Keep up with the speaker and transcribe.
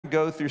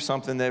Go through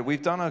something that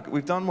we've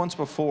done once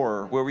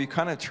before, where we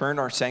kind of turned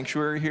our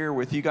sanctuary here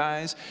with you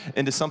guys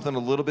into something a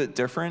little bit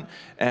different.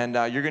 And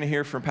you're going to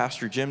hear from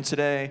Pastor Jim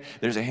today.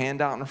 There's a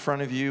handout in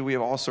front of you. We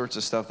have all sorts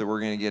of stuff that we're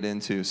going to get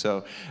into.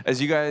 So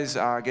as you guys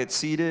get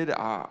seated,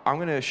 I'm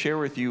going to share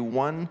with you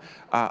one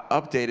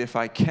update, if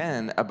I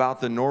can,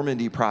 about the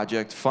Normandy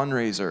Project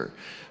fundraiser.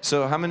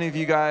 So how many of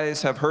you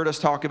guys have heard us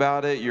talk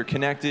about it? You're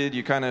connected.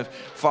 You kind of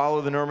follow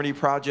the Normandy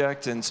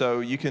Project. And so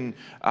you can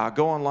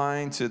go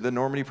online to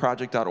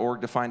thenormandyproject.org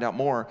to find out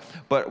more.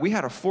 But we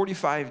had a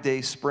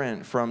 45-day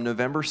sprint from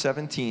November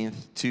 17th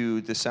to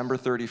December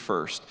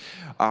 31st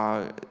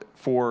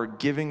for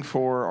giving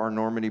for our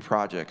Normandy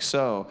Project.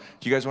 So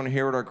do you guys want to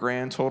hear what our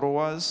grand total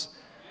was?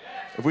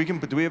 If we can,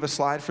 do we have a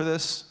slide for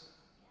this?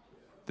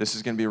 This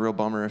is going to be a real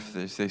bummer if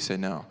they say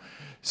no.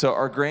 So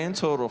our grand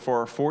total for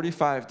our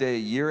 45-day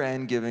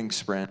year-end giving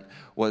sprint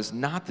was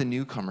not the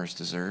newcomer's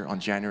dessert on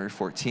January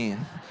 14th.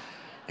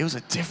 It was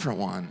a different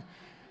one.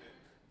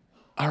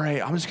 All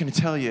right, I'm just going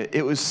to tell you,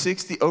 it was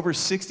over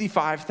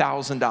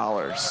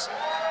 $65,000.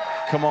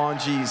 Come on,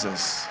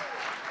 Jesus.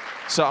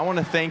 So I want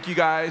to thank you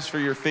guys for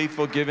your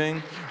faithful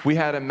giving. We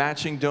had a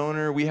matching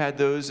donor. We had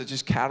those that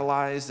just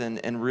catalyzed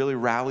and really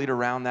rallied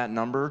around that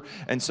number.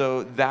 And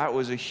so that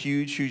was a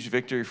huge, huge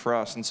victory for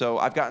us. And so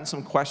I've gotten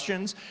some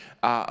questions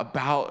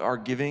about our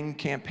giving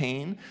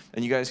campaign,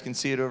 and you guys can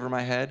see it over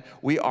my head.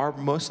 We are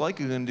most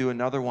likely going to do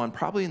another one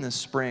probably in the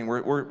spring.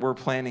 We're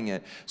planning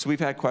it. So we've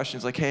had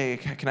questions like, hey,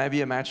 can I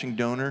be a matching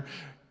donor?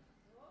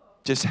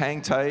 Just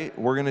hang tight.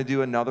 We're going to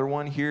do another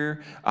one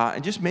here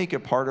and just make it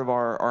part of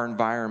our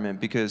environment,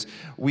 because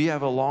we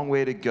have a long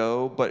way to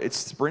go, but it's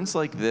sprints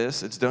like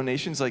this, it's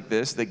donations like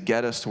this that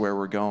get us to where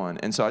we're going.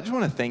 And so I just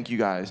want to thank you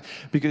guys,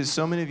 because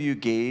so many of you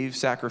gave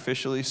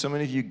sacrificially, so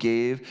many of you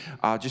gave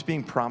just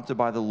being prompted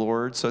by the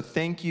Lord. So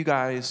thank you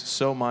guys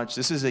so much.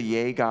 This is a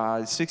yay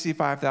God,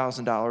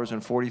 $65,000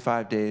 in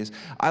 45 days.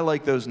 I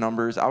like those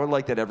numbers. I would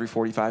like that every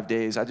 45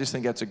 days. I just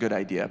think that's a good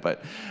idea.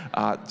 But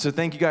so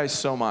thank you guys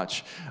so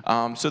much.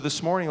 So this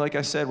morning, like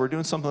I said, we're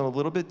doing something a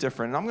little bit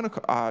different. And I'm going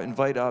to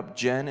invite up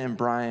Jen and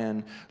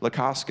Brian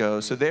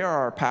Lacosco. So they are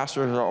our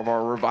pastors of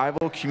our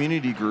revival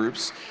community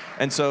groups.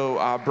 And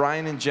so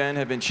Brian and Jen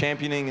have been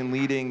championing and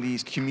leading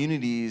these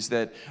communities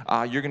that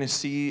you're going to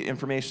see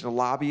information to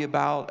lobby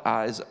about,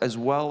 as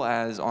well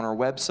as on our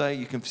website.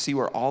 You can see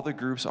where all the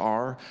groups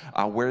are,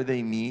 where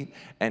they meet,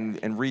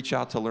 and reach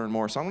out to learn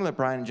more. So I'm going to let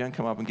Brian and Jen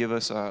come up and give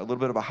us a little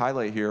bit of a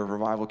highlight here of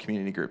revival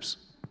community groups.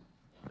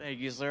 Thank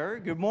you, sir.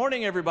 Good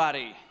morning,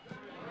 everybody.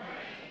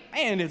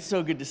 Man, it's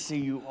so good to see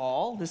you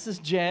all. This is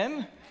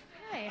Jen.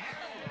 Hi.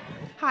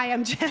 Hi,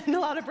 I'm Jen. A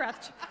lot of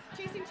breath.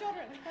 Chasing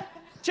children.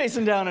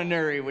 Chasing down a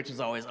Nuri, which is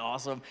always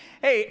awesome.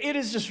 Hey, it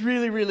is just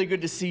really, really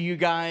good to see you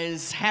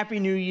guys. Happy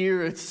New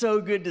Year. It's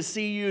so good to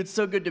see you. It's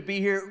so good to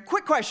be here.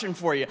 Quick question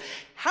for you.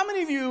 How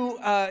many of you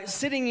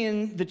sitting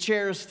in the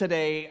chairs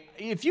today,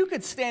 if you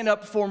could stand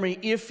up for me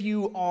if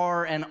you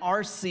are an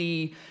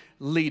RC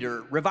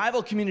leader,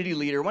 revival community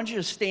leader, I want you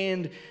to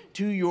stand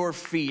to your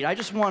feet. I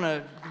just want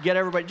to get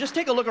everybody, just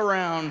take a look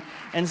around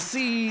and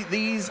see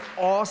these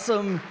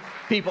awesome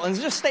people, and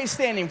just stay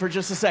standing for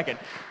just a second.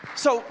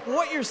 So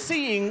what you're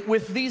seeing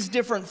with these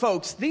different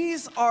folks,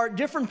 these are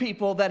different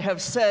people that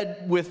have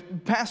said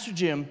with Pastor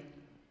Jim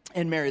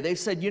and Mary, they've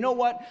said, you know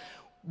what?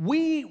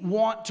 We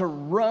want to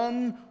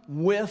run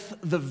with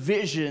the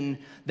vision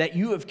that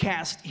you have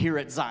cast here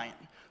at Zion.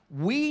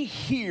 We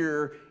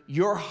hear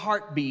your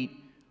heartbeat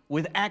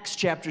with Acts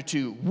chapter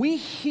 2. We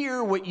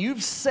hear what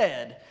you've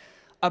said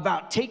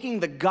about taking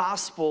the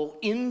gospel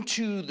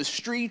into the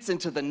streets,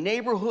 into the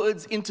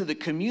neighborhoods, into the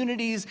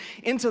communities,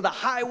 into the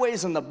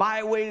highways and the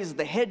byways,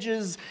 the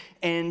hedges,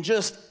 and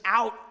just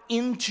out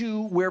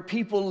into where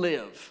people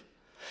live.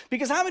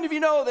 Because how many of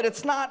you know that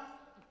it's not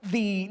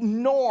the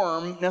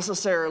norm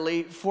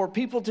necessarily for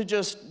people to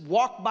just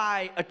walk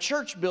by a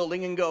church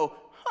building and go,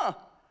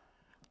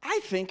 I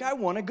think I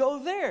want to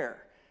go there.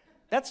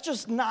 That's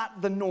just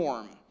not the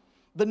norm.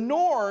 The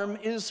norm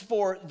is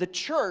for the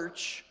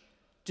church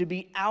to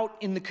be out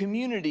in the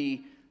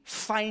community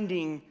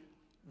finding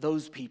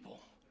those people,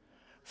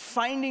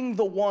 finding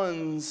the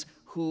ones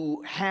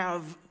who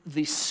have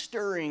the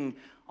stirring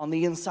on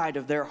the inside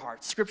of their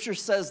hearts. Scripture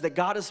says that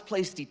God has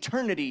placed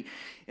eternity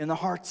in the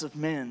hearts of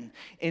men.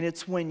 And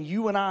it's when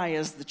you and I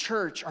as the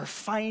church are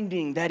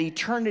finding that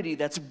eternity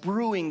that's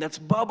brewing, that's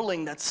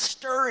bubbling, that's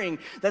stirring,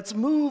 that's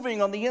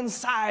moving on the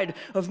inside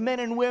of men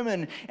and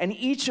women. And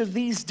each of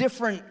these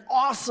different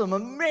awesome,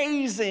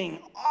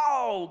 amazing,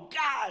 oh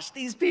gosh,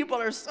 these people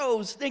are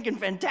so stinking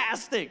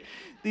fantastic.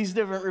 These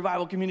different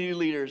revival community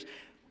leaders.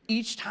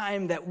 Each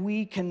time that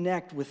we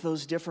connect with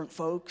those different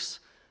folks,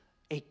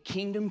 a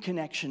kingdom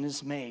connection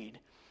is made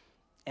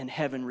and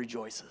heaven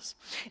rejoices.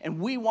 And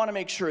we want to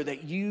make sure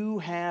that you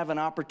have an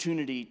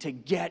opportunity to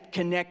get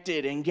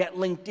connected and get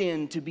linked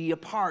in to be a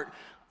part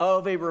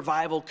of a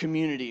revival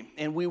community.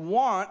 And we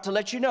want to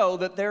let you know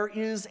that there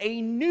is a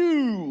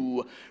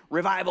new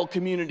revival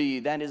community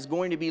that is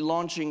going to be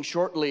launching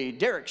shortly.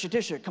 Derek,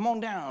 Shatisha, come on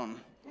down.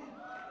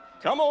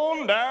 Come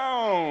on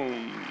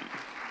down.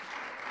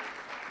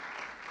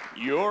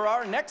 You're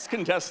our next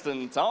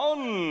contestant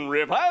on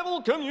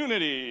Revival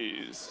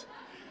Communities.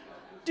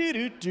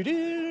 Do-do-do-do.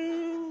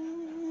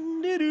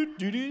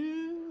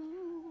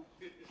 Do-do-do-do.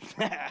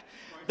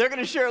 They're going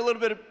to share a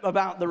little bit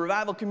about the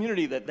Revival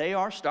community that they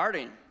are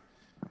starting.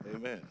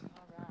 Amen.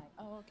 All right.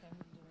 Oh, okay.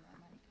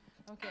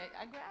 Okay,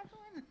 I grabbed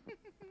one.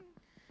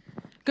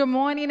 Good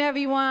morning,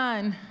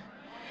 everyone.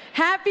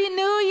 Happy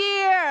New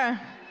Year.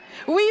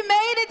 We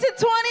made it to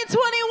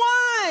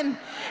 2021.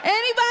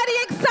 Anybody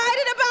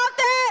excited about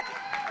that?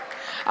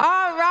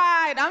 All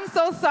right. I'm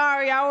so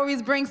sorry. I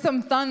always bring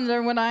some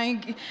thunder when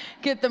I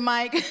get the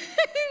mic.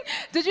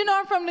 Did you know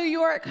I'm from New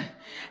York?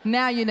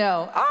 Now you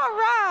know. All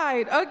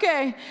right.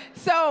 Okay.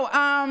 So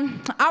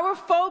our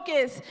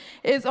focus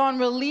is on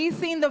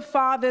releasing the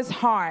Father's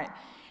heart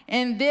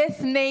in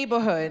this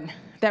neighborhood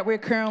that we're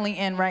currently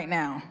in right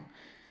now.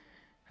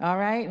 All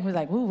right? We're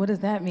like, ooh, what does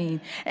that mean?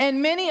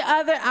 And many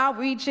other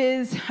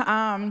outreaches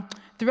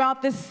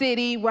throughout the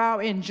city while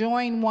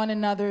enjoying one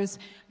another's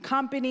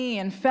company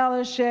and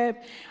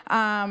fellowship.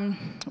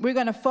 We're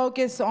going to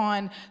focus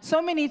on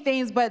so many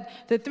things, but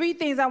the three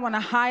things I want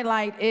to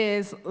highlight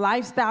is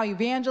lifestyle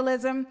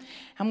evangelism.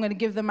 I'm going to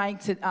give the mic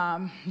to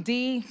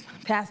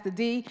Pastor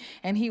D,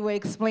 and he will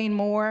explain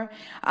more.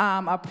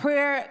 A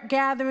prayer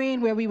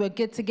gathering where we would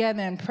get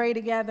together and pray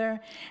together,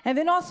 and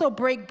then also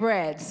break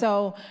bread.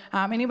 So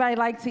anybody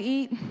like to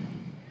eat?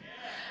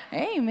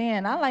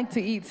 Amen. I like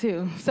to eat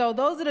too. So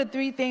those are the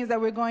three things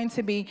that we're going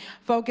to be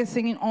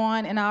focusing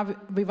on in our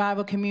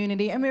revival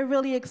community, and we're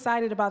really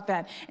excited about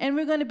that. And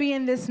we're going to be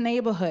in this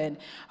neighborhood,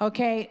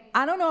 okay?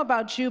 I don't know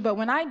about you, but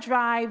when I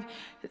drive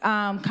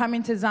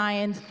coming to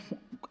Zion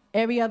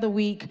every other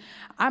week,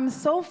 I'm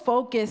so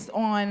focused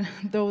on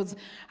those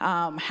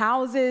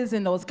houses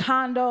and those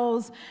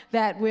condos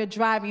that we're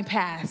driving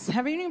past.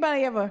 Have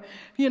anybody ever,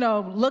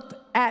 looked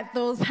at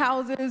those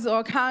houses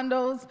or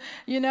condos,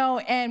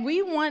 and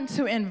we want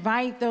to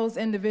invite those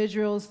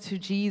individuals to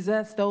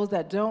Jesus, those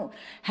that don't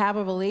have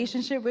a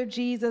relationship with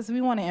Jesus.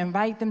 We want to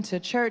invite them to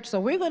church. So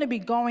we're going to be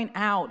going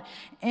out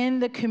in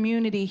the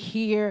community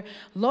here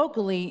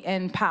locally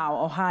in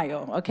Powell,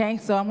 Ohio, okay?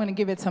 So I'm going to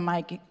give it to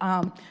Mike,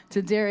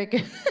 to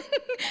Derek.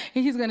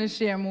 He's going to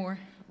share more.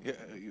 Yeah,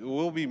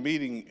 we'll be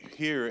meeting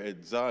here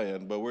at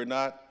Zion, but we're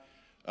not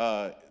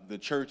the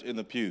church in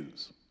the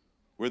pews.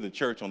 We're the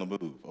church on the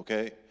move,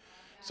 okay?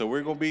 So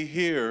we're going to be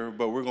here,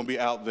 but we're going to be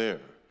out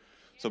there.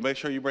 So make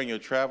sure you bring your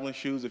traveling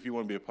shoes if you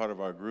want to be a part of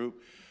our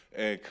group,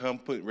 and come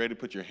ready to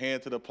put your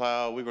hand to the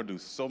plow. We're going to do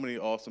so many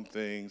awesome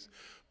things,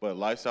 but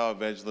lifestyle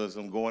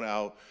evangelism, going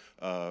out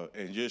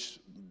and just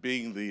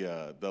being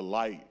the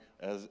light,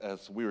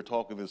 as we were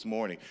talking this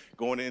morning,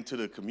 going into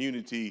the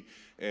community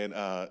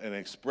and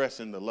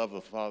expressing the love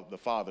of the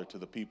Father to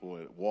the people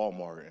at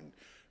Walmart and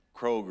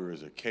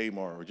Kroger's or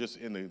Kmart, or just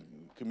in the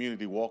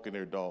community walking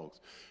their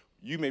dogs.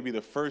 You may be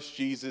the first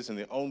Jesus and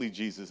the only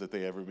Jesus that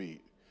they ever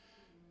meet.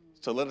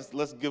 So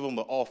let's give them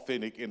the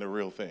authentic and the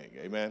real thing.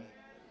 Amen.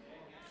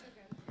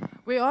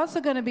 We're also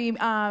going to be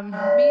meeting. I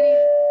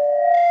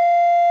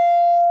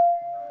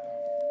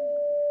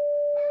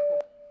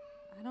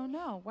don't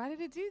know. Why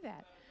did it do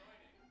that?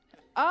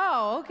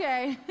 Oh,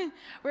 okay.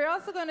 We're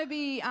also going to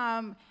be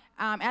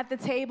at the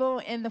table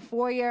in the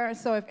foyer.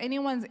 So if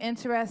anyone's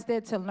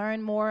interested to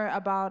learn more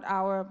about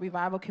our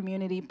revival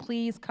community,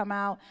 please come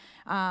out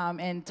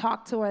and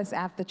talk to us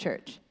after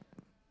church.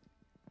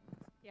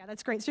 Yeah,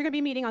 that's great. So you're going to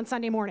be meeting on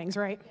Sunday mornings,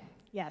 right?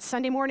 Yes,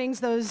 Sunday mornings,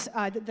 those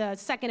the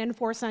second and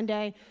fourth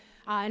Sunday,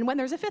 and when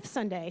there's a fifth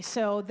Sunday.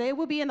 So they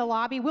will be in the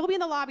lobby. We'll be in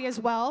the lobby as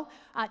well,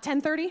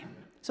 10:30.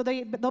 So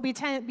they'll be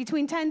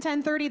between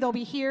 10:30. They'll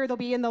be here. They'll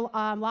be in the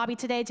lobby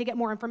today to get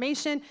more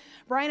information.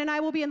 Brian and I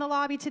will be in the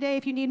lobby today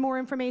if you need more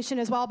information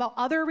as well about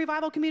other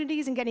revival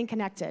communities and getting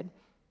connected.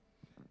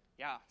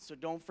 Yeah, so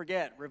don't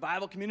forget,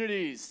 revival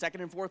communities,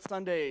 second and fourth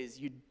Sundays.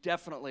 You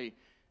definitely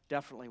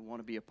want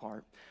to be a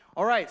part.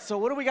 All right, so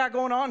what do we got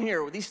going on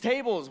here with these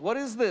tables? What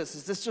is this?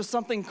 Is this just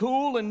something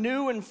cool and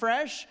new and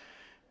fresh?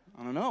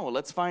 I don't know.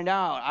 Let's find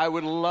out. I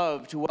would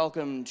love to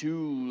welcome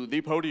to the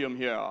podium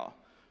here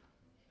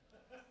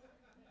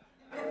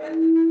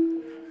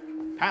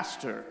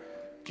Pastor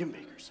Jim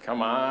Bakers.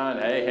 Come on,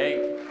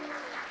 hey.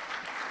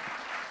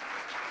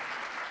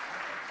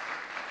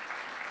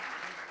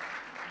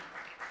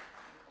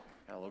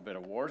 Got a little bit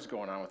of wars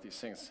going on with these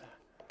things.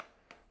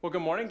 Well,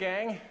 good morning,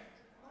 gang. Good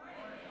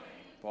morning.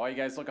 Boy, you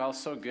guys look all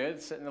so good.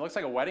 It looks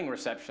like a wedding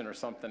reception or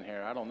something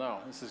here. I don't know.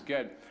 This is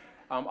good.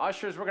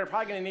 Ushers, we're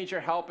probably going to need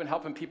your help in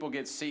helping people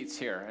get seats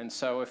here. And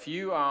so if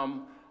you,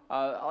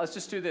 let's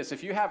just do this.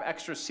 If you have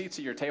extra seats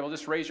at your table,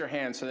 just raise your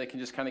hand so they can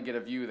just kind of get a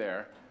view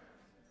there.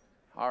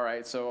 All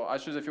right, so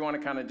ushers, if you want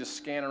to kind of just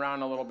scan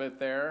around a little bit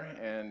there,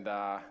 and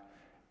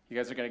you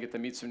guys are going to get to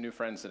meet some new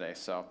friends today.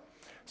 So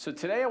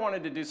today I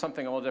wanted to do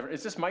something a little different.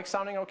 Is this mic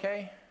sounding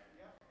okay?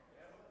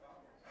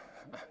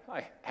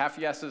 Yeah. Half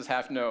yeses,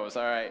 half nos.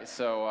 All right,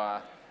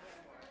 so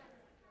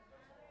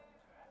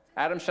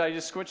Adam, should I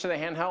just switch to the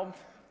handheld,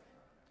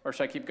 or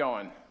should I keep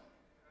going?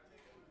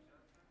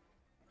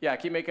 Yeah,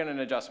 keep making an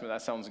adjustment.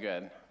 That sounds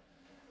good.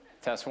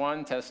 Test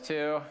 1, test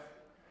 2.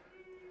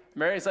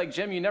 Mary's like,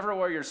 Jim, you never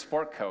wear your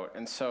sport coat.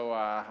 And so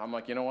I'm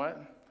like, you know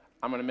what?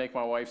 I'm going to make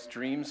my wife's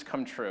dreams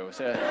come true.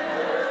 So,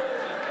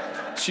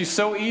 she's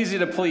so easy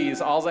to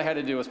please. All I had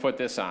to do was put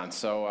this on.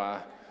 So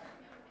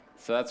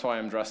that's why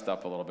I'm dressed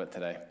up a little bit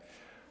today.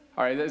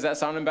 All right, is that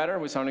sounding better?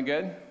 We sounding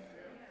good?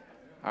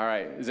 All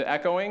right, is it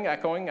echoing?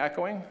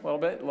 A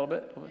little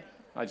bit?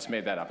 I just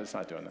made that up. It's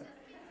not doing that.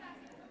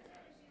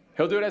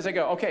 He'll do it as I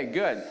go. Okay,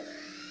 good.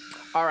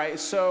 All right,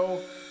 so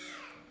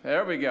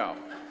there we go.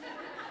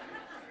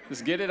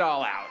 Just get it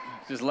all out.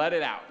 Just let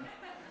it out.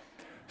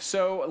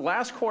 So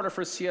last quarter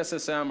for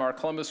CSSM, our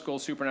Columbus School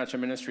Supernatural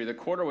Ministry, the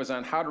quarter was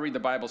on how to read the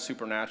Bible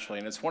supernaturally.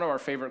 And it's one of our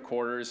favorite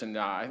quarters. And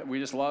we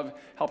just love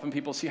helping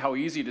people see how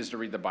easy it is to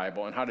read the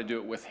Bible and how to do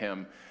it with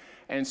Him.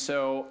 And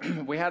so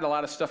we had a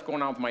lot of stuff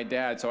going on with my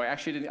dad. So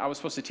I was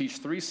supposed to teach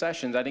 3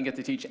 sessions. I didn't get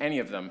to teach any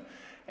of them.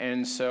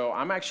 And so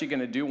I'm actually going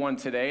to do one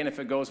today. And if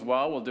it goes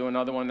well, we'll do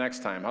another one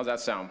next time. How's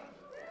that sound?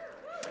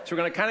 So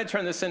we're going to kind of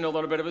turn this into a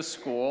little bit of a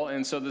school,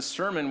 and so the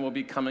sermon will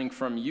be coming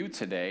from you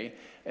today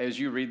as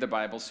you read the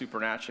Bible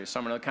supernaturally. So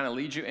I'm going to kind of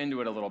lead you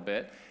into it a little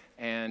bit,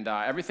 and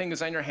everything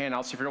is on your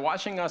handout. So if you're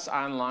watching us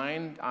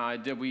online, I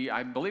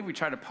believe we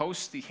try to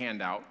post the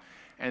handout,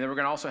 and then we're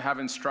going to also have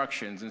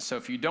instructions. And so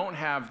if you don't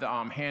have the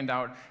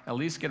handout, at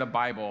least get a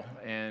Bible,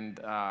 and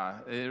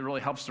it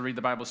really helps to read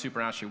the Bible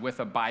supernaturally with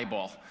a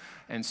Bible.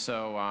 And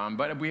so,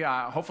 but we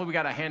hopefully we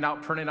got a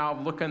handout printed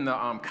out. Look in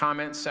the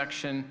comment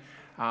section.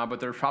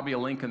 But there's probably a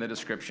link in the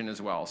description as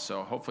well,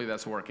 so hopefully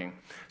that's working.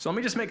 So let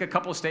me just make a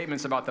couple of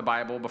statements about the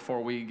Bible before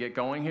we get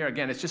going here.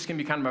 Again, it's just going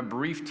to be kind of a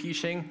brief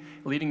teaching,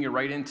 leading you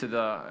right into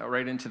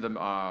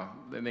the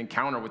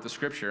encounter with the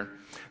Scripture.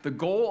 The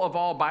goal of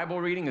all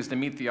Bible reading is to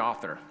meet the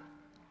author.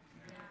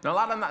 Now,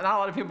 not a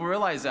lot of people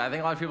realize that. I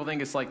think a lot of people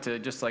think it's like to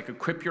just like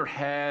equip your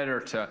head or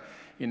to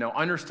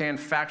understand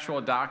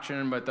factual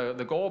doctrine, but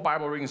the goal of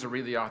Bible reading is to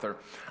read the author.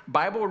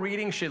 Bible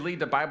reading should lead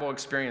to Bible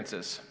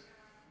experiences.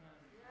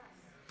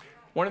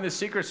 One of the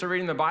secrets of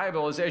reading the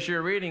Bible is as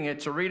you're reading it,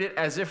 to read it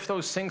as if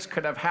those things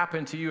could have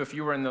happened to you if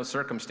you were in those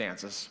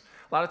circumstances.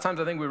 A lot of times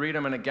I think we read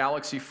them in a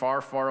galaxy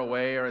far, far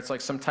away, or it's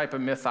like some type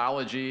of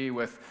mythology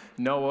with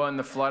Noah and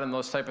the flood and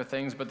those type of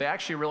things, but they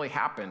actually really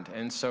happened.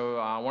 And so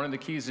one of the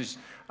keys is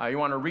you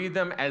want to read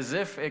them as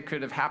if it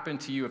could have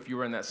happened to you if you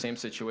were in that same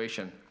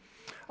situation.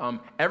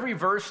 Every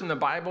verse in the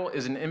Bible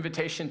is an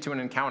invitation to an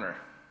encounter.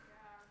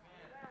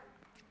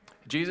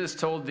 Jesus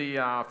told the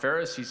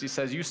Pharisees, he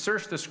says, you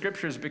search the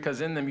Scriptures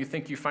because in them you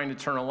think you find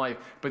eternal life,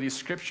 but these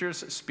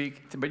Scriptures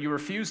but you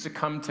refuse to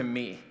come to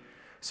me.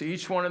 So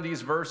each one of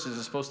these verses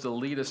is supposed to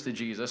lead us to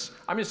Jesus.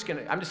 I'm just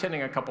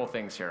hitting a couple of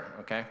things here,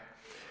 okay?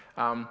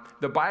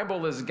 The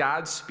Bible is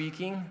God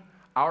speaking.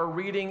 Our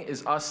reading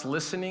is us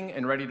listening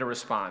and ready to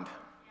respond.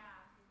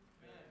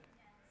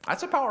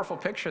 That's a powerful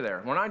picture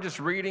there. We're not just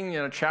reading,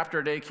 a chapter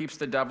a day keeps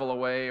the devil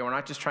away. We're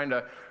not just trying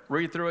to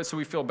read through it so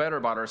we feel better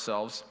about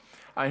ourselves.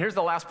 Here's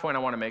the last point I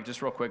want to make,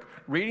 just real quick.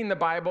 Reading the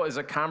Bible is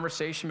a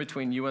conversation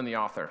between you and the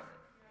author.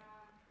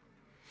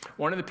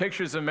 One of the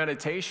pictures of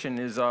meditation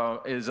is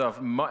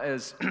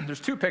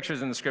there's 2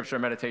 pictures in the Scripture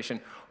of meditation.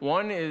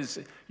 One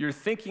is you're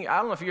thinking, I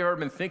don't know if you've ever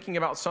been thinking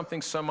about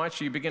something so much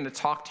you begin to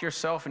talk to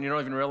yourself and you don't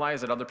even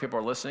realize that other people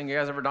are listening. You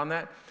guys ever done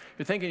that?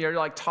 You're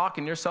like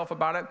talking to yourself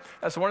about it.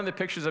 That's one of the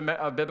pictures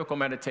of biblical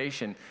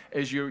meditation,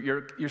 is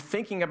you're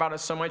thinking about it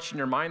so much in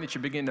your mind that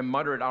you begin to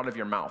mutter it out of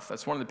your mouth.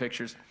 That's one of the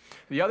pictures.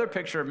 The other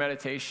picture of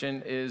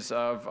meditation is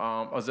of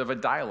a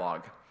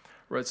dialogue,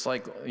 where it's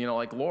like,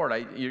 like,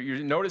 Lord, you're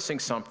noticing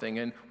something,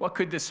 and what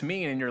could this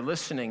mean? And you're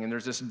listening, and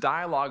there's this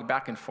dialogue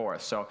back and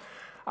forth. So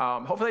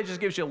hopefully it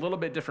just gives you a little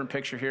bit different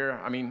picture here.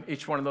 I mean,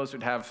 each one of those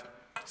would have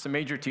some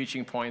major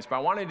teaching points, but I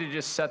wanted to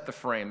just set the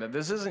frame that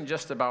this isn't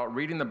just about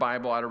reading the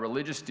Bible out of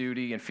religious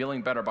duty and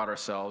feeling better about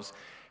ourselves.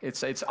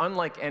 It's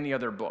unlike any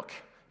other book,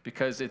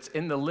 because it's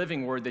in the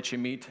living word that you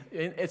meet.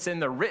 It's in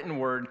the written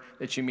word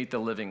that you meet the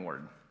living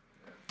word.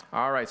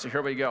 All right, so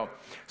here we go.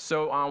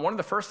 So one of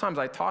the first times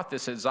I taught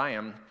this at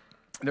Zion,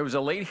 there was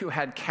a lady who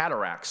had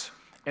cataracts.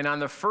 And on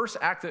the first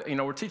act,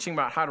 we're teaching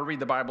about how to read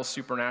the Bible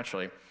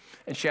supernaturally.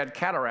 And she had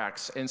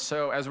cataracts. And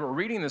so as we're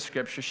reading the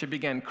Scripture, she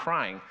began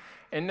crying.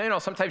 And,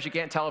 sometimes you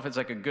can't tell if it's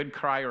like a good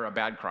cry or a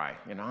bad cry.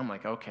 I'm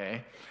like,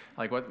 okay.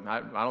 Like, what? I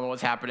don't know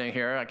what's happening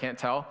here. I can't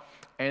tell.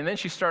 And then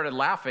she started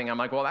laughing. I'm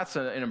like, well, that's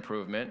an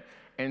improvement.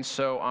 And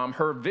so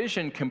her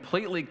vision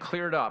completely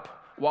cleared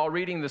up while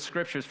reading the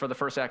Scriptures for the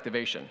first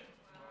activation.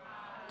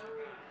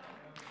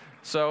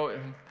 So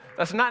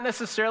that's not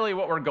necessarily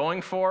what we're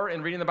going for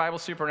in reading the Bible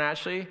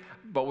supernaturally,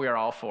 but we are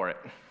all for it.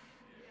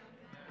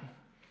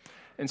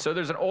 And so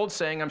there's an old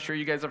saying, I'm sure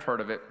you guys have heard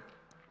of it.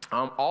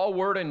 All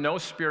word and no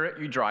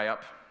spirit, you dry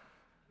up.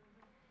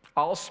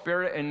 All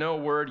spirit and no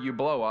word, you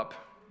blow up.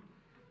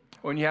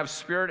 When you have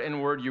spirit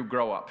and word, you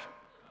grow up.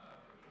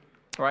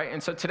 Right?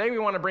 And so today we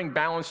want to bring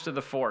balance to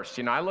the force.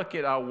 I look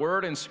at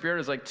word and spirit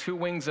as like 2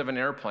 wings of an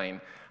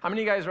airplane. How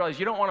many of you guys realize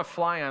you don't want to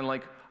fly on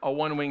like a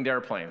 1-winged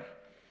airplane?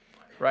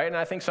 Right? And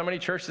I think so many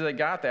churches that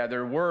got that.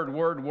 They're word,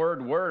 word,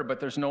 word, word, but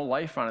there's no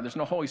life on it. There's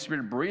no Holy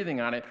Spirit breathing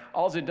on it.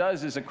 All it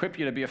does is equip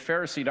you to be a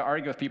Pharisee to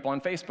argue with people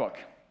on Facebook.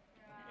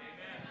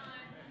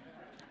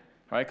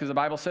 right? Because the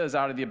Bible says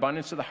out of the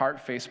abundance of the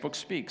heart, Facebook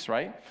speaks,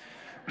 right?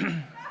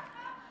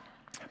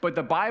 But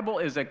the Bible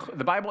is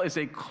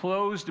a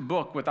closed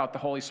book without the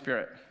Holy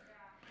Spirit.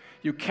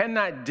 You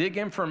cannot dig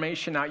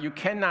information out. You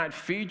cannot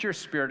feed your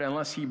spirit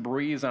unless he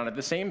breathes on it.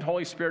 The same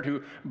Holy Spirit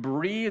who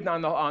breathed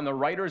on the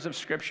writers of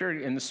Scripture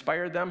and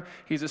inspired them,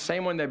 he's the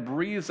same one that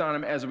breathes on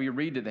them as we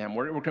read to them.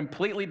 We're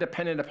completely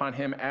dependent upon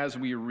him as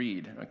we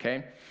read,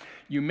 okay?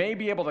 You may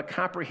be able to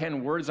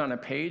comprehend words on a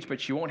page,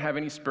 but you won't have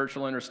any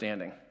spiritual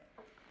understanding.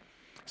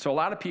 So a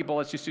lot of people,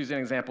 let's just use an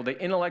example, they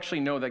intellectually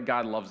know that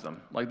God loves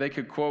them. Like they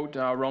could quote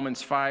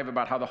Romans 5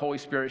 about how the Holy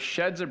Spirit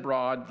sheds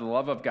abroad the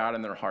love of God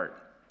in their heart.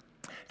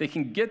 They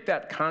can get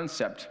that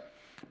concept,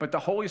 but the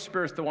Holy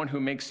Spirit is the one who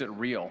makes it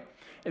real.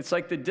 It's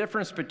like the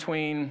difference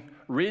between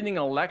reading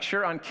a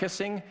lecture on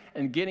kissing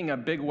and getting a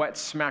big wet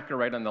smacker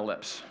right on the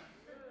lips.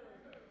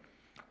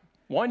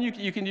 One,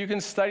 you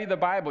can study the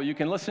Bible, you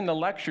can listen to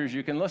lectures,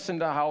 you can listen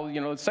to how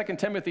 2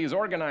 Timothy is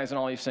organized and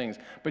all these things,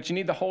 but you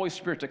need the Holy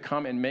Spirit to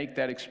come and make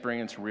that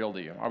experience real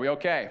to you. Are we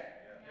okay?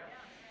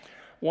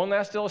 One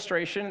last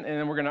illustration, and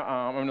then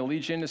I'm gonna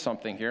lead you into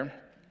something here.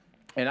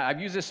 And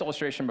I've used this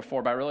illustration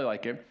before, but I really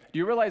like it. Do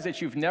you realize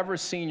that you've never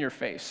seen your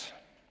face?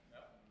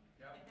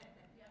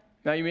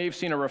 Now, you may have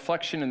seen a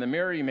reflection in the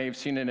mirror, you may have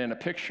seen it in a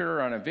picture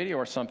or on a video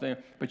or something,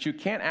 but you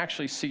can't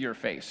actually see your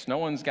face. No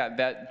one's got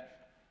that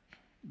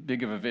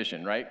big of a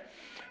vision, right?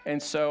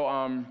 And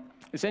so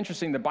it's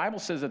interesting. The Bible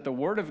says that the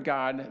Word of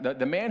God,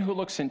 the man who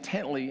looks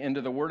intently into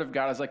the Word of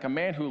God is like a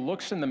man who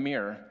looks in the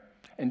mirror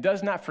and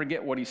does not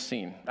forget what he's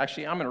seen.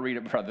 Actually, I'm going to read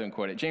it rather than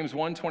quote it. James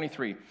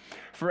 1:23.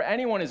 For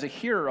anyone is a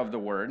hearer of the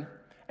word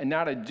and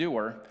not a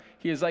doer,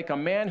 he is like a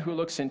man who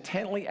looks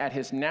intently at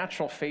his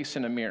natural face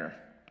in a mirror.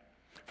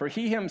 For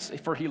he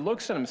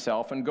looks at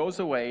himself and goes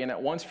away and at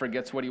once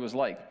forgets what he was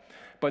like.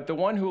 But the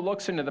one who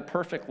looks into the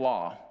perfect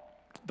law,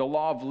 the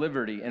law of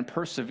liberty, and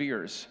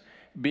perseveres,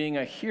 being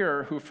not a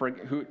hearer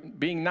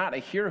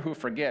who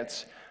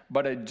forgets,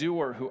 but a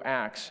doer who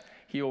acts,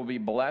 he will be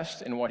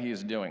blessed in what he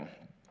is doing.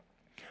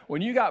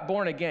 When you got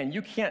born again,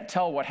 you can't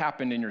tell what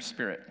happened in your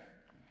spirit.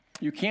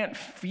 You can't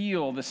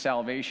feel the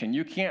salvation.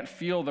 You can't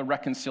feel the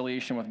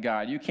reconciliation with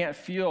God. You can't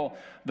feel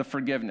the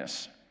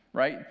forgiveness,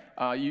 right?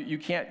 You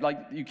can't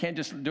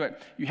just do it.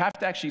 You have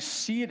to actually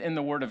see it in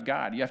the Word of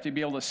God. You have to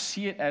be able to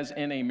see it as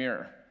in a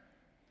mirror.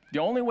 The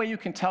only way you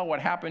can tell what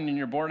happened in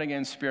your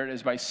born-again spirit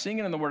is by seeing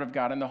it in the Word of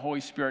God and the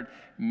Holy Spirit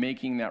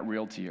making that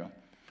real to you.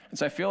 And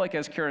so I feel like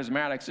as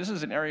charismatics, this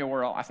is an area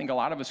where I think a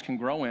lot of us can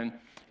grow in,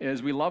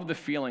 is we love the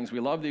feelings, we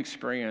love the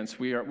experience,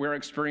 we're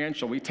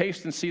experiential, we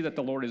taste and see that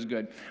the Lord is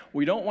good.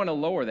 We don't want to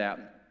lower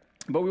that,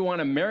 but we want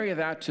to marry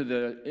that to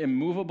the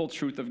immovable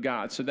truth of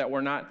God so that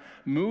we're not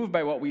moved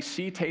by what we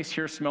see, taste,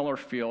 hear, smell, or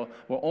feel.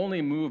 We're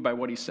only moved by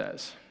what he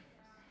says.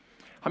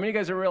 How many of you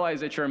guys have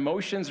realized that your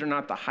emotions are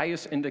not the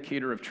highest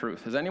indicator of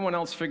truth? Has anyone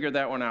else figured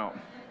that one out?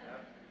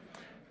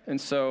 And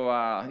so,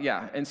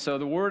 and so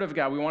the Word of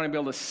God, we want to be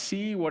able to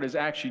see what is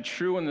actually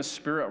true in the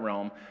spirit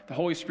realm. The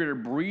Holy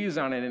Spirit breathes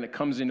on it and it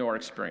comes into our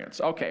experience.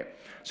 Okay,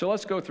 so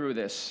let's go through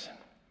this.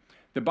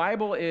 The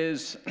Bible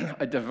is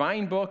a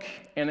divine book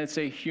and it's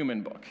a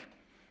human book.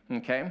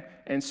 Okay,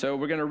 and so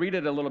we're going to read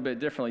it a little bit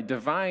differently.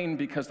 Divine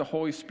because the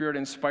Holy Spirit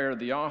inspired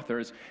the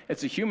authors.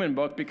 It's a human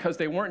book because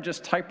they weren't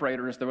just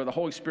typewriters where the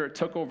Holy Spirit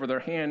took over their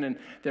hand and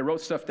they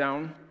wrote stuff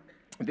down.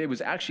 It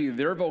was actually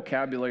their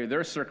vocabulary,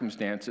 their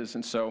circumstances.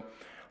 And so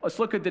let's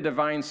look at the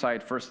divine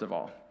side first of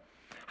all.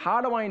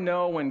 How do I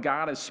know when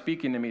God is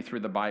speaking to me through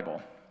the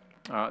Bible?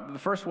 The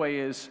first way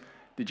is,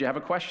 did you have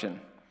a question?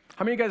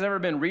 How many of you guys ever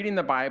been reading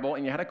the Bible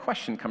and you had a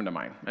question come to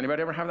mind?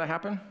 Anybody ever have that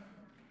happen?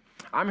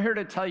 I'm here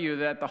to tell you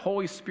that the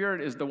Holy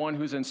Spirit is the one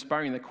who's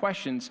inspiring the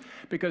questions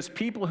because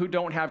people who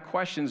don't have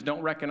questions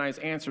don't recognize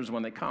answers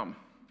when they come.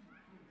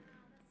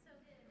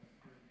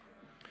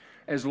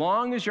 As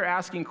long as you're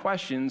asking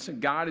questions,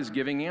 God is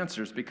giving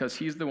answers because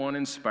he's the one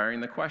inspiring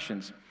the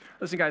questions.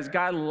 Listen, guys,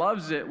 God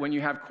loves it when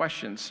you have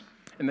questions.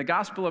 In the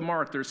Gospel of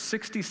Mark, there's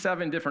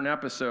 67 different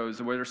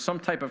episodes where there's some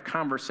type of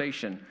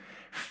conversation.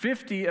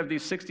 50 of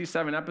these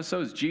 67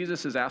 episodes,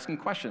 Jesus is asking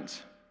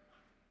questions.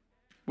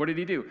 What did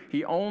he do?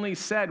 He only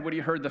said what he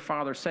heard the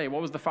Father say.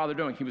 What was the Father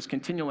doing? He was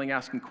continually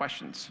asking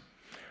questions.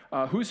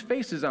 Whose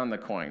face is on the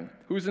coin?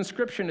 Whose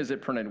inscription is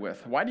it printed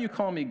with? Why do you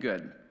call me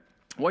good?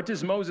 What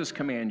does Moses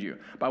command you?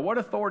 By what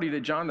authority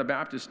did John the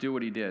Baptist do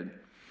what he did?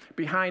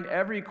 Behind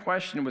every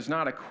question was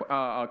not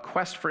a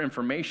quest for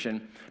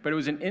information, but it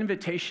was an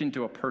invitation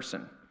to a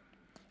person.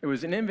 It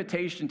was an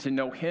invitation to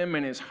know him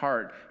and his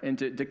heart and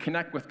to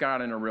connect with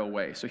God in a real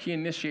way. So he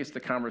initiates the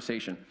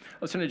conversation.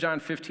 Listen to John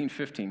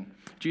 15:15.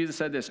 Jesus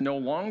said this, "No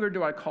longer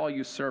do I call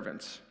you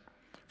servants,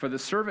 for the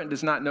servant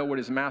does not know what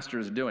his master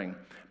is doing,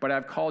 but I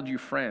have called you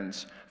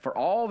friends. For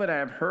all that I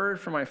have heard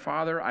from my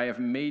Father, I have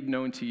made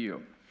known to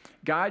you."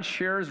 God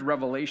shares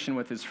revelation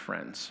with his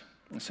friends.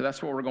 And so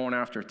that's what we're going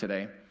after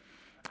today.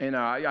 And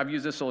I've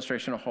used this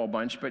illustration a whole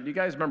bunch, but you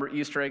guys remember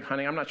Easter egg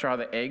hunting? I'm not sure how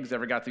the eggs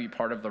ever got to be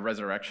part of the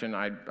resurrection.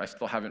 I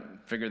still haven't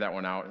figured that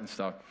one out and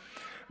stuff.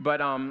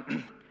 But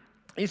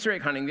Easter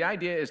egg hunting, the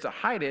idea is to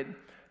hide it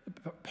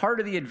part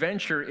of the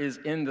adventure is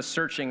in the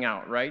searching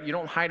out, right? You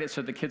don't hide it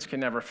so the kids can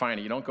never find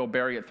it. You don't go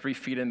bury it 3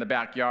 feet in the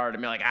backyard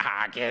and be like,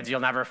 kids, you'll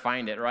never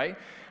find it, right?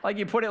 Like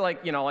you put it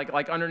like,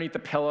 like underneath the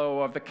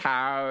pillow of the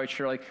couch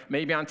or like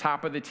maybe on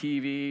top of the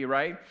TV,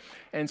 right?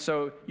 And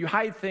so you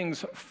hide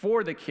things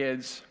for the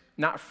kids,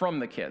 not from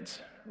the kids,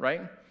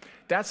 right?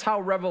 That's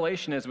how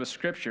revelation is with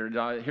Scripture.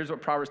 Here's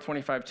what Proverbs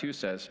 25:2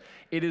 says.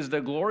 It is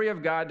the glory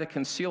of God to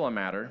conceal a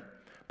matter,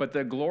 but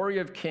the glory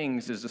of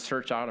kings is to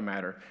search out a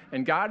matter.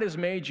 And God has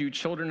made you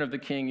children of the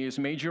King. He has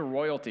made you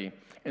royalty.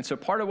 And so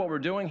part of what we're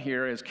doing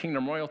here as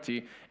kingdom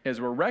royalty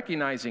is we're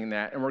recognizing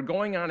that, and we're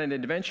going on an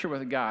adventure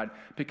with God,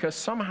 because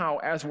somehow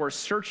as we're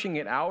searching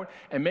it out,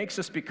 it makes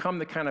us become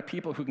the kind of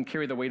people who can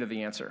carry the weight of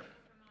the answer.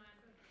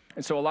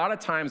 And so a lot of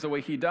times the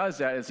way he does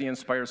that is he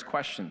inspires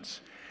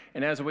questions.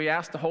 And as we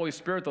ask the Holy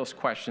Spirit those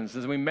questions,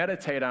 as we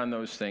meditate on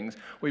those things,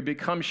 we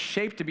become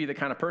shaped to be the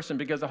kind of person,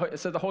 because it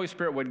said the Holy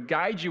Spirit would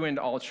guide you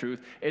into all truth.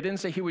 It didn't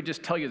say he would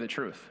just tell you the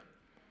truth.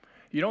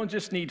 You don't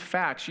just need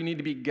facts. You need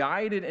to be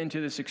guided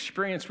into this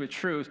experience with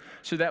truth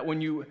so that when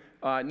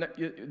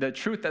the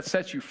truth that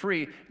sets you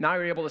free, now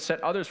you're able to set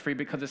others free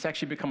because it's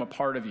actually become a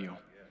part of you.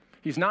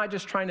 He's not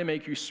just trying to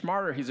make you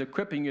smarter. He's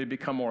equipping you to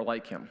become more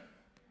like him.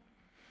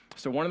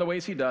 So one of the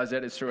ways he does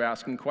that is through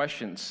asking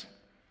questions.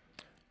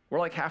 We're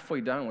like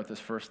halfway done with this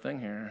first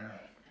thing here.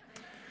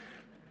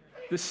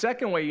 The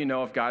second way you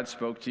know if God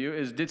spoke to you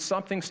is, did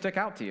something stick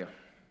out to you?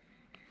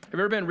 Have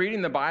you ever been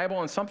reading the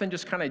Bible and something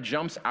just kind of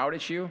jumps out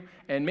at you,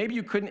 and maybe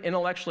you couldn't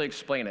intellectually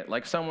explain it?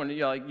 Like someone,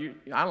 I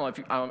don't know, if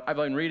I've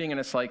been reading and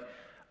it's like,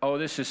 oh,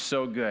 this is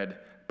so good,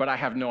 but I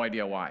have no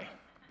idea why.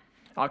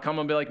 I'll come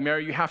and be like,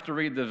 Mary, you have to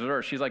read this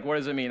verse. She's like, what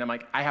does it mean? I'm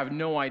like, I have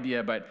no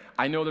idea, but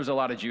I know there's a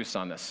lot of juice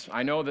on this.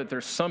 I know that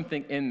there's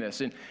something in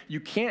this. And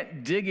you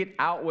can't dig it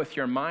out with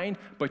your mind,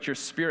 but your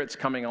spirit's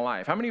coming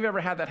alive. How many of you have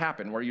ever had that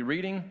happen? Where you're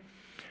reading,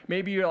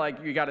 maybe you're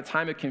like, you got a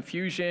time of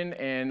confusion,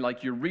 and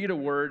like you read a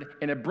word,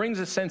 and it brings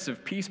a sense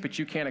of peace, but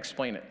you can't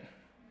explain it.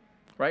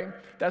 Right?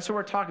 That's what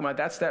we're talking about.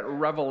 That's that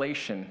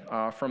revelation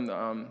from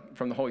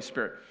the Holy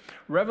Spirit.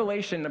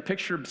 Revelation, a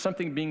picture of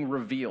something being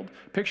revealed.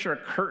 Picture a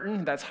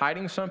curtain that's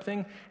hiding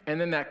something, and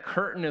then that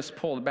curtain is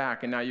pulled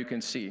back, and now you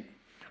can see.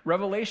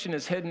 Revelation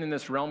is hidden in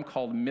this realm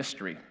called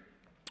mystery.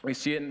 We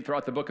see it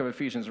throughout the book of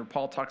Ephesians, where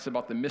Paul talks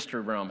about the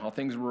mystery realm, how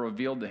things were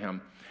revealed to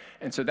him.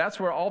 And so that's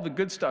where all the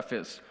good stuff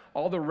is.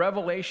 All the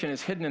revelation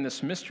is hidden in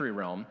this mystery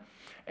realm,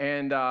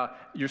 and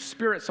your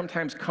spirit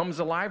sometimes comes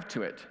alive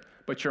to it,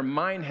 but your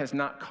mind has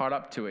not caught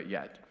up to it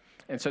yet.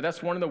 And so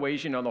that's one of the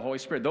ways you know the Holy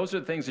Spirit. Those are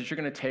the things that you're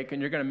going to take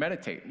and you're going to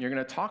meditate. And you're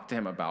going to talk to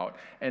him about,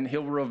 and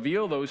he'll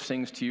reveal those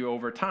things to you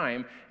over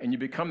time, and you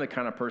become the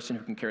kind of person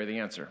who can carry the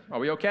answer. Are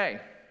we okay?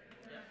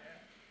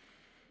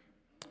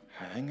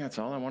 I think that's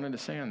all I wanted to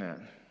say on that.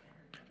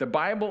 The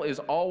Bible is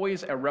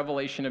always a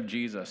revelation of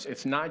Jesus.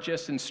 It's not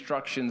just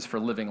instructions for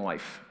living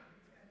life.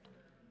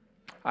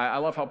 I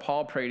love how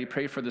Paul prayed. He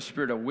prayed for the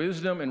spirit of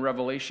wisdom and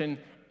revelation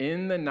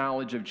in the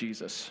knowledge of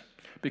Jesus.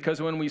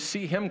 Because when we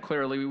see him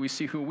clearly, we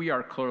see who we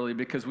are clearly,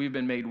 because we've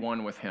been made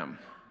one with him.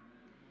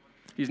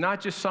 He's not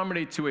just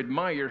somebody to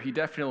admire, he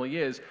definitely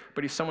is,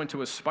 but he's someone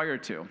to aspire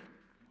to.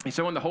 And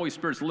so when the Holy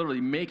Spirit's literally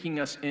making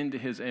us into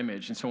his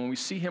image. And so when we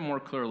see him more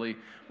clearly,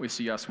 we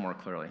see us more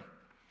clearly.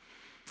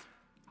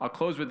 I'll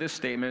close with this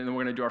statement, and then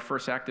we're going to do our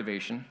first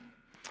activation.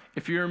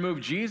 If you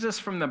remove Jesus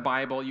from the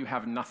Bible, you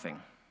have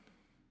nothing.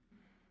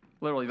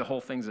 Literally, the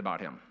whole thing's about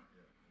him.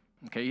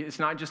 Okay, it's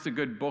not just a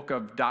good book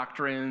of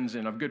doctrines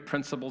and of good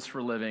principles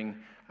for living.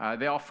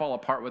 They all fall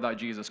apart without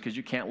Jesus, because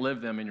you can't live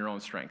them in your own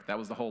strength. That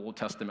was the whole Old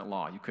Testament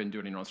law. You couldn't do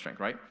it in your own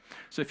strength, right?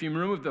 So if you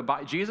remove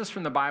Jesus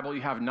from the Bible,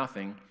 you have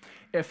nothing.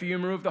 If you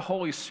remove the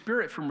Holy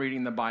Spirit from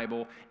reading the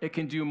Bible, it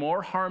can do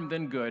more harm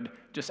than good.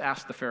 Just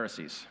ask the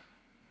Pharisees.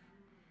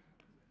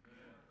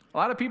 A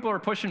lot of people are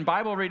pushing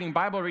Bible reading.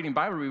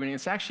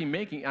 It's actually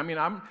making, I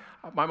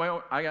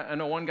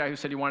know one guy who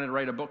said he wanted to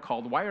write a book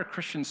called "Why Are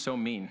Christians So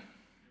Mean?"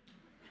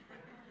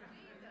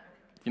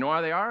 You know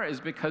why they are?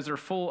 Is because they're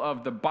full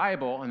of the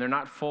Bible, and they're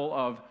not full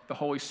of the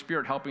Holy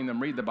Spirit helping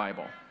them read the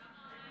Bible.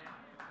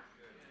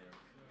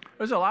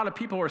 There's a lot of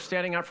people who are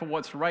standing up for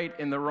what's right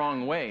in the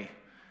wrong way,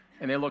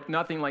 and they look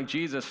nothing like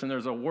Jesus, and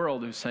there's a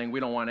world who's saying we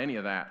don't want any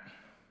of that.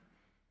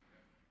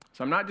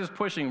 So I'm not just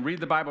pushing read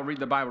the Bible with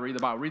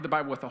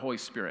the Holy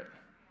Spirit,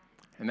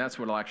 and that's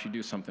what will actually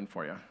do something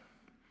for you.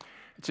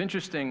 It's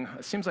interesting.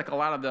 It seems like a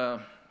lot of the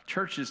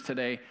churches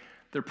today,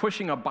 they're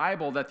pushing a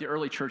Bible that the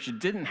early church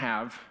didn't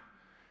have,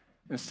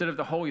 instead of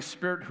the Holy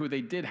Spirit, who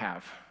they did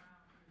have.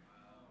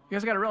 You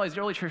guys got to realize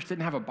the early church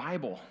didn't have a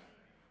Bible.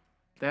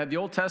 They had the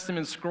Old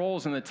Testament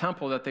scrolls in the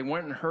temple that they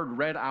went and heard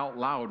read out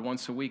loud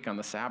once a week on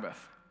the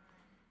Sabbath.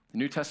 The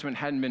New Testament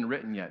hadn't been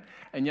written yet.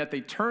 And yet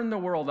they turned the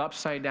world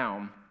upside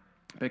down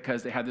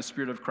because they had the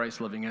Spirit of Christ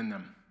living in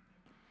them.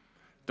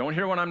 Don't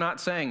hear what I'm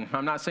not saying.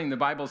 I'm not saying the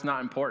Bible's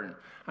not important.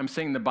 I'm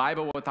saying the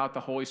Bible without the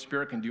Holy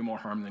Spirit can do more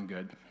harm than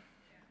good.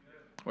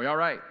 Are we all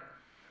right?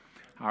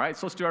 All right,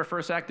 so let's do our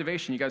first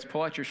activation. You guys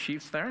pull out your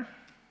sheets there.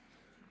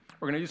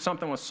 We're going to do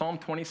something with Psalm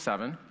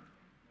 27.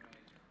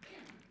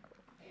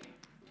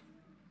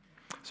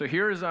 So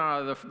here's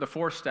the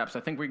 4 steps. I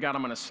think we got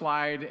them on a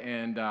slide,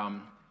 and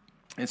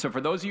so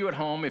for those of you at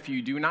home, if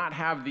you do not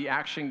have the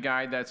action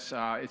guide, that's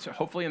it's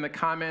hopefully in the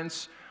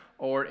comments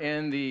or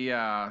in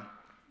the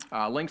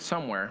link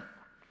somewhere.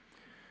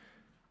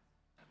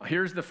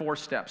 Here's the 4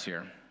 steps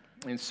here.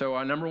 And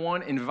so number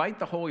 1, invite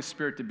the Holy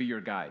Spirit to be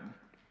your guide.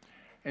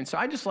 And so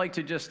I just like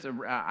to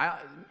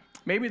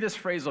maybe this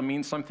phrase will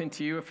mean something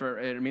to you,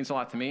 it means a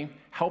lot to me,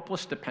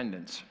 helpless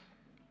dependence.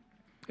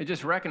 It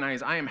just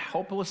recognize I am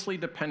helplessly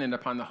dependent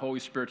upon the Holy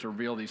Spirit to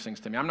reveal these things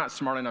to me. I'm not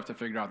smart enough to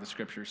figure out the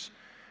scriptures.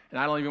 And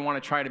I don't even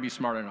want to try to be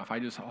smart enough.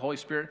 Holy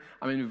Spirit,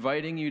 I'm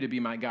inviting you to be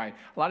my guide.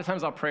 A lot of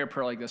times I'll pray a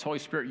prayer like this. Holy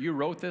Spirit, you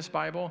wrote this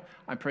Bible.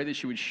 I pray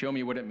that you would show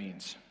me what it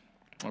means.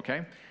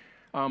 Okay?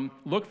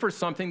 Look for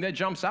something that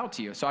jumps out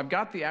to you. So I've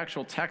got the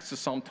actual text of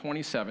Psalm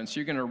 27. So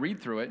you're going to read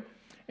through it.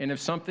 And if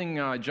something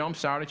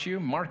jumps out at you,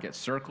 mark it.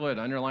 Circle it,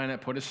 underline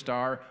it, put a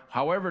star.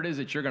 However it is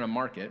that you're going to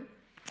mark it.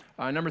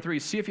 Number 3,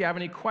 see if you have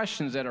any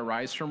questions that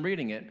arise from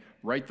reading it.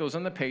 Write those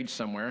on the page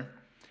somewhere.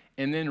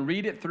 And then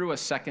read it through a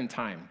second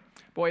time.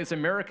 Boy, as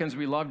Americans,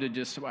 we love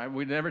to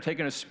we've never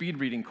taken a speed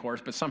reading course,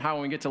 but somehow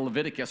when we get to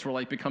Leviticus,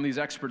 we're become these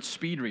expert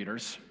speed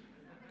readers.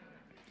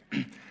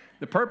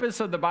 The purpose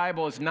of the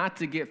Bible is not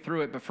to get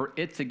through it, but for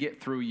it to get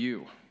through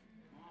you.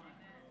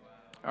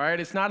 All right,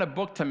 it's not a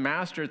book to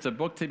master, it's a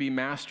book to be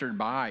mastered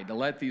by, to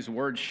let these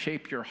words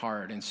shape your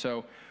heart. And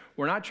so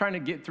we're not trying to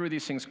get through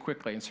these things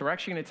quickly. And so we're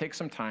actually going to take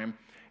some time.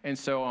 And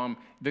so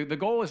the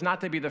goal is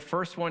not to be the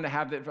first one to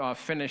have it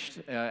finished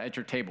at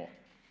your table.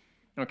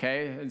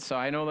 Okay, and so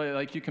I know that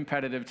like you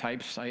competitive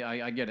types,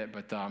 I get it,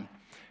 but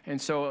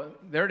and so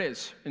there it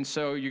is. And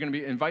so you're going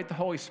to invite the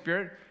Holy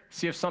Spirit,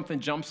 see if something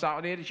jumps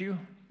out at you,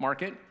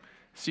 mark it.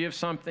 See if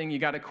something you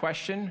got a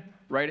question,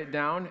 write it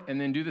down, and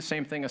then do the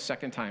same thing a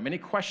second time. Any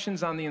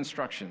questions on the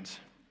instructions?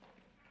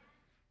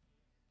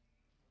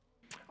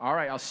 All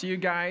right, I'll see you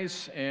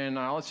guys in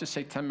let's just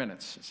say 10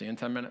 minutes. See you in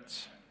 10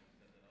 minutes.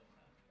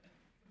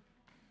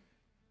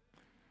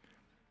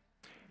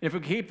 If we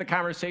keep the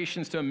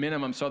conversations to a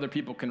minimum so other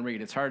people can read,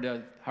 it's hard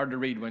to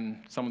read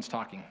when someone's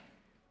talking.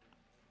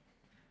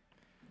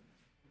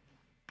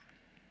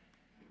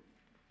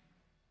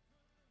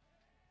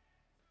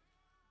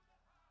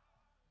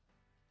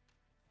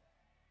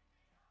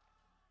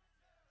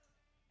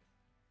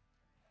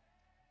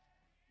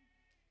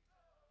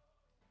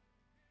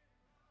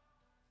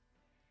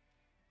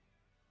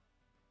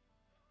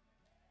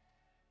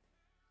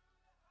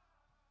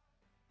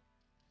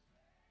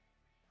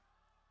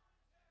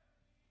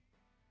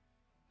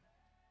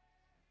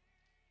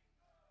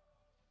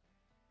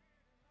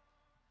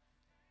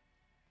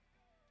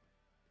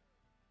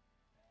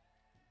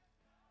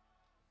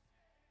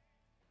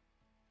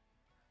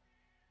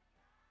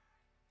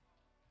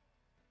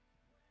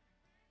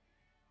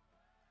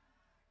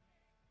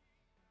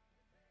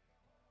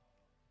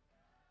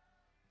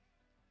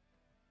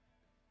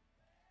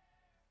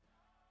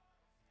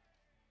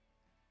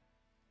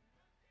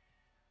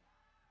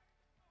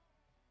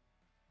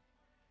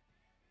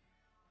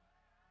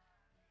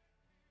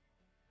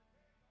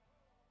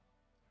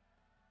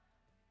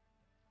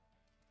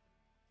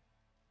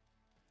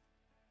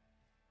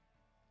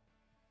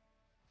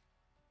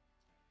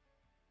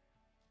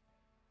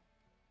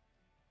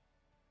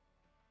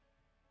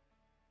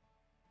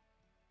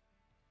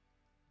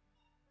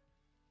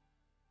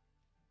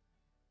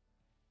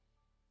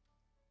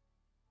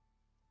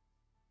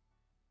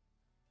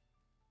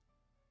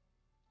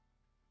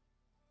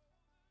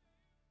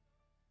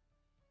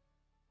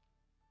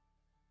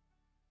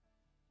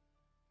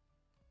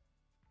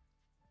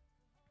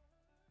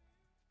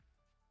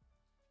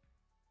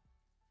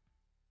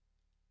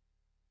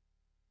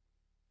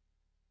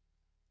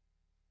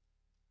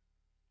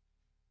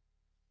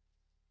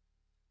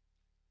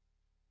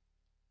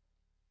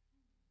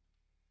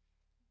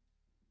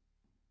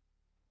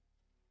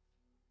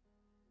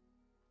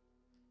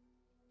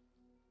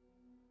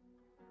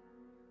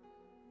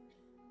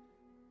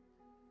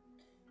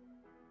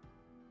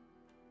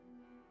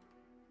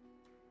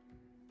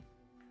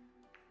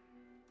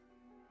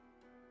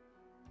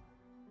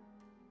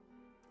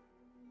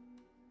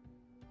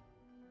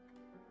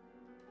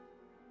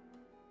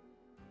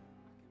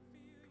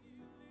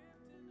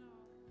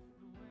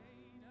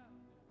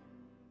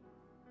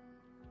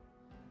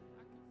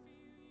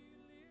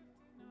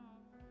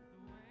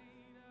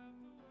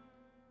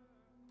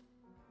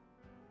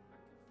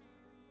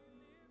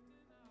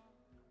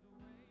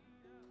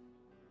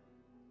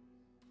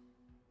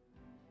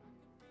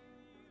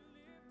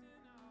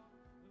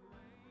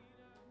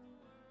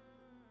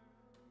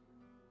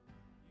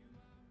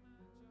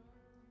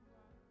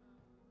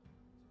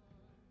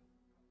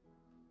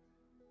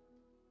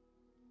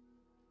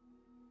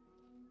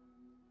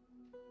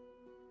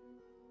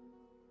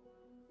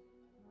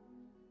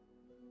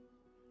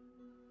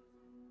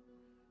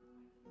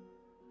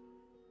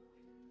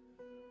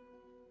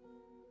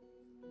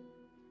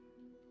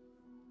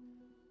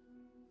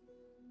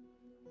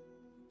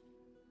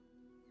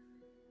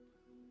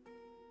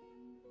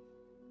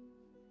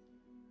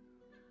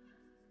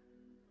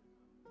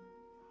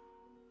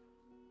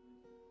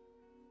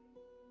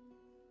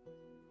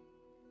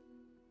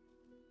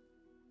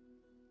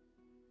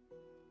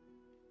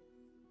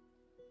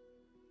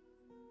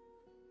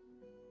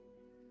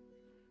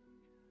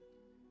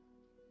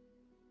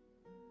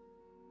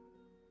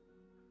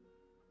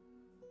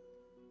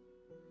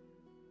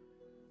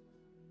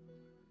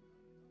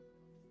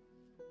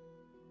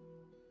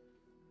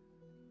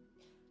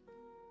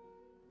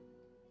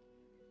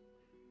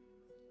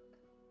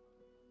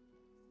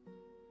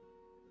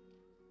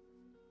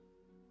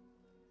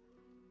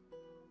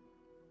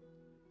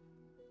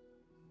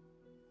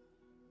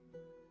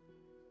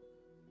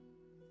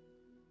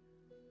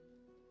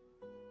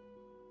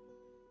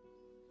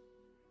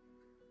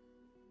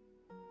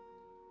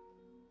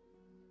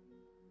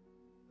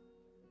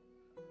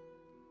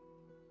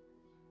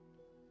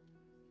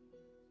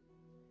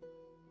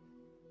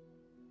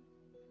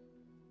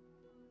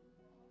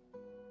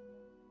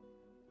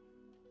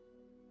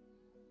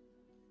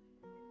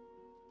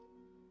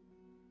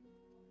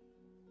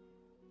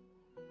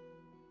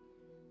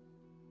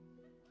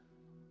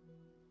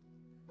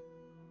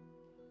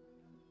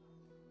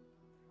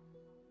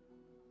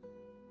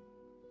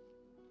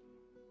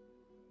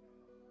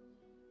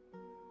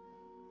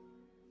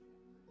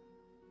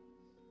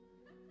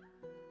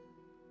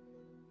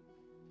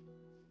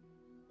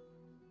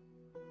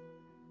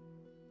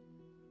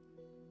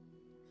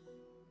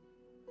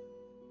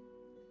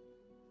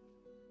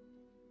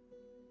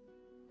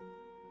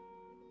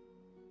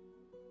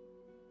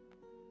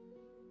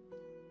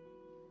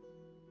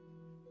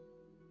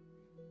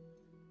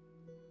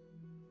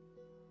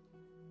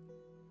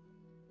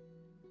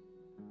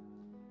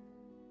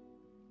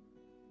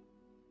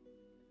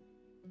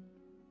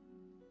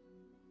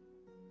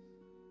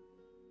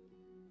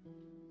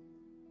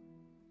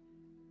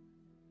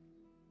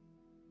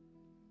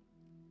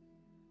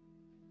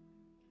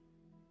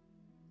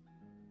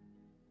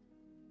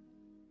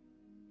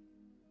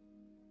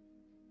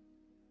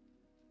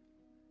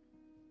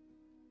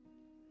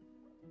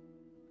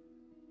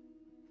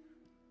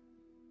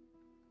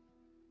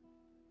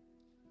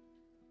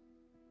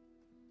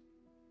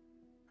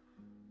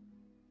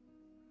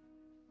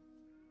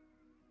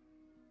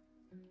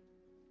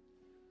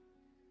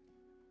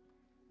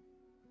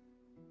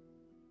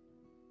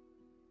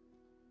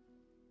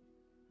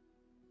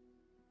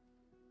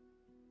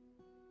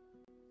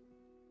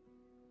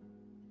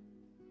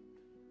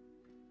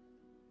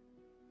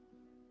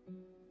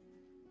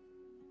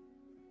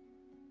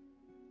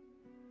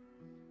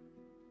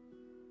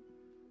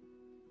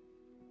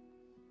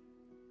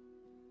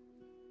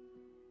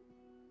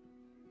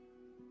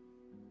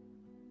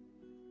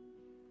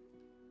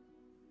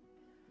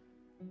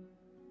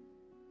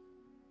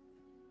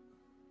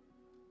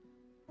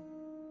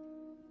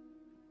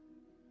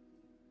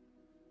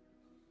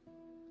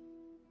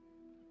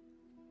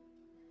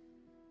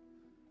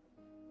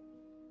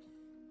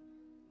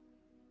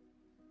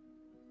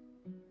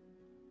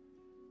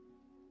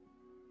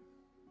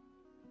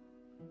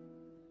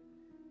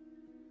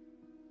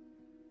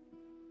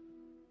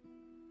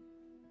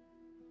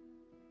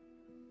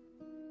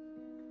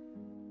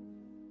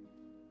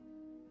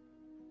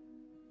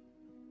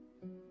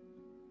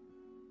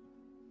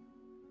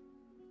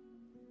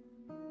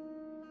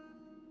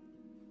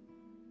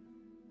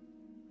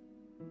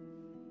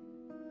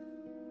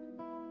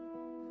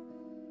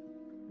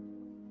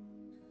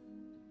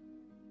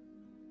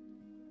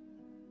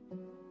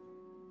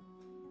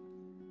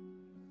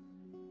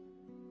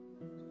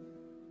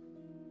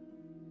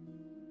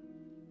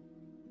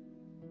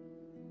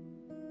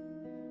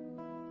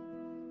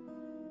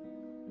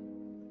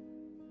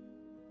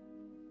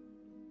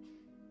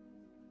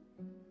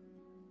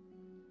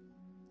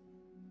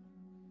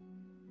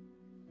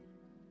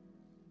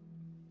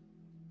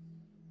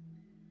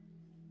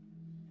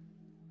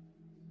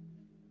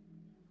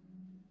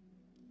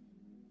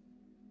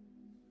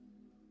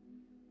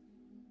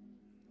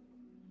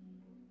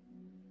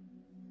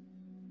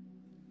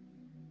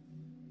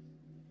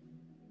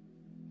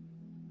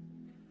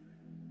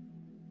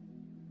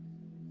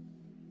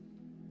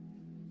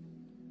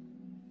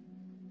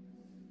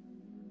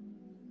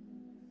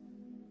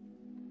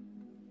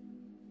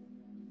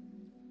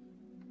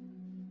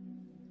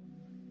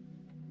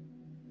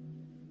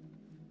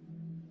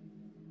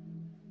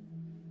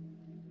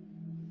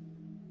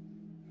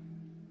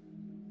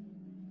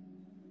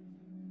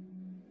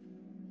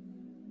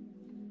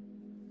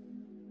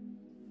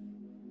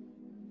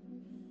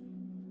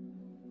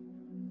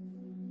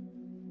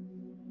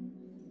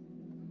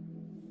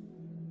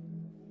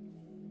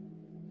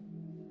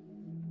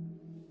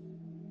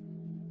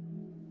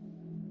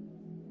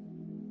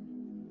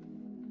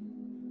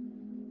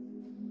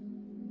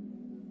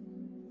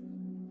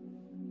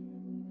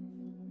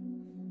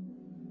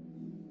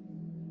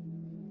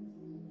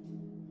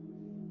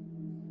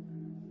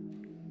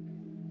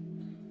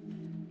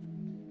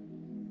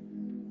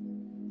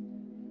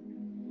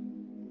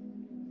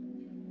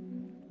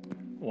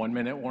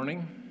 1-minute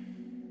warning.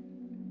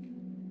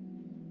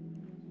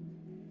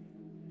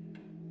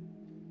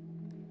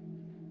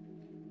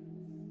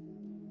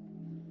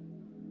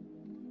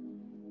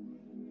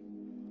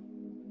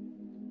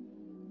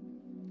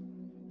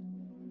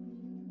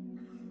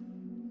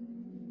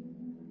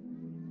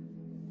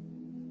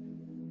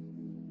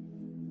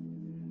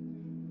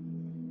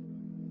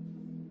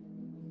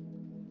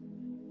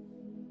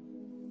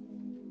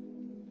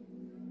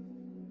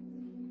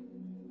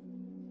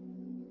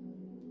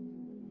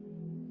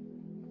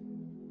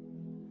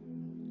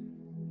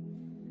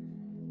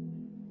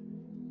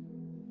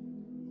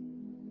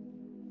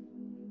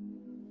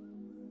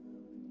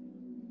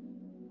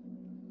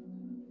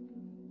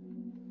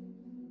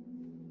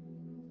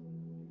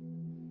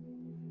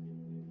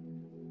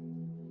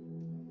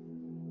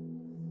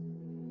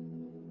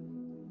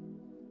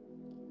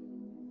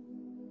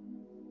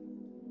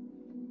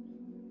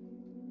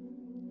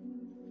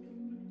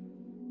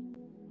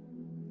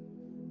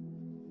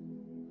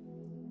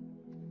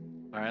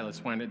 All right,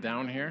 let's wind it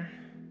down here.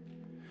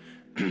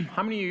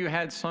 How many of you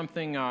had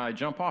something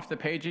jump off the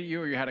page at you,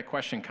 or you had a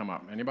question come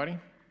up? Anybody?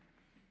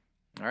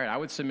 All right, I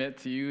would submit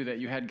to you that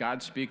you had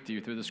God speak to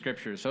you through the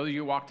scriptures. So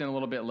you walked in a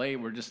little bit late.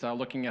 We're just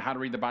looking at how to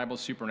read the Bible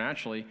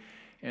supernaturally.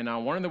 And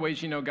one of the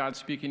ways you know God's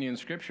speaking to you in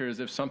scripture is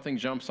if something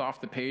jumps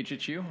off the page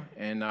at you.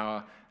 And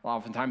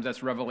oftentimes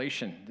that's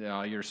revelation.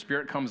 Your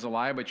spirit comes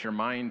alive, but your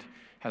mind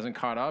hasn't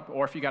caught up.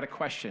 Or if you got a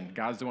question,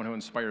 God's the one who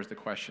inspires the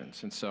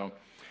questions. And so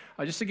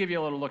just to give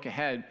you a little look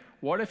ahead,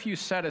 what if you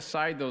set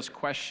aside those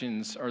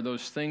questions or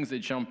those things that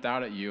jumped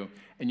out at you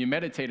and you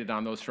meditated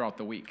on those throughout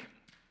the week?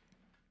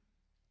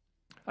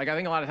 Like, I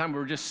think a lot of times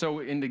we're just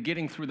so into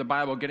getting through the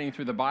Bible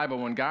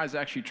when God's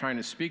actually trying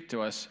to speak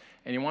to us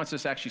and he wants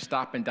us to actually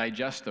stop and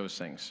digest those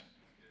things.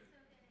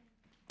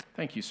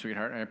 Thank you,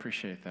 sweetheart. I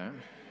appreciate that.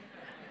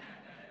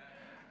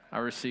 I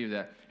received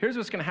that. Here's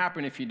what's going to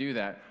happen if you do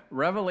that.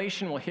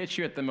 Revelation will hit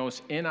you at the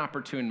most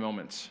inopportune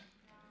moments.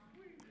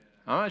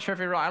 I'm not sure if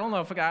I don't know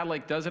if a guy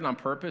does it on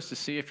purpose to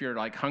see if you're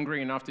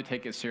hungry enough to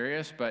take it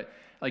serious, but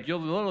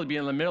you'll literally be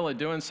in the middle of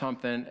doing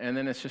something and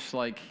then it's just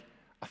a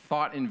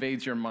thought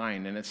invades your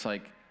mind and it's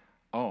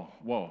oh,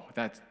 whoa,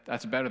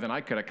 that's better than I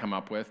could have come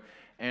up with.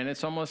 And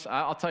it's almost,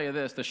 I'll tell you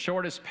this, the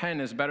shortest pen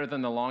is better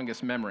than the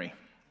longest memory.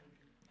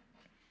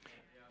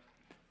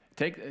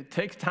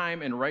 Take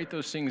time and write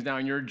those things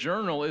down. Your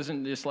journal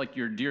isn't just like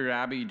your Dear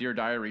Abby, Dear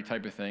Diary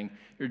type of thing.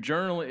 Your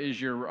journal is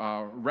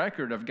your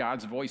record of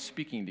God's voice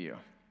speaking to you.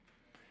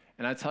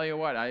 And I tell you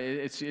what,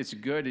 it's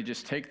good to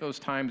just take those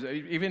times,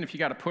 even if you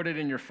got to put it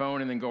in your phone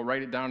and then go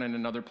write it down in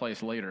another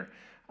place later.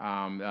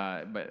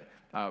 But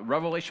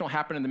revelation will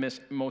happen in the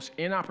most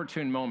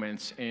inopportune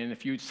moments. And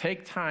if you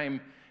take time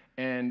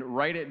and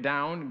write it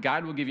down,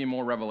 God will give you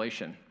more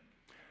revelation.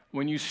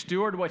 When you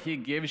steward what he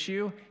gives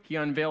you, he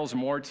unveils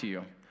more to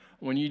you.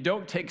 When you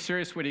don't take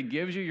serious what he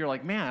gives you, you're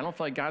like, man, I don't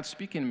feel like God's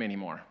speaking to me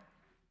anymore.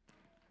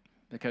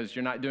 Because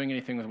you're not doing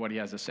anything with what he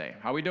has to say.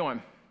 How we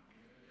doing?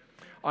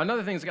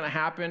 Another thing that's going to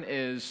happen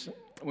is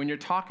when you're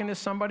talking to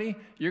somebody,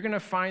 you're going to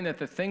find that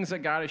the things that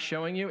God is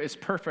showing you is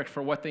perfect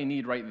for what they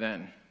need right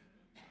then.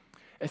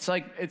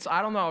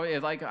 I don't know, I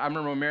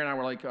remember when Mary and I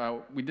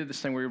were we did this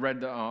thing where we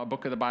read a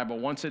book of the Bible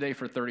once a day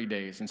for 30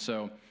 days. And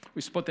so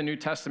we split the New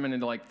Testament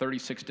into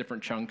 36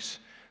 different chunks.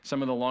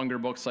 Some of the longer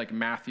books like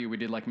Matthew, we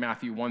did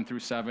Matthew 1 through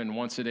 7,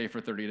 once a day for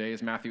 30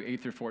 days. Matthew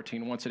 8 through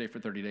 14, once a day for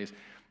 30 days.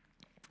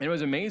 And it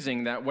was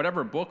amazing that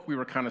whatever book we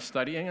were kind of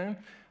studying in,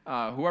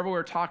 whoever we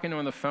were talking to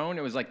on the phone,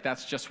 it was like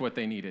that's just what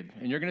they needed.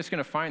 And you're just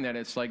going to find that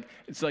it's like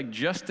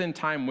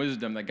just-in-time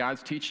wisdom that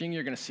God's teaching.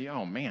 You're going to see,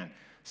 oh man,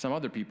 some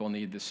other people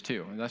need this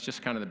too. And that's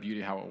just kind of the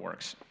beauty of how it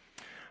works.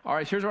 All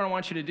right, here's what I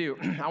want you to do.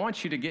 I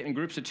want you to get in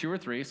groups of 2 or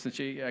 3, since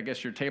I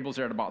guess your tables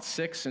are at about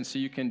 6, and so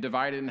you can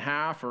divide it in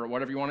half or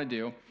whatever you want to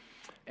do.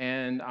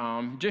 And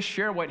just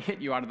share what hit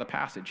you out of the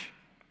passage.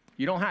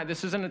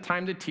 This isn't a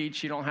time to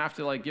teach. You don't have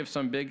to give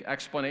some big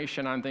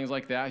explanation on things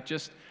like that.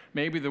 Just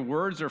maybe the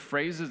words or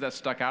phrases that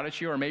stuck out at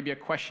you, or maybe a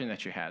question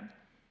that you had.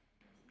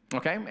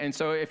 Okay, and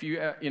so if you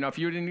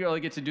didn't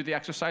really get to do the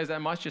exercise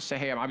that much, just say,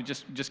 hey, I'm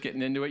just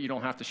getting into it. You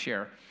don't have to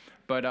share.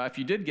 But if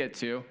you did get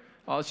to,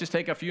 let's just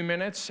take a few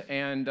minutes,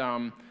 and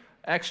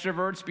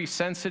extroverts, be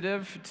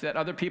sensitive to that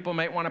other people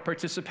might want to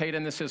participate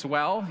in this as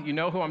well. You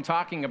know who I'm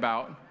talking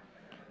about.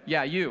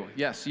 Yeah, you.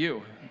 Yes,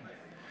 you.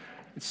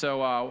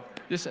 So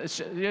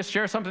just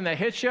share something that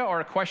hit you or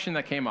a question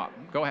that came up.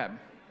 Go ahead.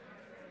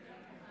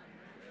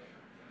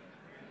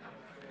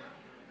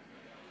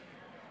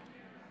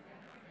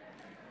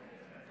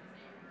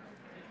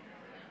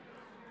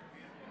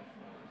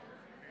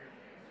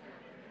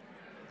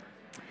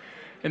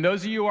 And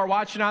those of you who are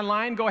watching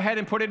online, go ahead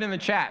and put it in the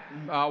chat.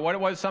 What it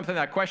was,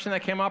 that question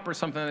that came up or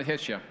something that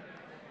hit you.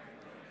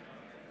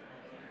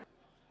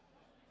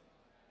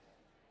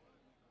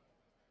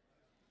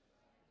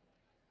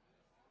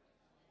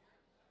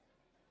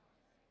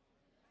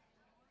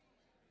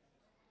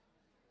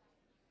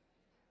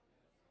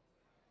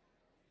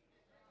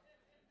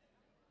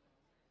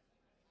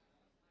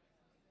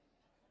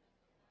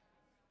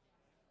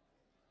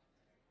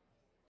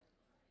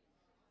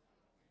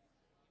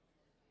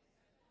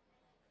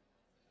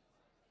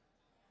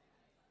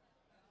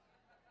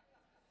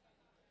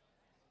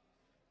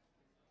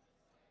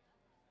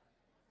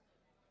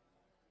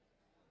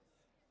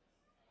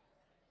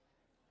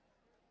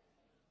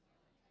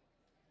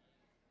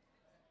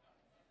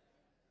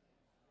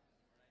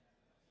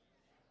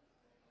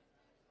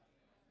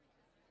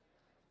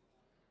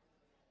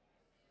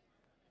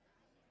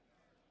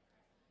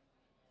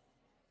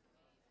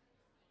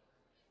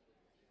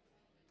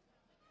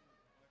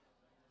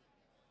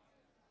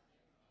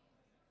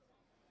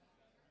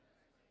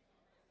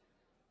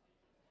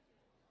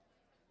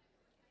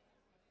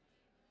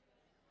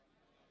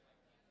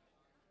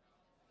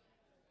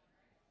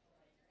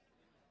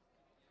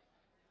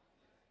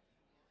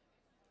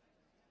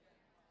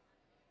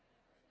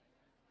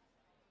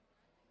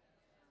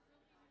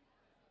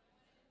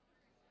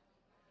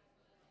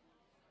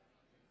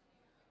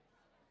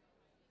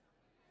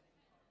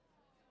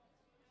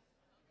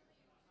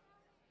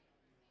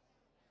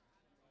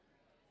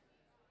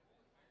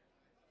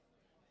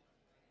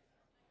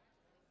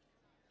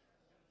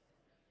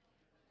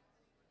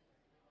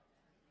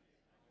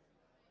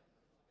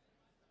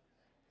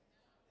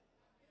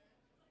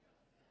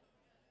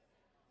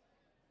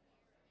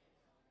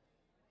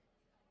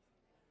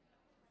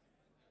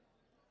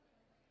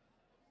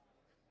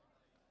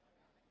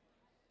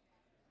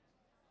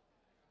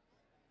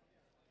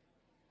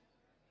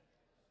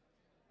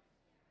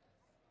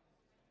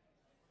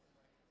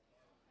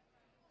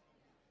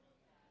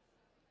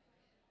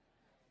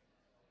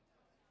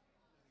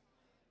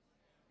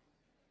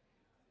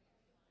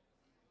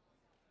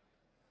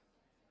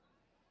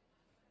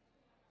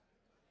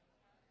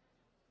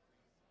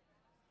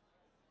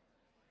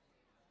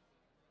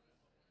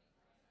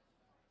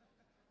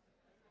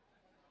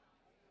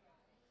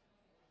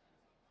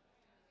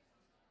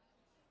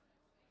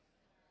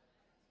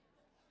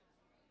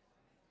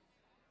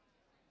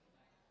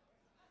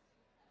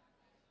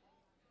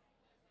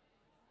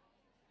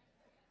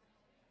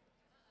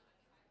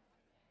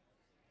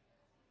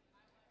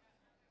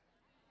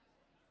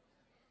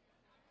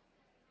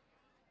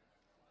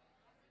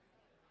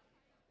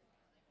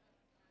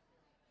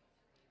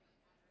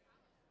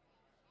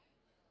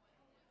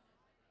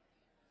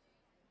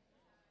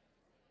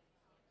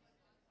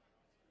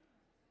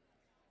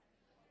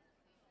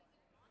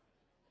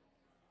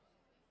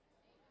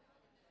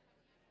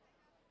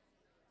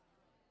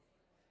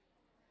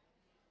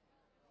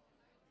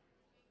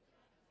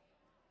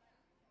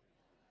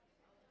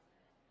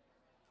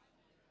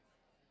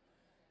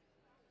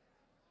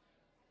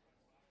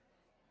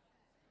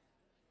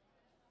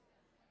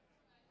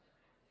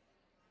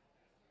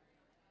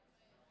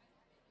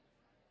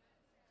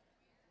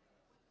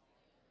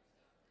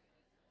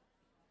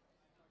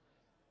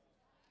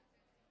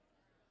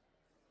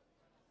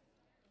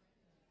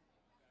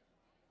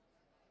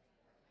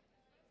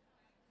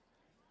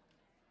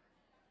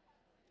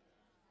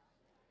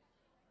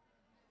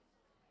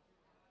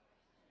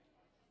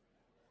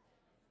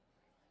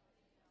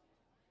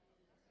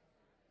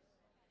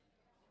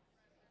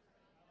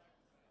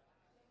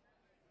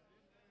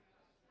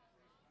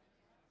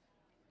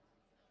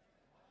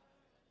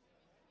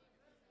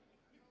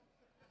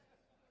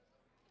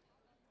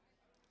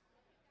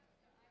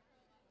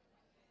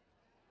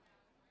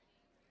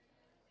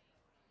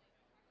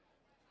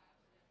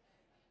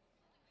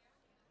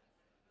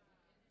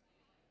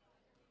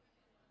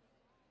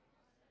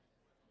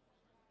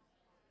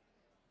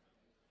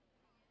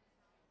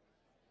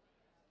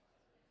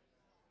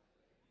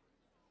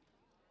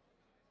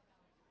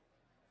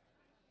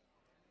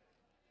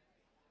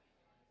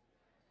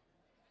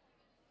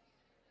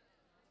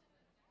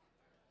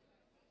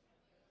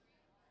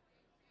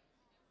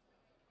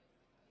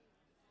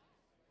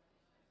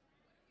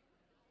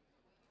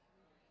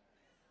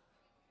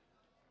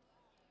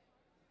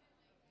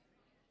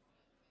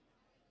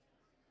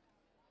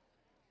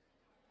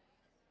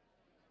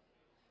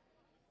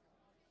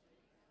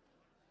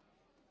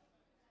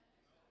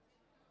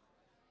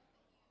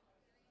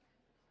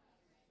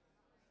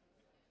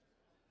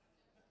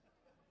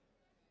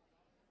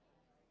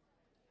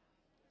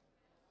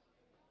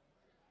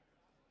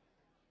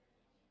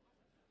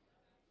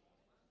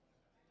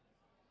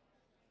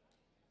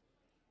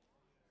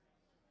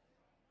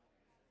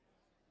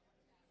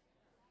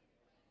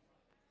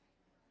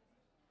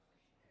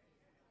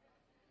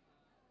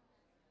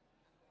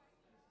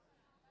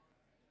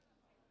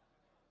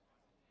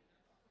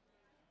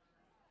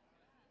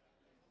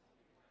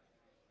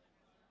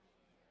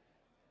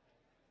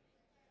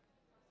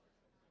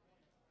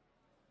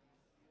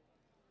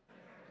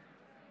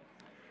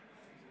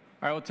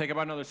 All right, we'll take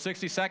about another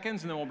 60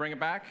 seconds, and then we'll bring it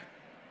back.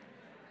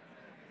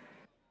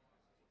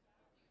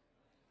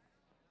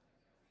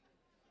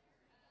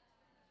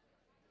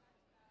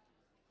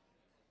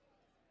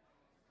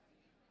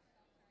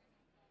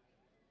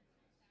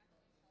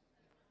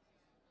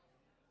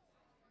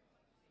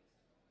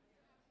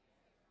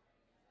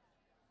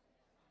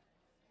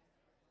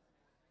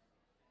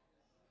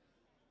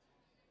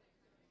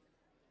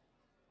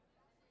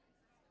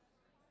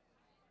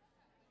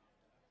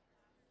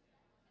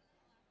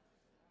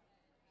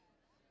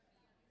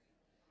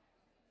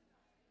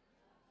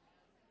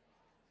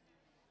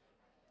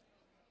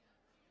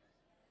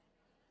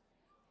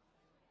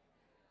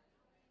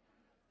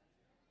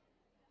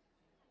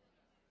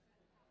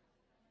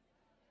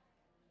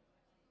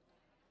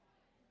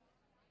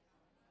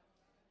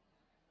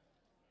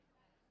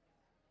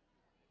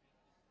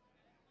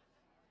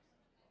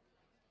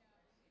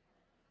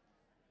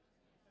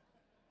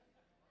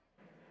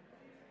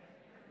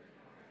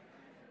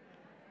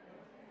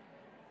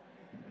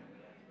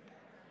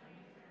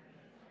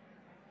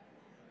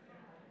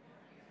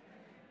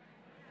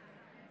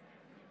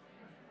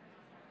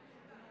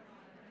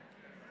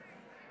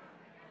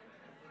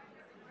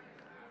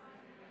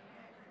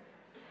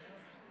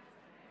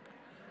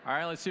 All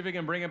right, let's see if we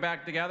can bring it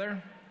back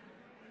together.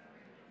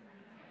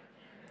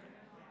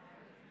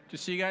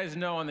 Just so you guys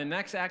know, on the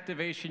next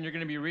activation, you're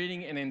going to be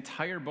reading an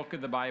entire book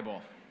of the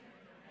Bible.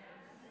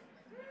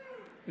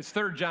 It's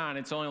 3 John.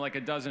 It's only like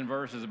a dozen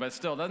verses, but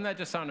still, doesn't that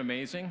just sound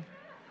amazing?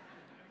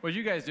 What did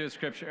you guys do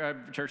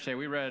at church today?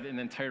 We read an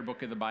entire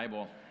book of the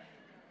Bible.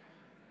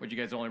 Would you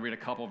guys only read a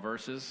couple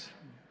verses?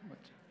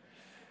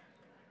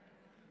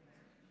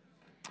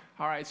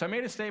 All right, so I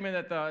made a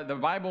statement that the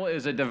Bible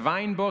is a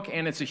divine book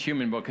and it's a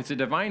human book. It's a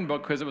divine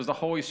book because it was the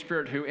Holy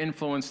Spirit who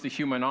influenced the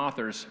human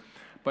authors,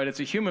 but it's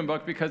a human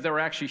book because they were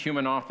actually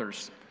human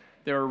authors.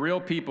 They were real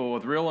people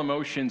with real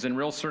emotions and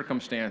real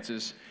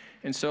circumstances.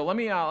 And so let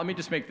me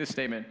just make this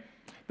statement.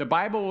 The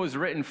Bible was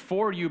written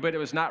for you, but it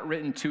was not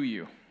written to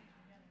you.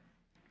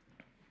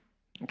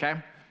 Okay?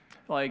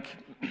 Like,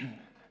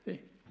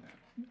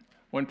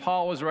 when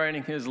Paul was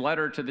writing his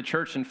letter to the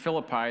church in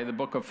Philippi, the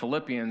book of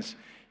Philippians,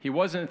 he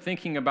wasn't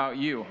thinking about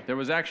you. There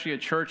was actually a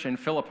church in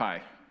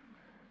Philippi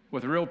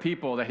with real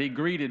people that he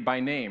greeted by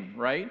name,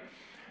 right?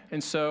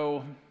 And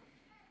so,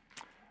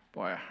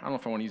 boy, I don't know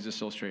if I want to use this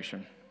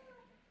illustration.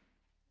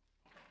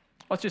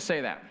 Let's just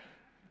say that.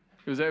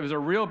 It was a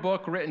real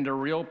book written to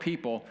real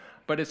people,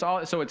 but it's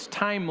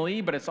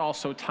timely, but it's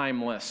also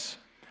timeless.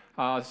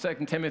 2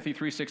 Timothy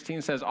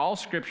 3:16 says, all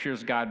scripture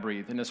is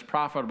God-breathed and is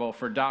profitable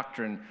for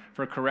doctrine,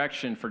 for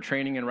correction, for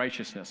training in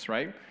righteousness,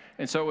 right?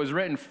 And so it was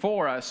written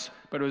for us,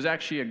 but it was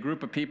actually a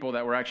group of people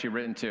that were actually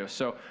written to.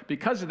 So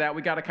because of that,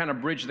 we got to kind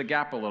of bridge the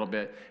gap a little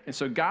bit. And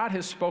so God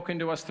has spoken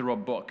to us through a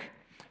book.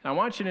 Now I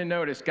want you to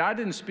notice, God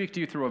didn't speak to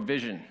you through a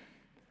vision.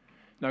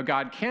 Now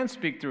God can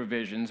speak through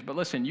visions, but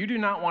listen, you do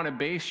not want to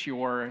base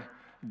your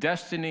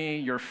destiny,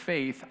 your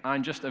faith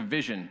on just a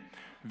vision.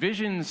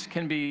 Visions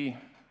can be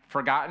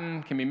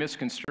forgotten, can be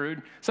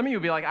misconstrued. Some of you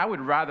will be like, I would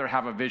rather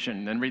have a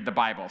vision than read the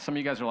Bible. Some of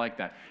you guys are like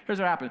that. Here's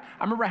what happened.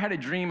 I remember I had a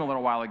dream a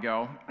little while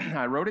ago.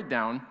 I wrote it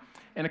down,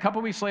 and a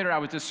couple weeks later, I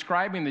was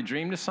describing the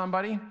dream to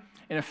somebody,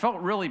 and it felt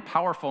really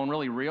powerful and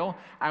really real.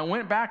 I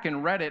went back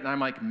and read it, and I'm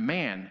like,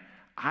 man,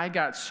 I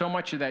got so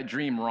much of that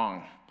dream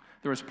wrong.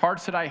 There was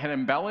parts that I had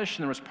embellished,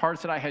 and there was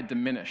parts that I had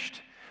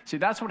diminished. See,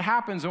 that's what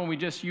happens when we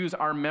just use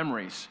our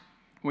memories.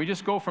 When we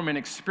just go from an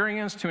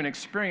experience to an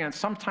experience,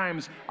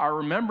 sometimes our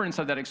remembrance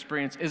of that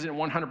experience isn't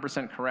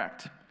 100%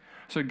 correct.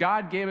 So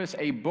God gave us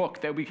a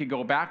book that we could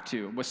go back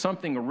to with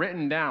something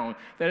written down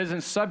that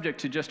isn't subject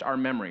to just our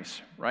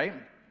memories, right?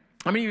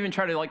 I mean, you even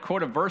try to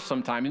quote a verse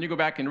sometime, and you go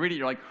back and read it,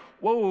 you're like,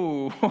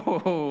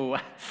 whoa,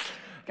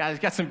 guys,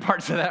 got some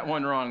parts of that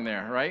one wrong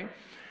there, right?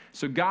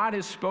 So God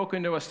has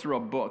spoken to us through a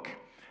book.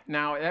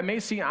 Now, that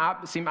may seem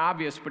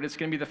obvious, but it's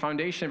going to be the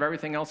foundation of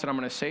everything else that I'm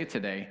going to say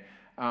today.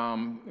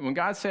 When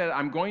God said,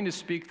 I'm going to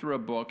speak through a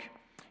book,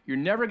 you're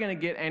never going to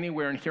get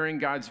anywhere in hearing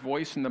God's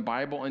voice in the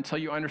Bible until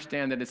you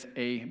understand that it's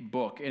a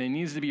book, and it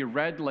needs to be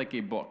read like a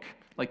book,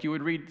 like you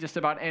would read just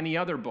about any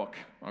other book,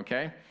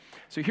 okay?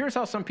 So here's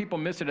how some people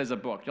miss it as a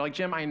book. You're like,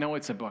 Jim, I know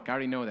it's a book. I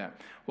already know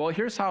that. Well,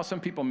 here's how some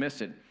people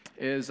miss it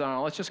is,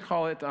 let's just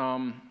call it,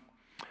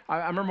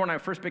 I remember when I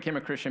first became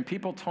a Christian,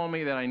 people told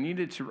me that I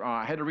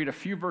had to read a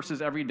few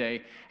verses every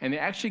day, and they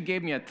actually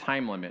gave me a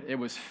time limit. It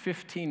was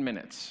 15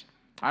 minutes.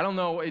 I don't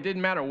know, it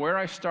didn't matter where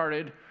I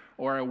started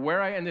or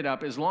where I ended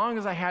up, as long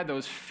as I had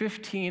those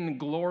 15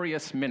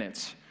 glorious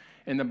minutes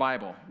in the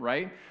Bible,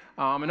 right?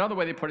 Another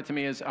way they put it to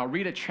me is,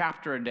 read a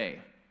chapter a day.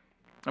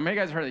 How many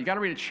of you guys heard that? You got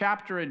to read a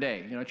chapter a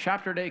day. You know, a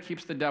chapter a day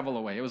keeps the devil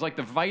away. It was like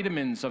the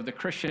vitamins of the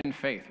Christian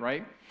faith,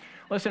 right?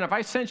 Listen, if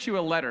I sent you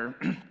a letter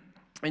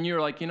and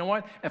you're like, you know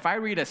what? If I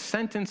read a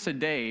sentence a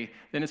day,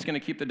 then it's going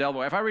to keep the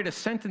devil away. If I read a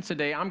sentence a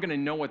day, I'm going to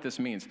know what this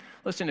means.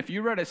 Listen, if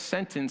you read a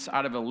sentence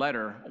out of a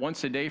letter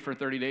once a day for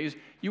 30 days,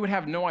 you would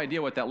have no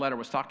idea what that letter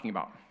was talking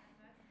about.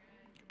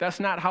 That's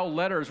not how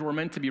letters were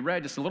meant to be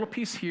read. Just a little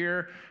piece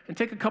here and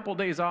take a couple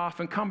days off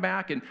and come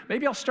back, and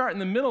maybe I'll start in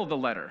the middle of the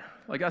letter.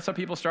 Like that's how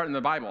people start in the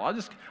Bible. I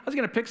was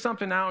going to pick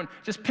something out and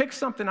just pick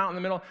something out in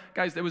the middle.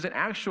 Guys, there was an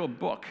actual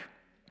book,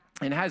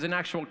 and it has an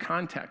actual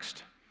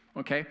context,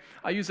 okay?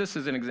 I use this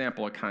as an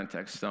example of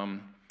context.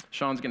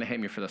 Sean's going to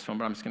hate me for this one,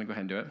 but I'm just going to go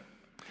ahead and do it.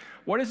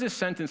 What does this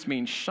sentence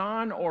mean?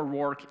 Sean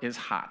O'Rourke is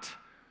hot.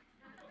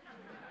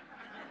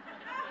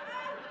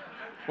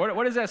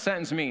 What does that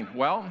sentence mean?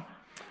 Well,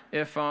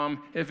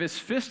 if his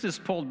fist is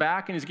pulled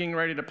back and he's getting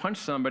ready to punch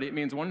somebody, it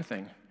means one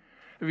thing.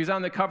 If he's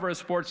on the cover of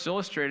Sports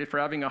Illustrated for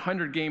having a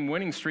 100-game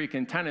winning streak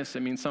in tennis,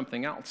 it means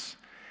something else.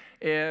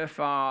 If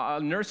a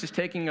nurse is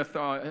taking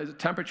a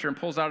temperature and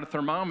pulls out a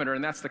thermometer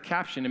and that's the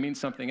caption, it means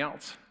something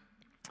else.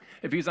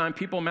 If he's on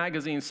People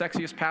Magazine's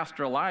Sexiest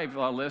Pastor Alive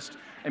list,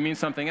 it means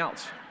something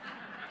else.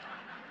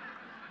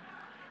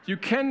 You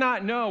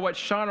cannot know what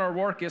Sean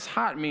O'Rourke is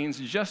hot means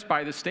just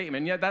by the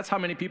statement, yet that's how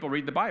many people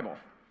read the Bible.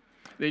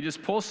 They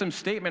just pull some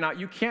statement out.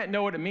 You can't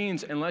know what it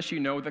means unless you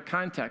know the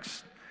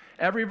context.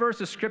 Every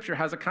verse of Scripture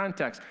has a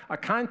context. A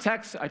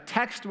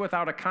text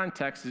without a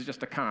context is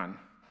just a con.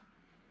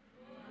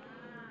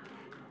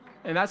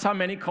 And that's how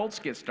many cults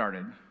get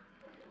started.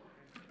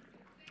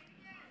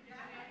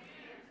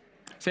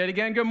 Say it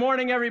again. Good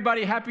morning,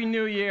 everybody. Happy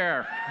New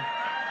Year.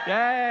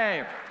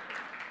 Yay.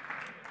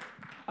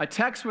 A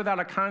text without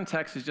a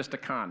context is just a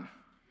con.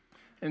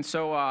 And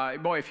so,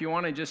 boy, if you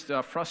want to just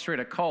frustrate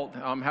a cult,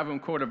 have them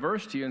quote a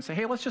verse to you and say,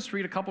 hey, let's just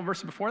read a couple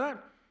verses before that,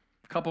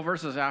 a couple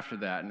verses after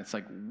that. And it's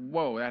like,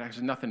 whoa, that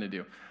has nothing to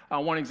do.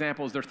 One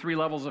example is there are 3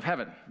 levels of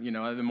heaven. You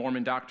know, the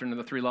Mormon doctrine of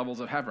the 3 levels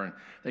of heaven.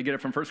 They get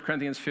it from 1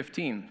 Corinthians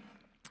 15.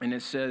 And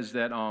it says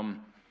that,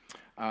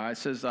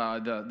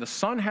 the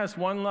sun has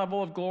 1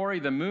 level of glory,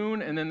 the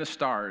moon, and then the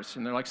stars.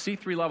 And they're like, see,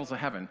 3 levels of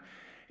heaven.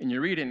 And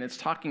you read it, and it's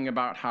talking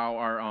about how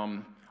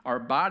our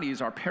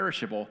bodies are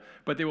perishable,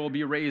 but they will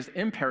be raised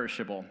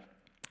imperishable.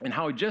 And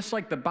how just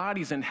like the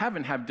bodies in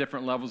heaven have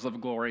different levels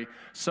of glory,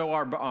 so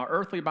our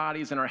earthly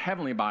bodies and our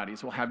heavenly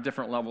bodies will have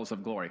different levels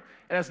of glory.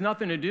 It has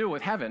nothing to do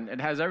with heaven.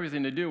 It has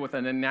everything to do with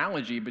an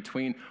analogy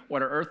between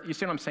what our earth, you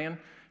see what I'm saying?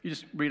 You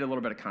just read a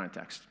little bit of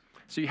context.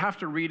 So you have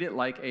to read it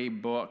like a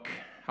book.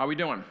 How are we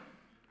doing?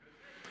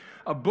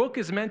 A book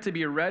is meant to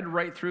be read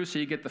right through so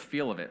you get the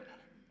feel of it.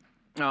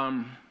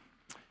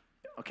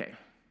 Okay.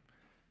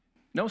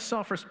 No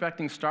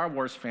self-respecting Star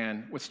Wars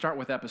fan would start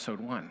with episode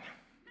 1.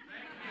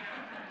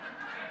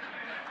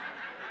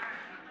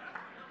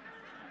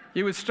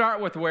 You would start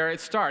with where it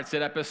starts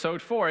at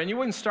episode 4, and you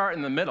wouldn't start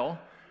in the middle,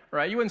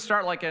 right? You wouldn't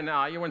start like at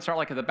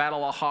the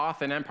Battle of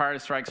Hoth and Empire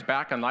Strikes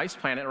Back on the ice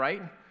planet,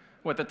 right?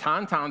 With the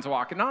Tauntauns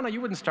walking. No,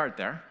 you wouldn't start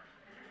there.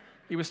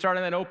 You would start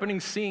in that opening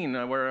scene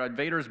where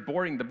Vader's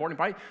boarding the boarding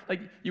party.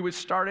 Like you would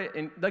start it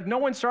in like no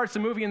one starts the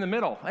movie in the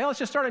middle. Hey, let's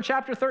just start in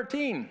chapter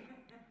 13.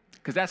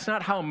 Because that's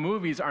not how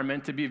movies are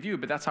meant to be viewed,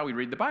 but that's how we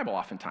read the Bible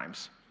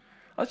oftentimes.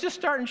 Let's just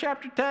start in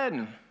chapter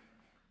 10.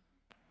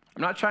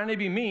 I'm not trying to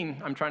be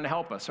mean. I'm trying to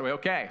help us. Are we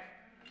okay?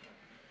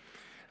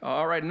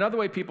 All right, another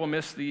way people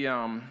miss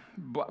the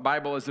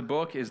Bible as a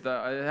book is they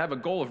have a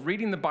goal of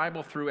reading the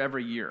Bible through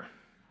every year.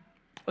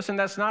 Listen,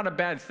 that's not a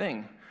bad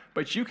thing,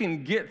 but you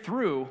can get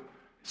through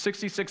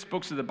 66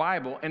 books of the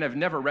Bible and have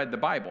never read the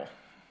Bible.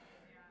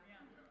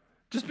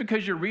 Just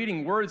because you're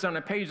reading words on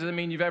a page doesn't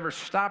mean you've ever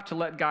stopped to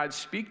let God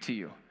speak to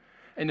you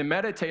and to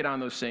meditate on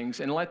those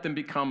things and let them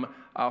become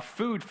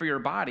food for your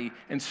body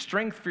and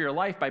strength for your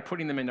life by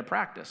putting them into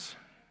practice.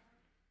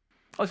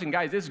 Listen,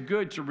 guys, it's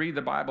good to read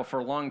the Bible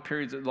for long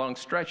periods, long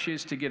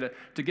stretches, to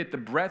get the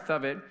breadth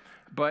of it,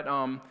 but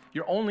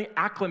you're only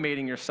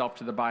acclimating yourself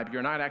to the Bible.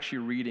 You're not actually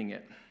reading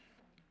it.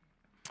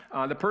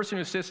 The person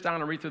who sits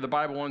down and reads through the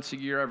Bible once a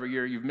year, every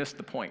year, you've missed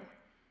the point.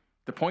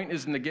 The point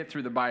isn't to get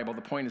through the Bible.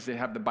 The point is to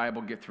have the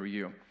Bible get through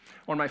you.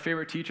 One of my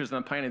favorite teachers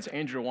on the planet is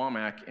Andrew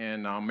Womack,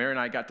 and Mary and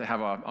I got to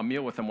have a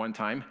meal with him one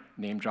time.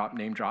 Name drop,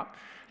 name drop.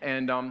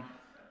 And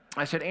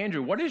I said,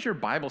 Andrew, what does your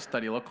Bible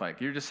study look like?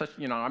 You're just such,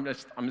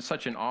 I'm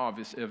such in awe of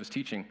his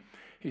teaching.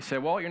 He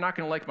said, well, you're not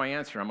going to like my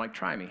answer. I'm like,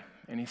 try me.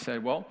 And he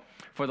said, well,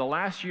 for the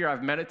last year,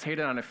 I've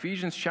meditated on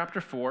Ephesians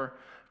chapter 4,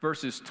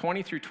 verses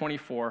 20 through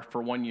 24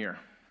 for 1 year.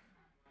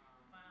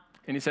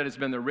 And he said it's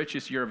been the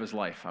richest year of his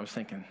life. I was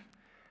thinking,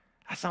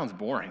 that sounds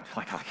boring.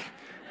 Like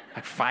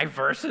 5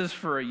 verses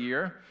for a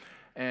year.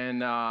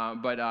 And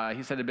but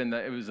he said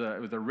it was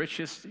the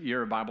richest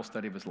year of Bible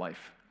study of his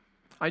life.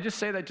 I just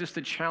say that just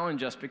to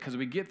challenge us because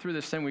we get through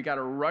this thing, we got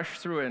to rush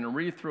through it and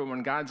read through it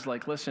when God's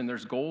like, listen,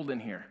 there's gold in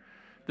here.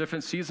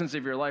 Different seasons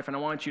of your life, and I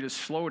want you to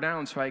slow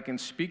down so I can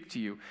speak to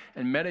you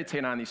and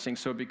meditate on these things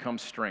so it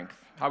becomes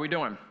strength. How are we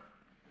doing?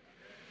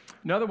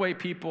 Another way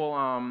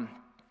people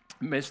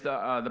miss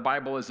the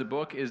Bible as a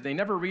book is they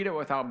never read it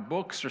without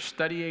books or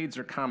study aids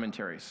or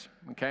commentaries,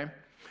 okay?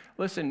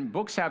 Listen,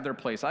 books have their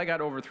place. I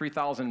got over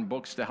 3,000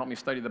 books to help me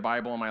study the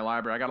Bible in my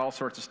library. I got all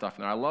sorts of stuff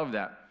in there. I love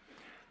that.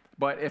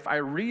 But if I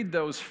read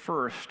those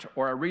first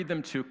or I read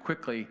them too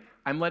quickly,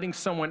 I'm letting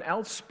someone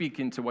else speak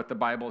into what the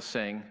Bible is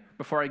saying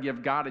before I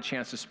give God a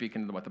chance to speak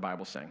into what the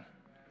Bible is saying.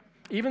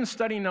 Even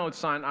study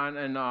notes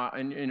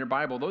in your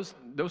Bible,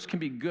 those can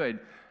be good,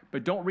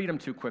 but don't read them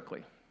too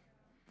quickly.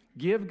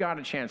 Give God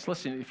a chance.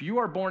 Listen, if you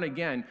are born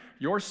again,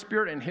 your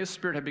spirit and his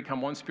spirit have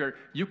become one spirit.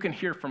 You can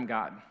hear from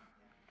God.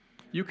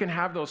 You can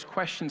have those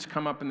questions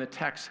come up in the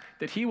text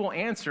that he will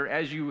answer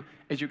as you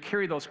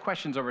carry those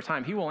questions over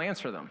time. He will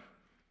answer them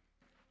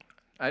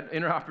at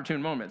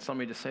inopportune moments. Let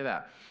me just say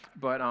that.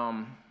 But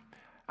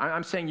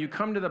I'm saying you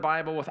come to the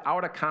Bible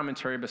without a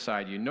commentary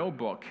beside you, no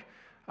book.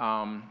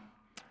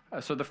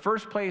 So the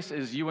first place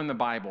is you in the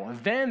Bible.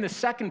 Then the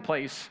second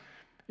place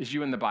is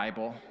you in the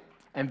Bible.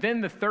 And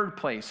then the third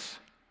place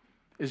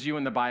is you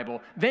in the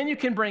Bible. Then you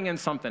can bring in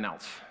something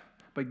else.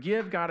 But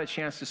give God a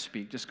chance to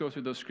speak. Just go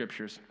through those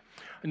scriptures.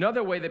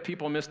 Another way that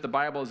people miss the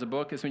Bible as a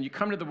book is when you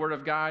come to the Word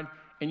of God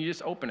and you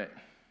just open it.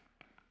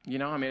 You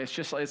know, I mean,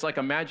 it's like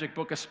a magic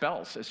book of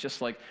spells. It's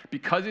just like,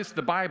 because it's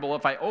the Bible,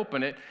 if I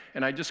open it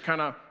and I just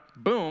kind of,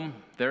 boom,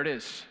 there it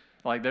is.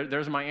 Like,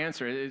 there's my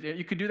answer.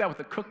 You could do that with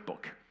a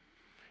cookbook.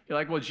 You're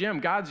like, well, Jim,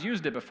 God's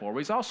used it before. Well,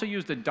 he's also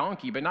used a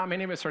donkey, but not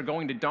many of us are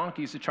going to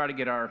donkeys to try to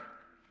get our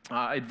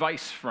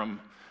advice from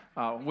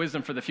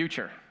wisdom for the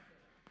future.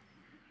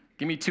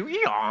 Give me 2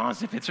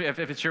 eons if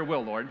it's your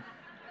will, Lord.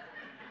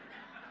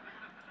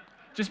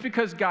 Just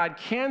because God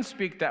can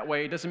speak that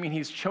way doesn't mean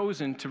he's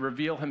chosen to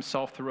reveal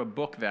himself through a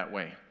book that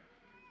way.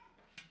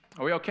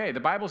 Are we okay? The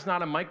Bible's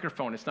not a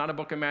microphone. It's not a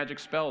book of magic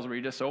spells where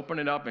you just open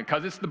it up, and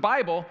because it's the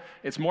Bible,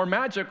 it's more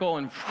magical,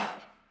 and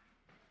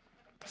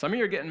some of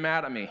you are getting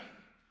mad at me.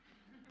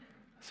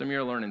 Some of you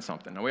are learning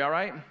something. Are we all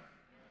right?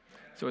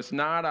 So it's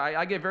not,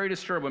 I get very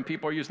disturbed when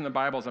people are using the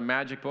Bible as a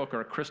magic book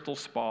or a crystal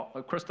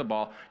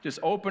ball. Just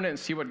open it and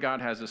see what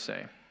God has to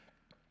say.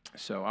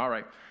 So, all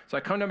right. So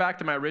I come back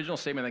to my original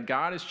statement that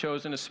God has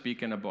chosen to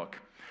speak in a book.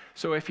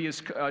 So if he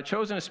has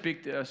chosen to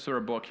speak through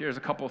a book, here's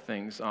a couple of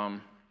things.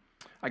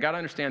 I got to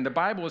understand, the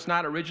Bible was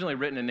not originally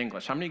written in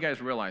English. How many of you guys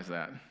realize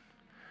that?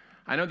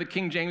 I know the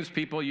King James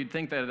people, you'd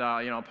think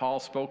that, Paul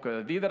spoke,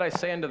 thee that I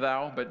say unto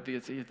thou, but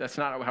that's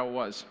not how it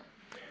was.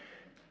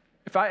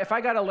 If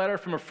I got a letter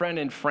from a friend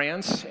in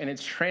France and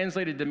it's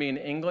translated to me in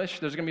English,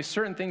 there's going to be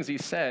certain things he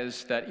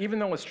says that even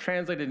though it's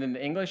translated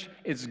into English,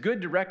 it's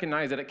good to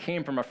recognize that it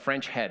came from a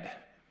French head.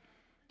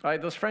 Right?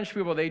 Those French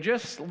people, they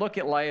just look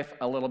at life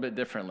a little bit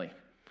differently.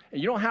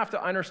 And you don't have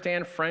to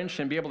understand French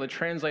and be able to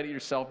translate it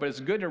yourself, but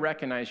it's good to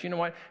recognize, you know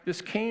what, this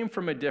came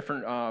from a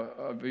different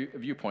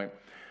viewpoint.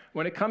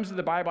 When it comes to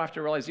the Bible, I have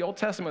to realize the Old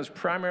Testament was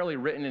primarily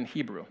written in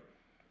Hebrew.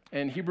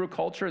 In Hebrew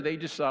culture, they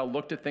just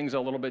looked at things a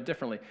little bit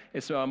differently.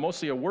 It's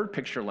mostly a word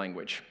picture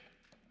language.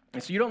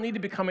 And so you don't need to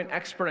become an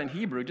expert in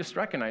Hebrew. Just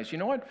recognize, you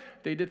know what?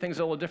 They did things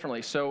a little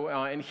differently. So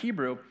in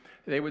Hebrew,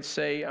 they would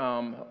say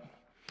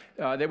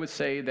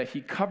that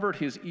he covered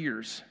his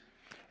ears.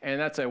 And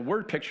that's a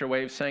word picture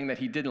way of saying that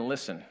he didn't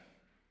listen.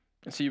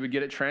 And so you would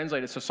get it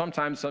translated. So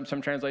sometimes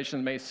some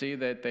translations may see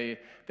that they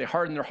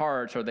hardened their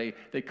hearts or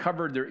they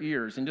covered their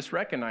ears. And just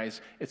recognize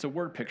it's a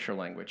word picture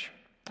language.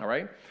 All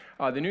right?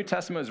 The New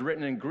Testament is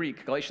written in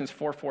Greek. Galatians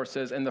 4:4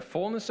 says, in the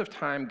fullness of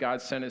time,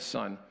 God sent his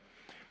son.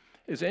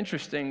 It's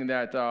interesting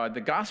that the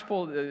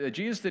gospel,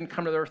 Jesus didn't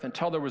come to the earth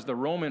until there was the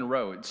Roman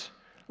roads.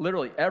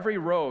 Literally, every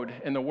road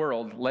in the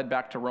world led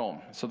back to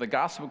Rome. So the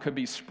gospel could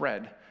be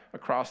spread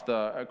across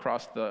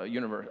the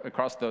universe,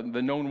 across the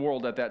known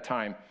world at that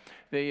time.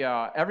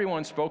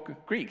 Everyone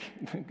spoke Greek.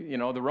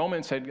 The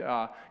Romans had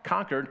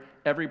conquered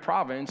every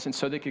province, and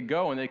so they could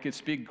go and they could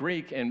speak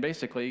Greek and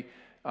basically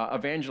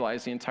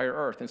evangelize the entire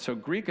earth. And so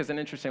Greek is an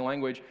interesting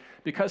language.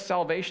 Because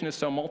salvation is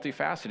so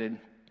multifaceted,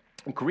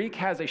 Greek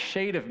has a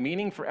shade of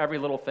meaning for every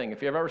little thing.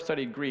 If you've ever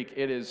studied Greek,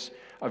 it is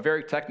a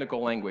very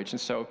technical language. And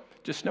so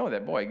just know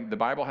that, boy, the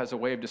Bible has a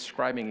way of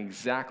describing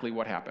exactly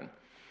what happened.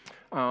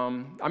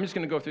 I'm just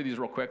going to go through these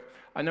real quick.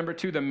 Number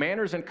 2, the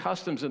manners and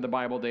customs of the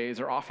Bible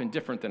days are often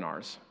different than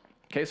ours.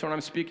 Okay, so when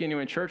I'm speaking to you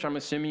in church, I'm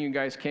assuming you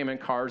guys came in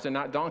cars and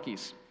not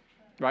donkeys.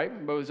 Right?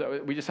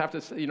 We just have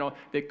to,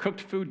 they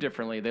cooked food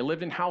differently. They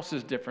lived in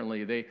houses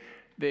differently.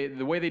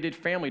 The way they did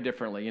family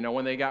differently.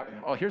 When they got,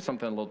 here's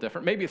something a little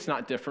different. Maybe it's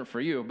not different for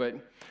you, but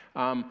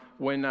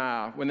when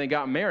they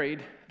got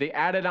married, they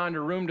added on a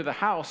room to the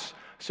house,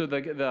 so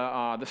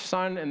the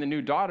son and the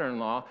new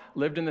daughter-in-law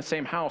lived in the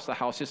same house. The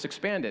house just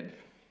expanded.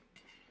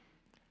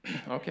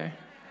 Okay.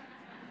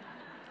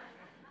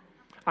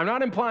 I'm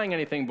not implying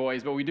anything,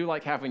 boys, but we do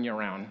like having you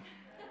around.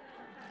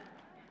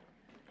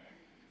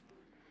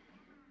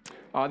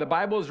 The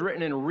Bible is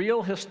written in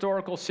real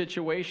historical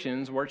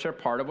situations which are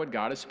part of what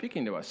God is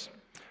speaking to us.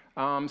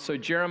 So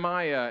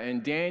Jeremiah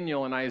and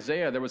Daniel and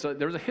Isaiah, there was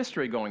a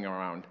history going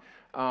around.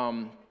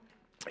 The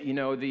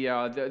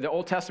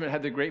Old Testament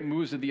had the great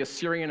moves of the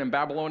Assyrian and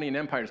Babylonian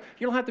empires.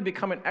 You don't have to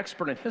become an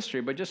expert in history,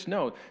 but just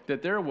know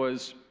that there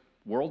was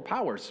world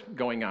powers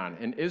going on.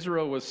 And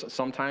Israel was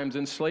sometimes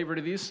in slavery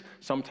to these,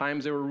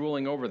 sometimes they were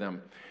ruling over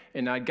them.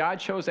 And God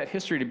chose that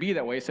history to be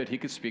that way so that he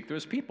could speak to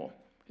his people.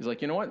 He's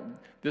like, you know what?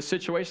 This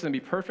situation is going to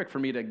be perfect for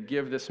me to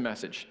give this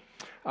message.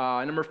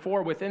 Number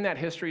 4, within that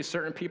history,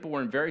 certain people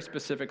were in very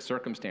specific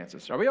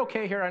circumstances. Are we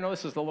okay here? I know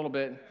this is a little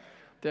bit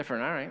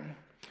different. All right.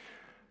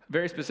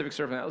 Very specific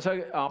servant.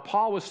 So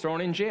Paul was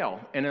thrown in jail.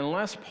 And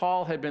unless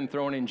Paul had been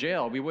thrown in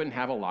jail, we wouldn't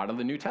have a lot of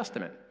the New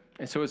Testament.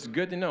 And so it's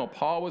good to know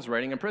Paul was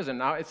writing in prison.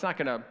 Now, it's not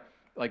going to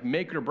like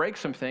make or break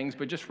some things,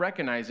 but just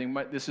recognizing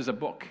this is a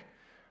book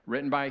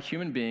written by a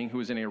human being who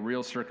was in a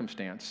real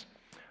circumstance.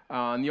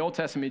 In the Old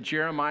Testament,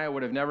 Jeremiah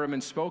would have never been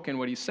spoken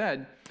what he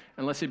said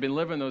unless he'd been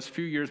living those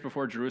few years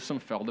before Jerusalem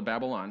fell to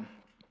Babylon.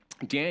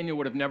 Daniel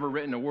would have never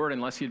written a word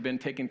unless he'd been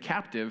taken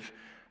captive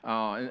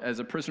as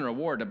a prisoner of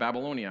war to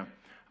Babylonia.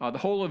 The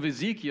whole of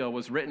Ezekiel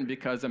was written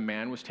because a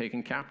man was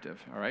taken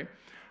captive, all right?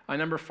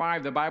 Number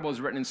 5, the Bible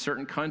is written in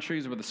certain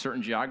countries with a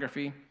certain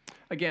geography.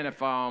 Again,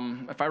 if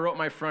I wrote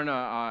my friend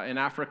in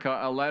Africa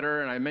a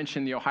letter and I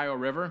mentioned the Ohio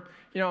River,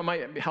 it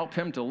might help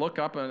him to look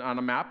up on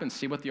a map and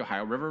see what the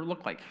Ohio River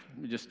looked like,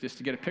 just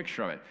to get a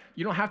picture of it.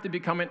 You don't have to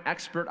become an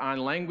expert on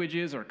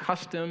languages or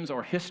customs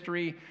or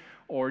history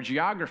or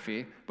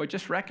geography, but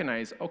just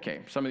recognize,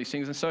 okay, some of these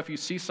things. And so if you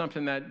see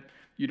something that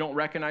you don't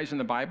recognize in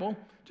the Bible,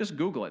 just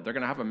Google it. They're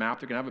going to have a map,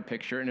 they're going to have a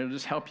picture, and it'll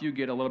just help you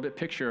get a little bit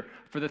picture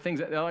for the things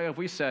that, like if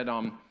we said,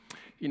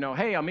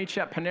 hey, I'll meet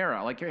you at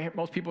Panera. Like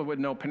most people would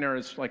know Panera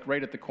is like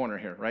right at the corner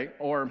here, right?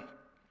 Or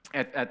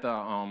at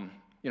the,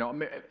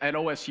 at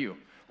OSU.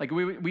 Like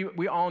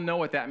we all know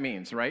what that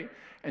means, right?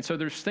 And so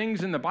there's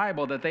things in the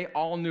Bible that they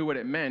all knew what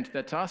it meant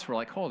that to us we're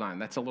like, hold on,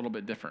 that's a little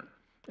bit different.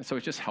 And so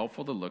it's just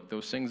helpful to look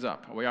those things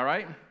up. Are we all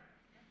right?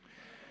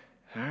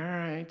 All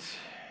right.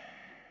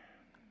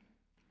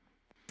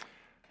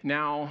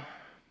 Now,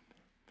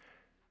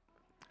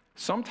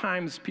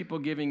 sometimes people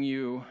giving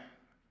you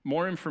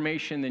more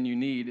information than you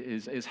need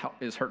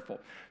is hurtful.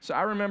 So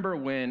I remember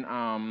when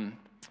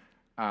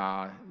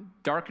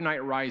Dark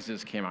Knight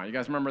Rises came out. You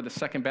guys remember the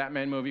second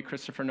Batman movie,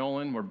 Christopher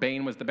Nolan, where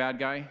Bane was the bad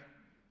guy?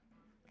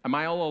 Am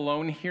I all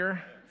alone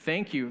here?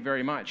 Thank you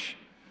very much.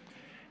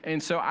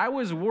 And so I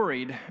was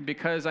worried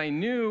because I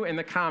knew in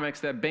the comics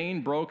that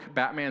Bane broke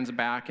Batman's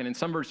back, and in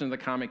some versions of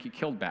the comic, he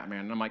killed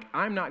Batman. And I'm like,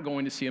 I'm not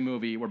going to see a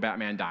movie where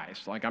Batman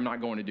dies. Like, I'm not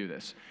going to do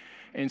this.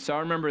 And so I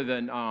remember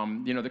that,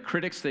 the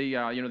critics, they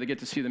get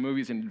to see the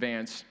movies in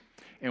advance,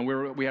 and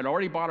we had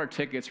already bought our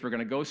tickets. We're going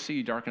to go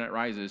see Dark Knight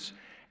Rises,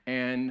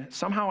 and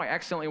somehow I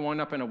accidentally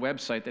wound up in a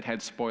website that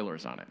had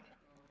spoilers on it.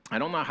 I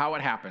don't know how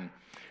it happened.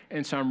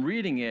 And so I'm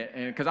reading it,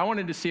 because I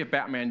wanted to see if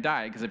Batman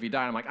died, because if he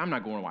died, I'm like, I'm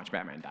not going to watch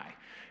Batman die.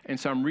 And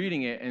so I'm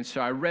reading it, and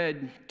so I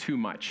read too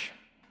much,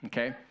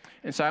 okay?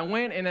 And so I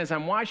went, and as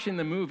I'm watching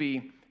the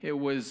movie, it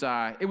was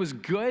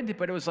good,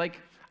 but it was like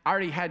I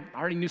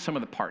already knew some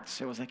of the parts.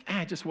 It was like,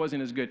 it just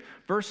wasn't as good.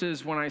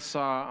 Versus when I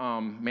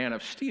saw Man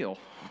of Steel,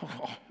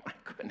 oh my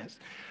goodness.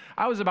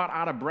 I was about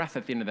out of breath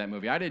at the end of that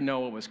movie. I didn't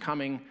know what was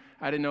coming.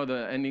 I didn't know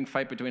the ending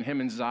fight between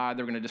him and Zod.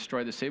 They were going to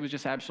destroy the city. It was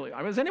just absolutely,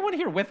 is anyone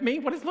here with me?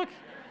 Look?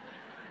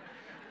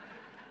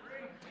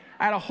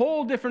 I had a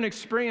whole different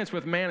experience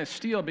with Man of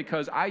Steel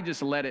because I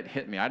just let it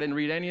hit me. I didn't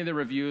read any of the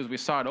reviews. We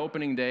saw it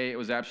opening day. It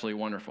was absolutely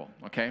wonderful,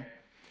 okay?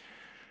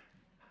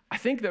 I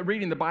think that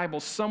reading the Bible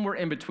is somewhere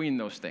in between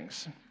those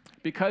things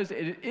because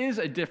it is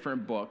a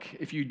different book.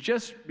 If you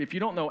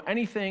don't know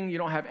anything, you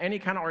don't have any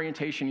kind of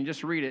orientation, you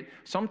just read it,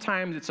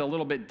 sometimes it's a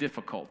little bit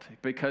difficult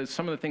because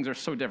some of the things are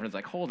so different. It's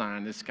like, hold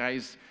on, this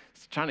guy's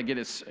trying to get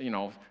his,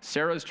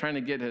 Sarah's trying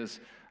to get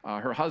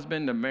her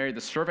husband to marry the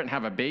servant and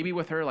have a baby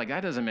with her. Like,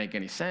 that doesn't make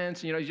any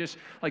sense. Just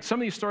like some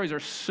of these stories are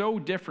so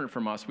different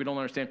from us, we don't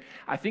understand.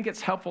 I think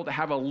it's helpful to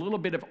have a little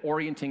bit of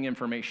orienting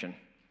information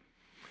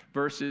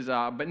versus,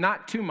 but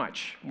not too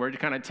much, where it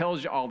kind of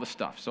tells you all the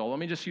stuff. So let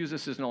me just use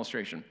this as an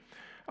illustration.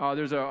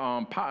 There's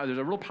a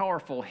real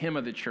powerful hymn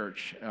of the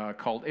church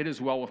called "It Is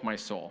Well With My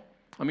Soul."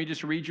 Let me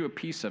just read you a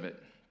piece of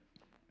it.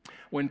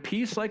 When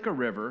peace like a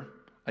river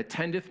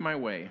attendeth my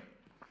way,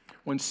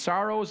 when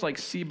sorrows like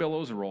sea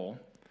billows roll,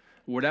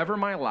 whatever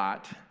my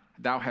lot,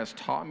 thou hast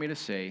taught me to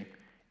say,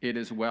 it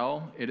is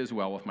well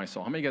with my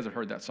soul. How many of you guys have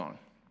heard that song?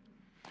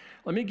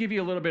 Let me give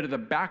you a little bit of the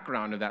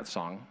background of that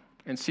song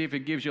and see if it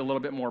gives you a little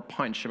bit more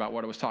punch about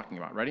what it was talking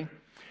about. Ready?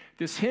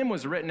 This hymn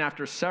was written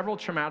after several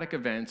traumatic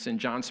events in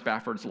John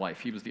Spafford's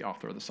life. He was the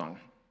author of the song.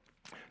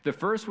 The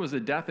first was the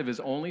death of his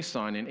only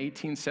son in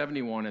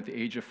 1871 at the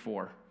age of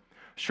 4,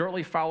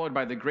 shortly followed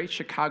by the Great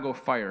Chicago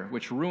Fire,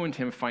 which ruined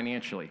him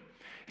financially.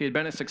 He had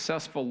been a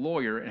successful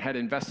lawyer and had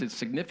invested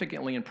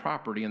significantly in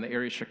property in the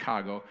area of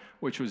Chicago,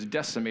 which was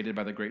decimated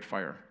by the Great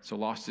Fire. So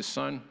lost his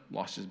son,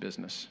 lost his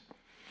business.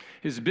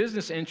 His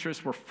business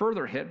interests were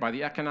further hit by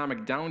the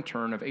economic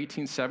downturn of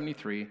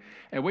 1873,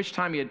 at which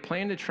time he had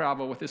planned to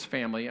travel with his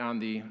family on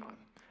the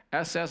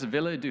SS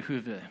Ville de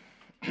Heuvel.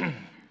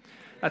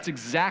 That's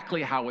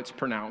exactly how it's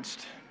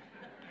pronounced.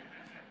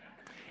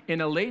 In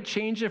a late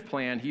change of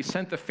plan, he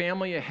sent the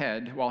family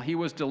ahead while he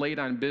was delayed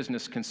on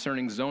business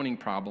concerning zoning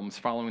problems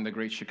following the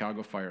Great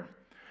Chicago Fire.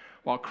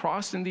 While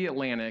crossing the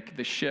Atlantic,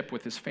 the ship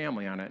with his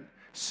family on it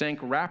sank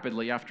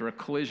rapidly after a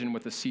collision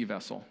with a sea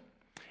vessel,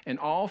 and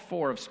all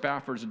 4 of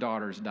Spafford's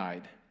daughters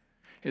died.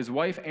 His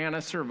wife,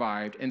 Anna,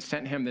 survived and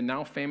sent him the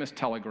now famous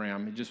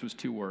telegram. It just was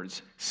 2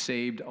 words,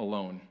 saved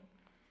alone.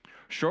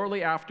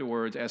 Shortly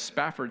afterwards, as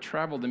Spafford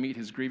traveled to meet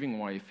his grieving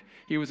wife,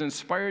 he was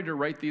inspired to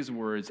write these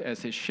words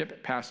as his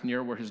ship passed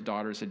near where his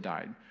daughters had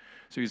died.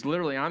 So he's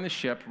literally on the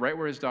ship, right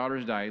where his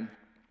daughters died.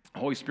 The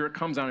Holy Spirit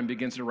comes on and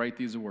begins to write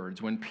these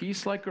words. When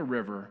peace like a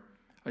river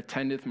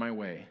attendeth my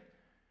way,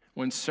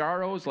 when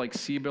sorrows like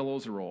sea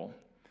billows roll,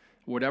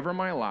 whatever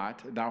my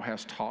lot, thou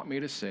hast taught me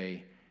to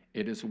say,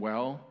 it is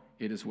well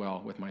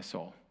with my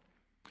soul.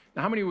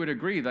 Now, how many would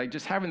agree that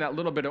just having that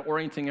little bit of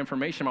orienting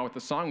information about what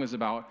the song was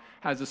about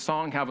has the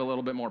song have a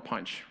little bit more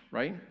punch,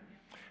 right?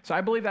 So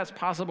I believe that's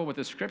possible with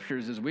the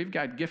scriptures is we've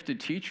got gifted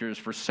teachers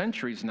for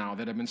centuries now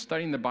that have been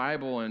studying the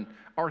Bible, and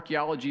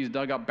archaeology has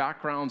dug up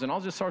backgrounds and all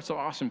just sorts of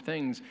awesome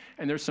things.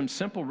 And there's some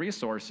simple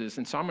resources.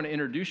 And so I'm going to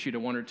introduce you to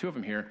one or two of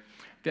them here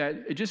that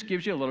it just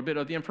gives you a little bit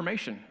of the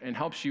information and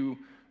helps you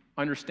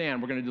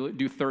understand. We're going to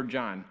do 3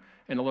 John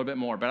and a little bit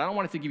more. But I don't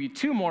want it to give you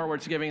 2 more where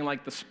it's giving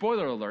like the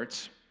spoiler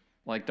alerts,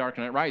 like Dark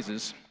Knight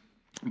Rises.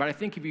 But I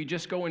think if you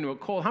just go into a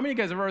cold, how many of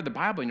you guys have read the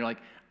Bible and you're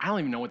like, I don't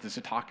even know what this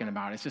is talking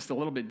about. It's just a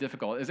little bit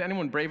difficult. Is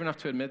anyone brave enough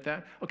to admit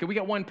that? Okay, we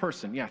got one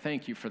person. Yeah,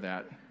 thank you for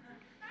that.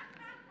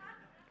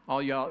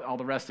 All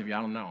the rest of you,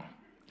 I don't know.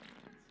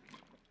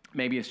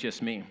 Maybe it's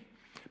just me.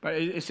 But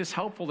it's just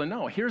helpful to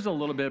know. Here's a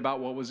little bit about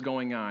what was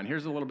going on.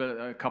 Here's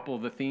a couple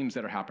of the themes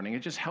that are happening. It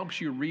just helps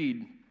you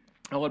read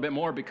a little bit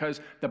more because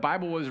the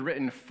Bible was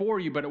written for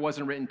you, but it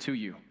wasn't written to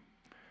you.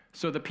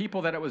 So the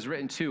people that it was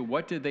written to,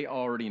 what did they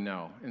already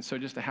know? And so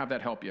just to have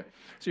that help you.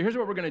 So here's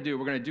what we're going to do.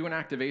 We're going to do an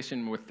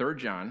activation with 3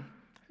 John.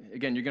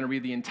 Again, you're going to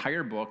read the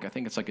entire book. I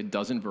think it's like a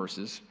dozen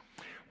verses.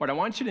 What I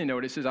want you to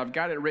notice is I've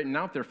got it written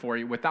out there for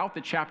you without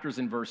the chapters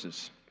and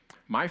verses.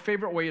 My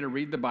favorite way to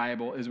read the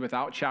Bible is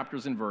without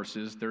chapters and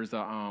verses. There's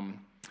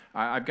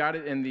I've got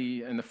it in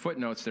the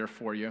footnotes there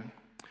for you.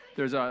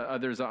 There's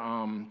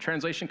a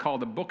translation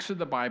called the Books of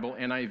the Bible,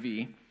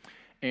 NIV.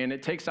 And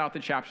it takes out the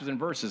chapters and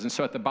verses. And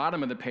so at the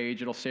bottom of the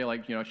page, it'll say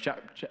like,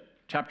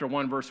 chapter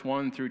 1, verse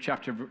 1 through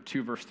chapter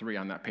 2, verse 3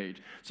 on that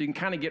page. So you can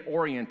kind of get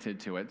oriented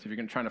to it if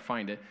you're trying to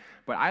find it.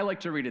 But I like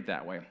to read it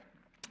that way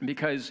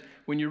because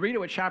when you read it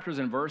with chapters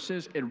and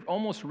verses, it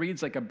almost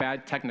reads like a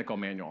bad technical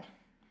manual.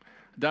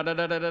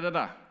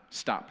 Da-da-da-da-da-da-da,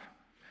 stop.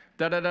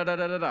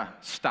 Da-da-da-da-da-da-da,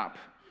 stop.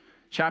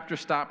 Chapter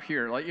stop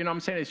here. Like, you know what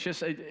I'm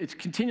saying? It's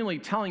continually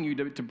telling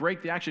you to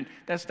break the action.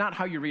 That's not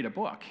how you read a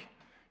book.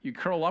 You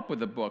curl up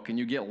with a book and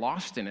you get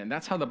lost in it. And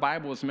that's how the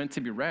Bible is meant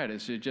to be read,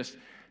 is just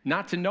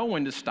not to know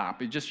when to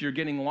stop. It's just you're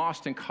getting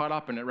lost and caught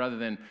up in it rather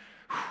than,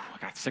 I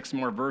got 6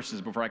 more verses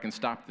before I can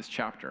stop this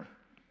chapter.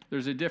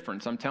 There's a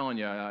difference. I'm telling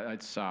you,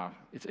 it's a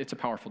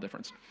powerful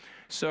difference.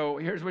 So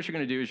here's what you're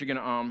going to do is you're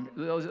going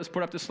to, let's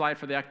put up the slide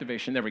for the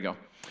activation. There we go.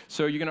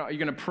 So you're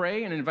going to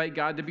pray and invite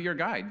God to be your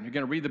guide. You're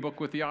going to read the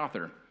book with the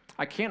author.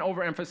 I can't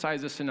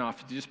overemphasize this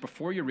enough. Just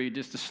before you read,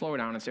 just to slow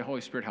down and say,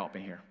 Holy Spirit, help me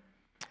here.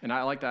 And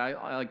I like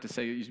to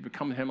say you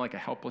become him like a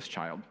helpless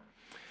child.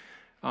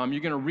 You're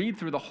going to read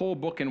through the whole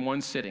book in one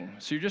sitting.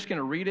 So you're just going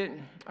to read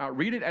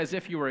it as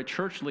if you were a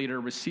church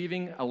leader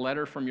receiving a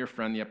letter from your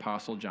friend, the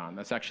Apostle John.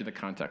 That's actually the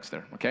context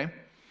there, okay?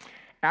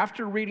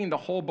 After reading the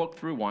whole book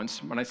through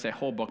once, when I say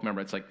whole book,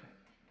 remember it's like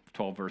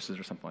 12 verses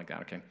or something like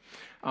that, okay?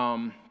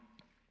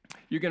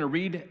 You're going to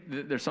read,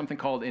 there's something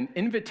called an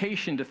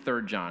invitation to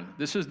 3 John.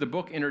 This is the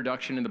book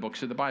introduction in the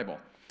books of the Bible.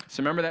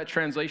 So remember that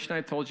translation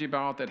I told you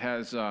about that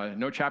has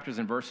no chapters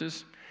and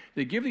verses?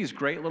 They give these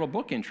great little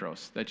book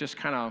intros that just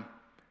kind of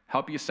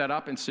help you set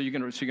up. And so you're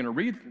going to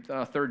read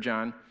 3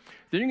 John.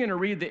 Then you're going to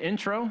read the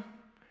intro, and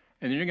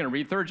then you're going to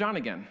read 3 John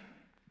again.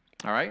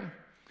 All right?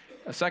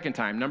 A second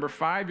time. Number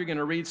 5, you're going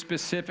to read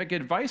specific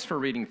advice for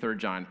reading 3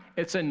 John.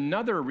 It's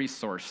another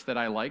resource that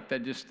I like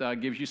that just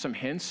gives you some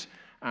hints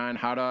on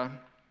how to,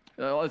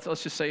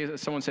 let's just say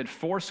someone said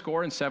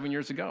 7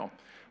 years ago.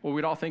 Well,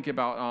 we'd all think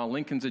about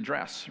Lincoln's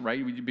address,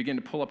 right? We begin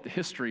to pull up the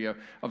history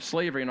of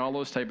slavery and all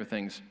those type of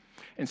things.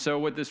 And so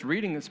what this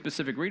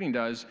specific reading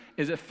does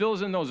is it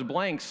fills in those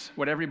blanks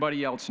what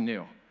everybody else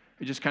knew.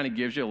 It just kind of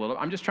gives you a little.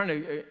 I'm just trying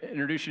to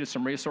introduce you to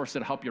some resources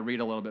that help you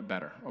read a little bit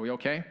better. Are we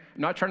okay?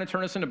 I'm not trying to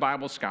turn us into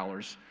Bible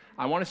scholars.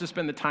 I want us to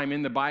spend the time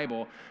in the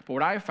Bible. But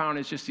what I found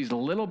is just these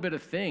little bit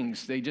of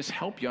things, they just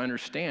help you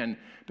understand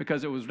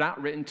because it was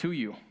not written to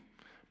you,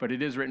 but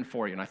it is written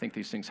for you. And I think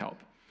these things help.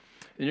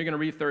 Then you're going to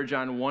read 3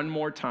 John one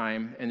more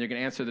time, and you're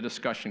going to answer the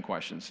discussion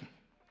questions.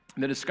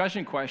 And the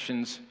discussion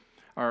questions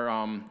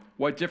are,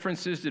 what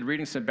differences did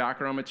reading some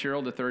background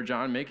material to 3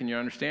 John make in your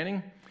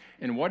understanding?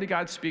 And what did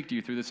God speak to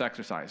you through this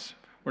exercise?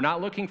 We're not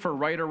looking for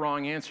right or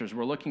wrong answers.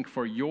 We're looking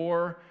for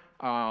your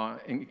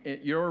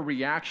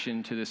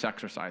reaction to this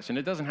exercise. And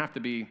it doesn't have to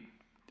be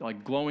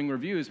like glowing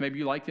reviews. Maybe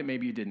you liked it,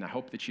 maybe you didn't. I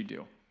hope that you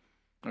do.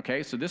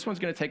 Okay, so this one's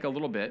going to take a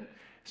little bit.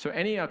 So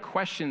any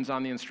questions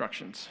on the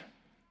instructions?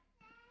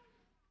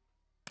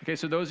 Okay,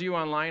 so those of you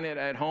online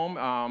at home,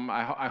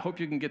 I hope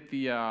you can get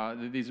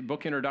these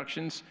book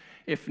introductions.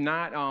 If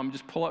not,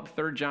 just pull up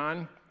 3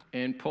 John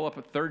and pull up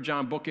a 3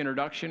 John book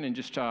introduction and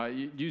just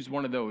use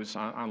one of those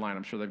online.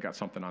 I'm sure they've got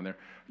something on there.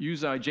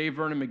 Use J.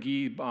 Vernon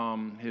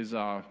McGee, his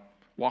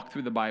Walk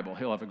Through the Bible.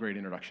 He'll have a great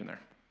introduction there.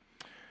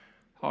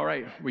 All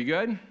right, we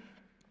good?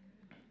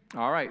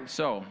 All right,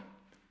 so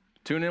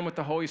Tune in with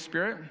the Holy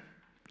Spirit.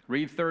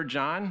 Read 3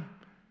 John.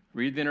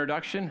 Read the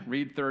introduction.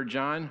 Read 3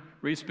 John.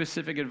 Read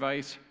specific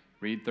advice.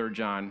 Read 3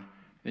 John.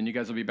 Then you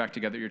guys will be back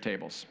together at your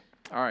tables.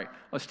 All right,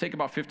 let's take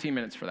about 15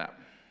 minutes for that.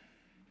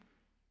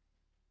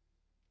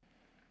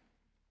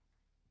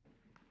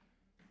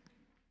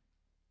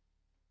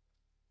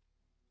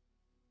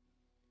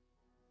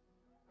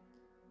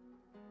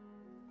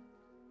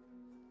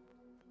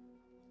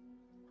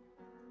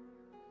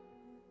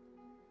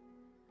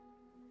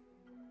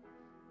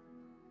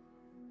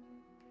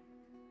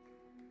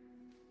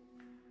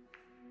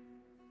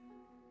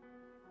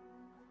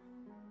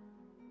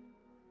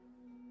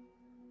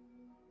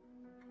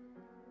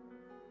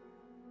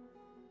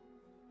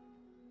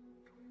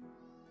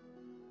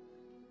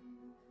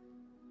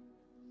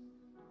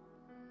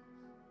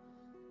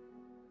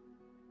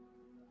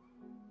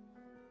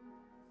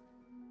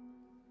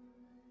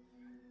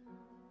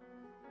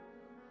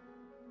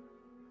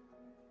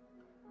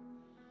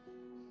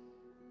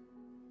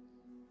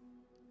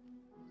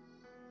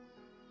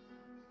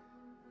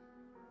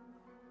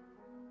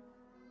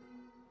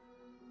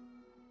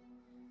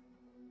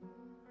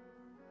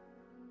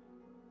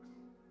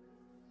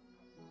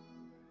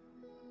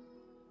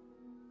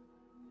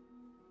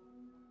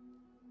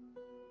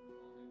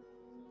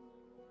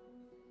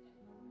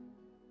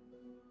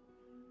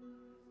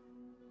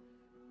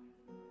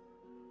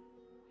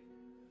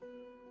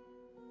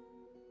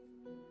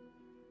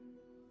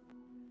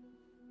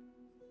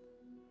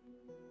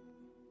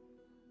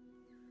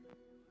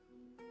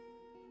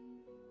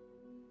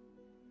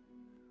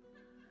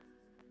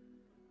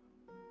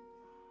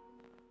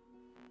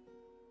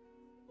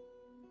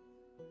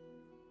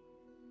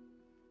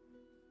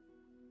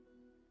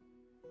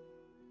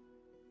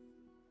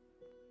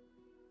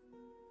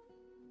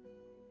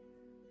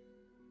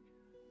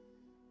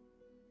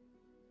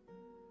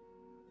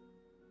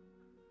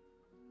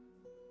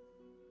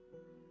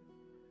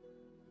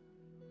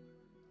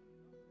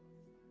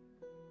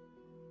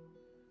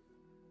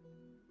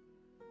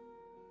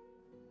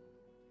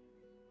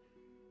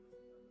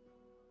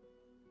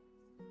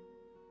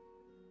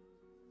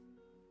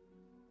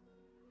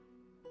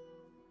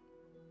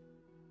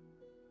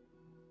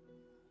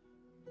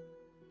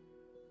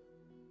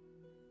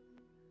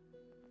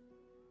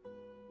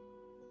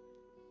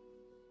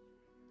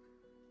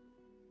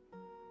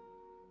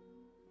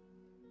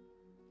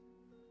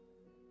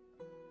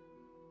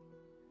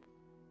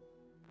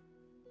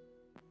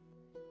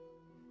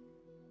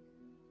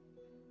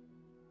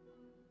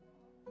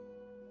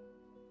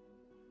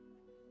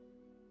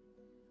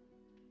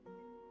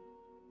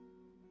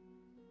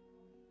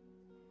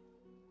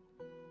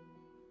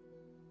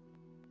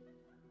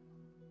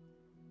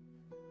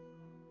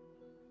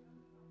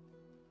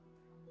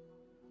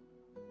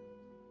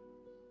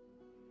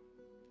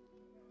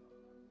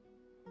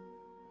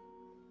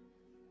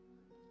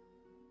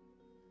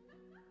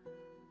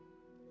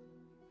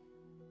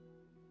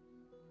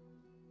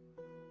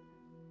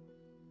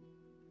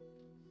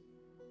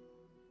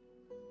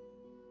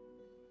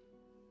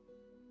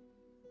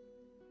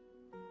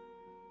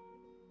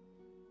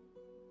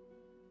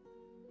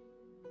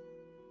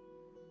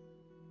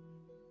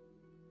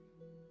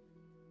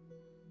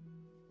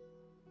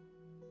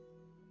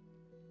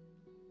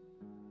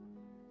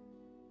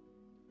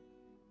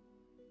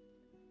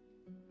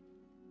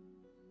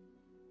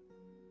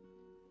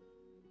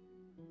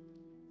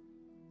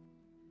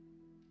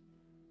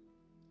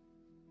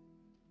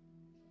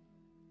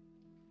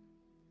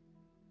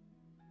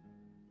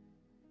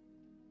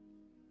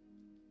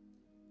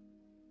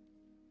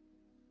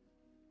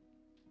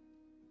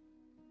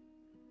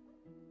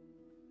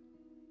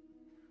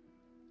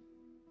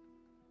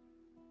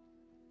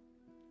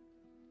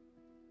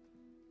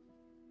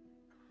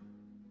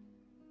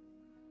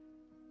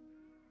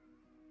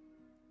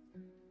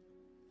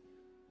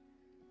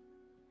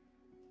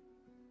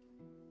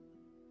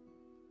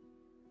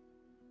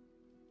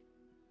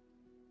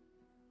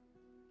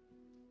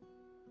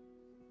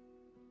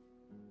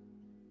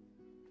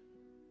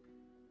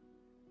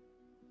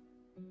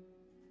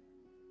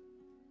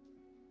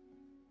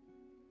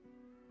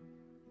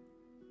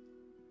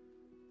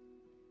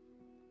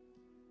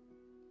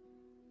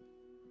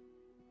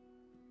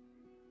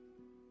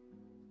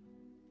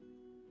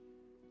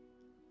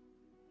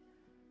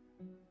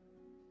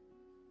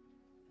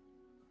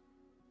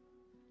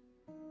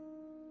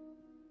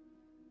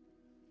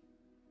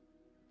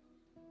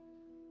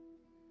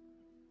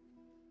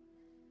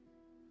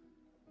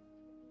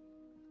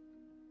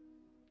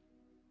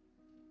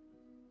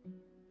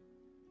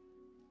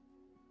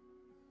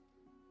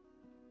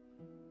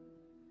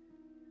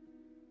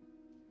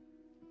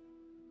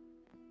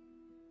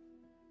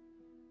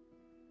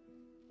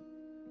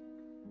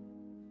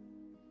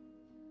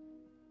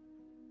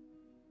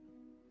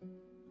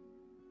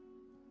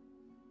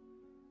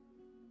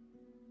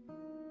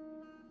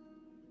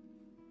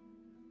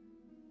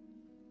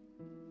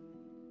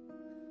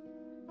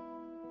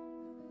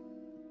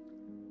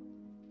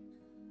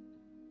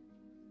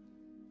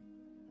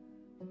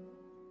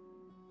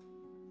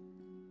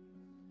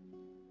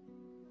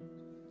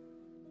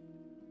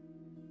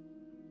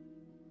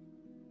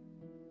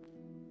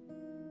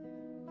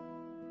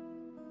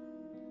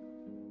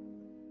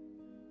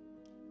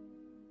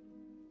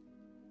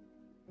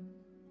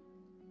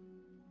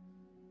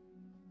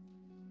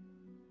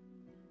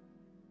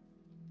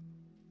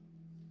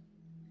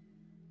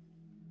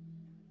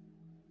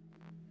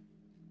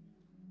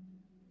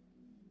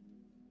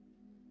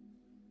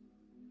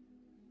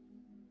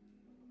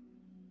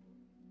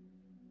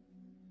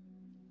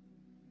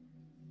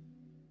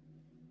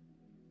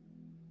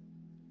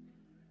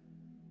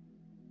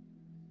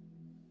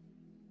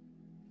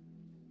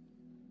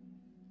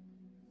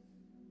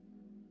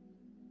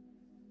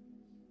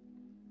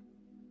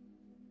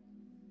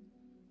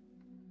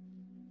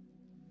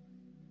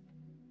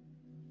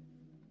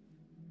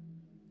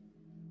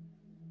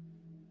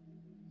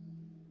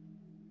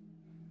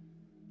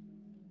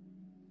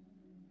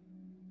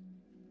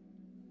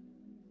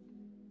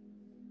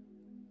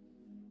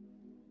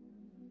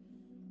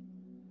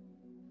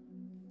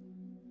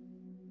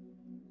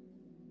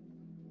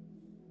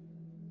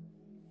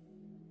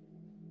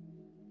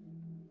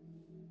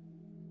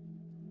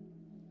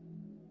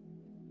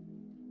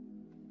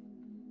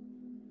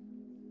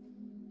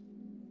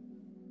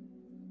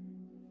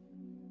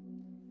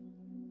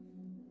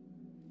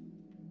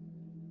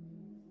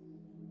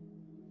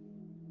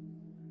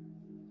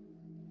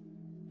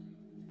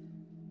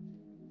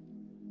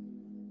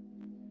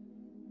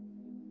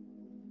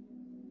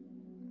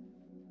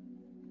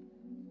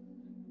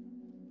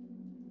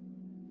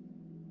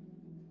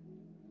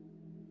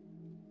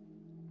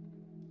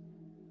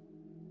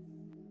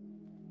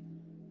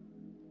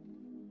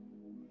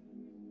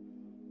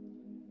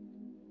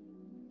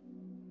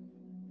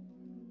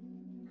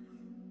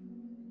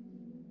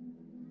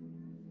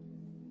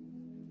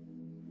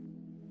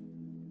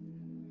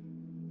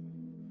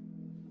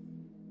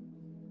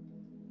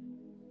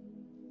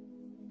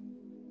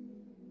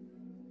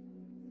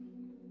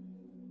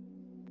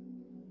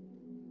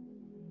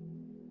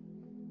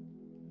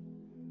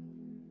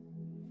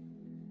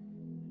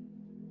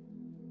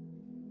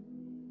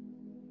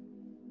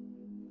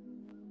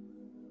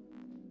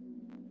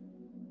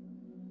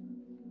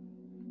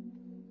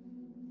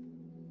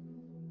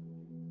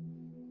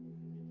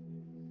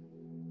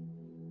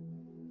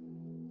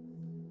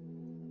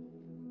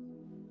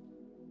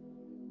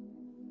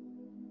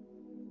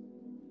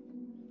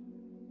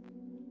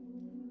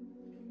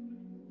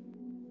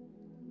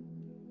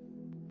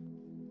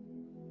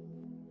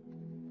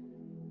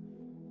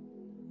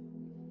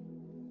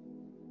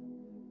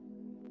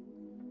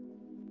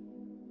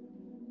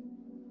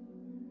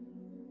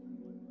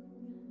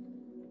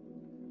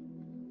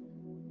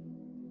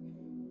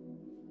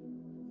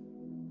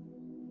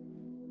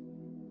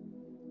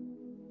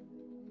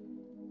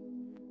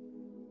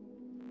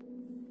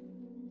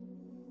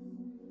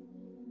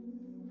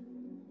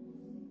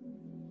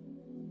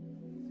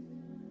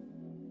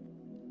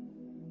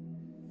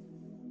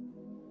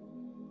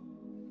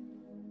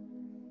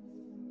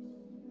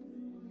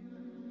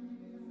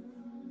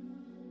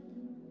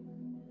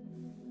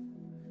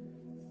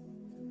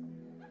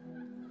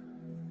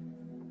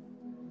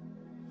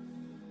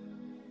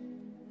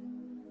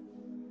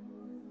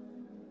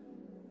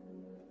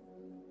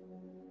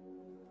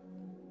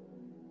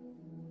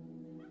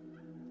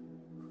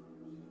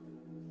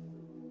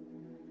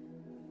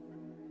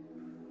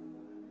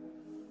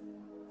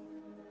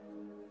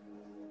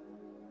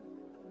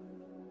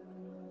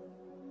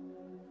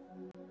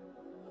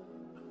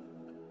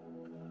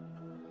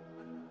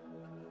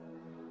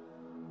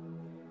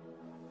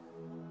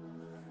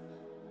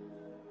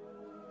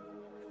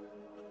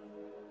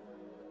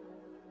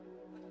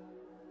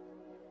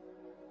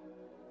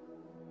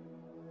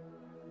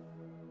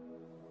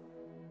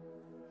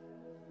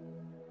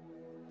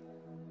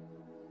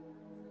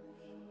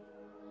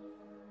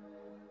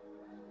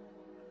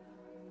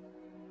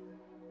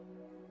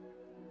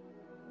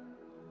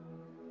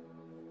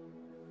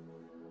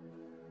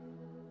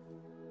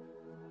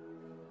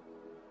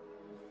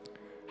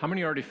 How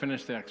many already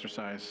finished the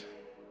exercise?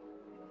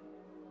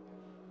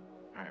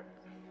 All right.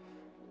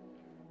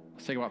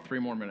 Let's take about 3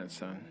 more minutes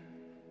then.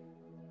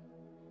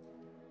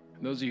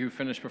 And those of you who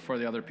finished before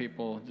the other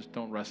people, just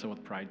don't wrestle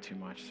with pride too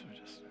much. So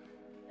just.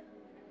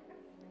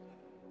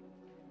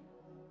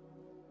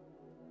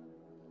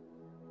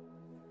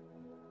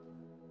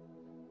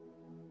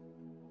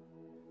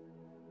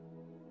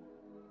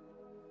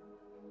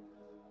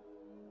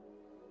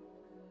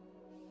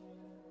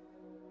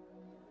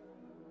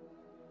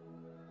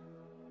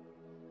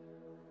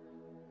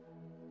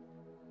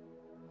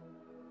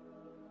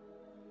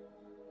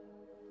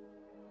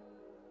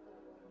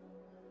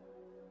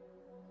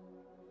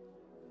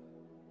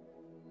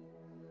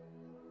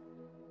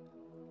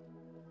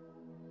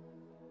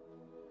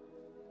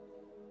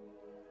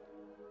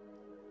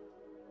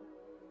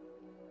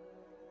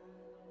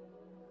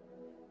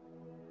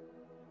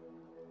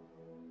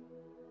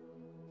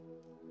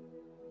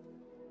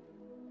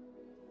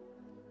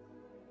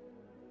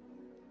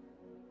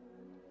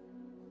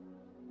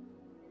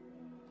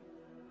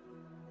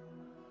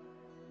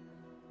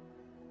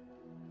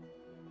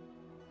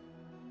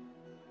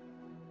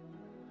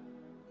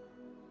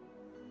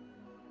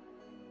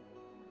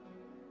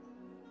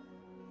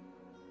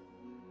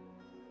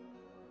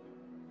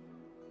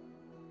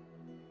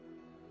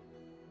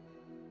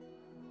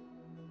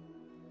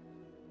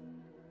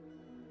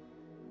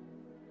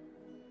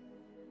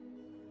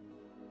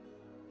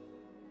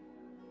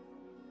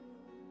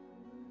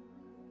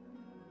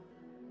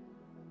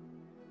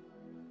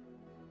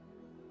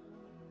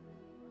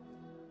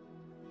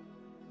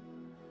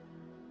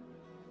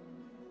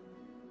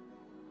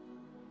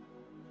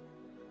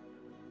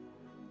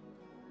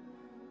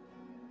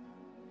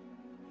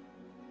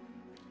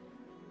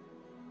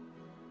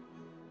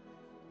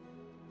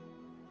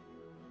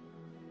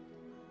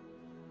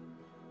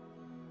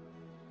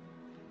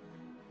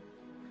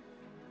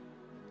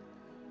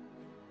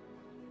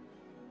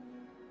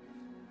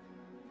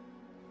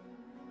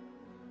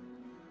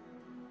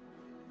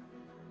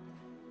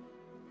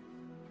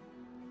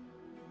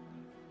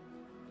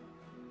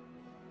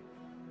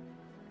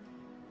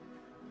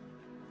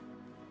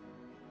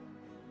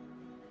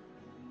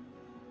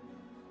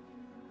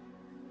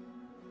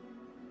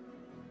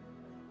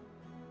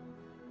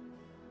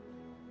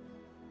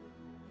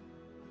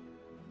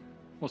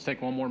 Let's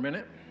take 1 more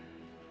minute.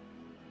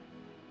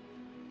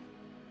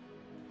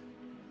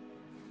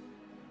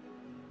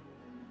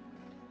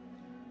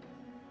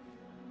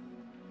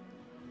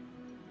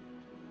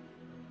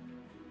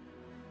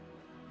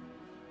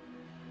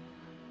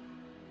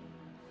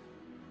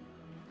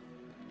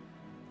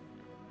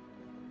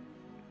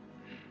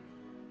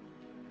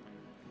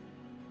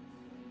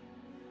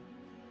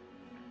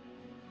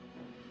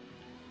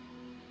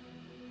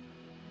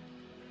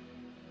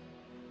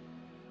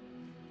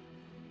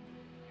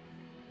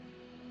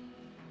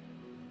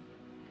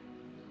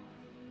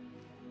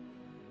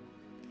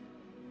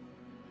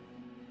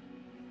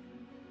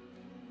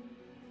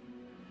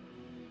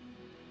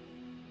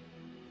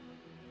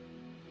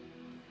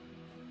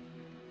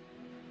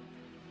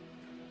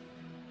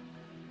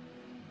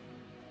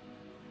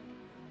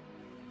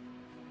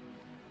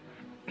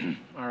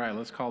 All right,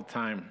 let's call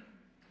time.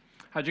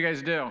 How'd you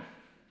guys do?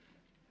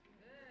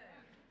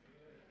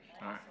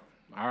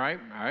 All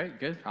right,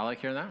 good. I like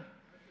hearing that.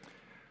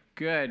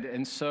 Good,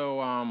 and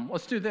so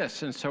let's do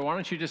this. And so why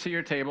don't you just at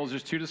your tables,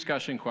 there's 2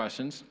 discussion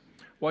questions.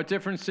 What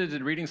differences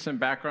did reading some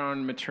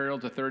background material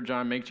to 3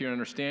 John make to your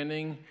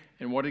understanding?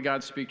 And what did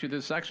God speak to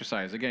this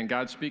exercise? Again,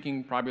 God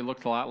speaking probably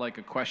looked a lot like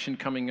a question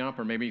coming up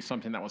or maybe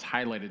something that was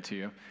highlighted to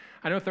you.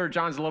 I know 3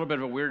 John's a little bit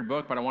of a weird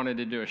book, but I wanted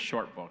to do a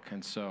short book.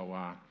 And so,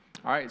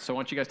 all right, so why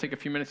don't you guys take a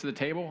few minutes to the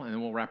table and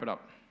then we'll wrap it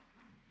up.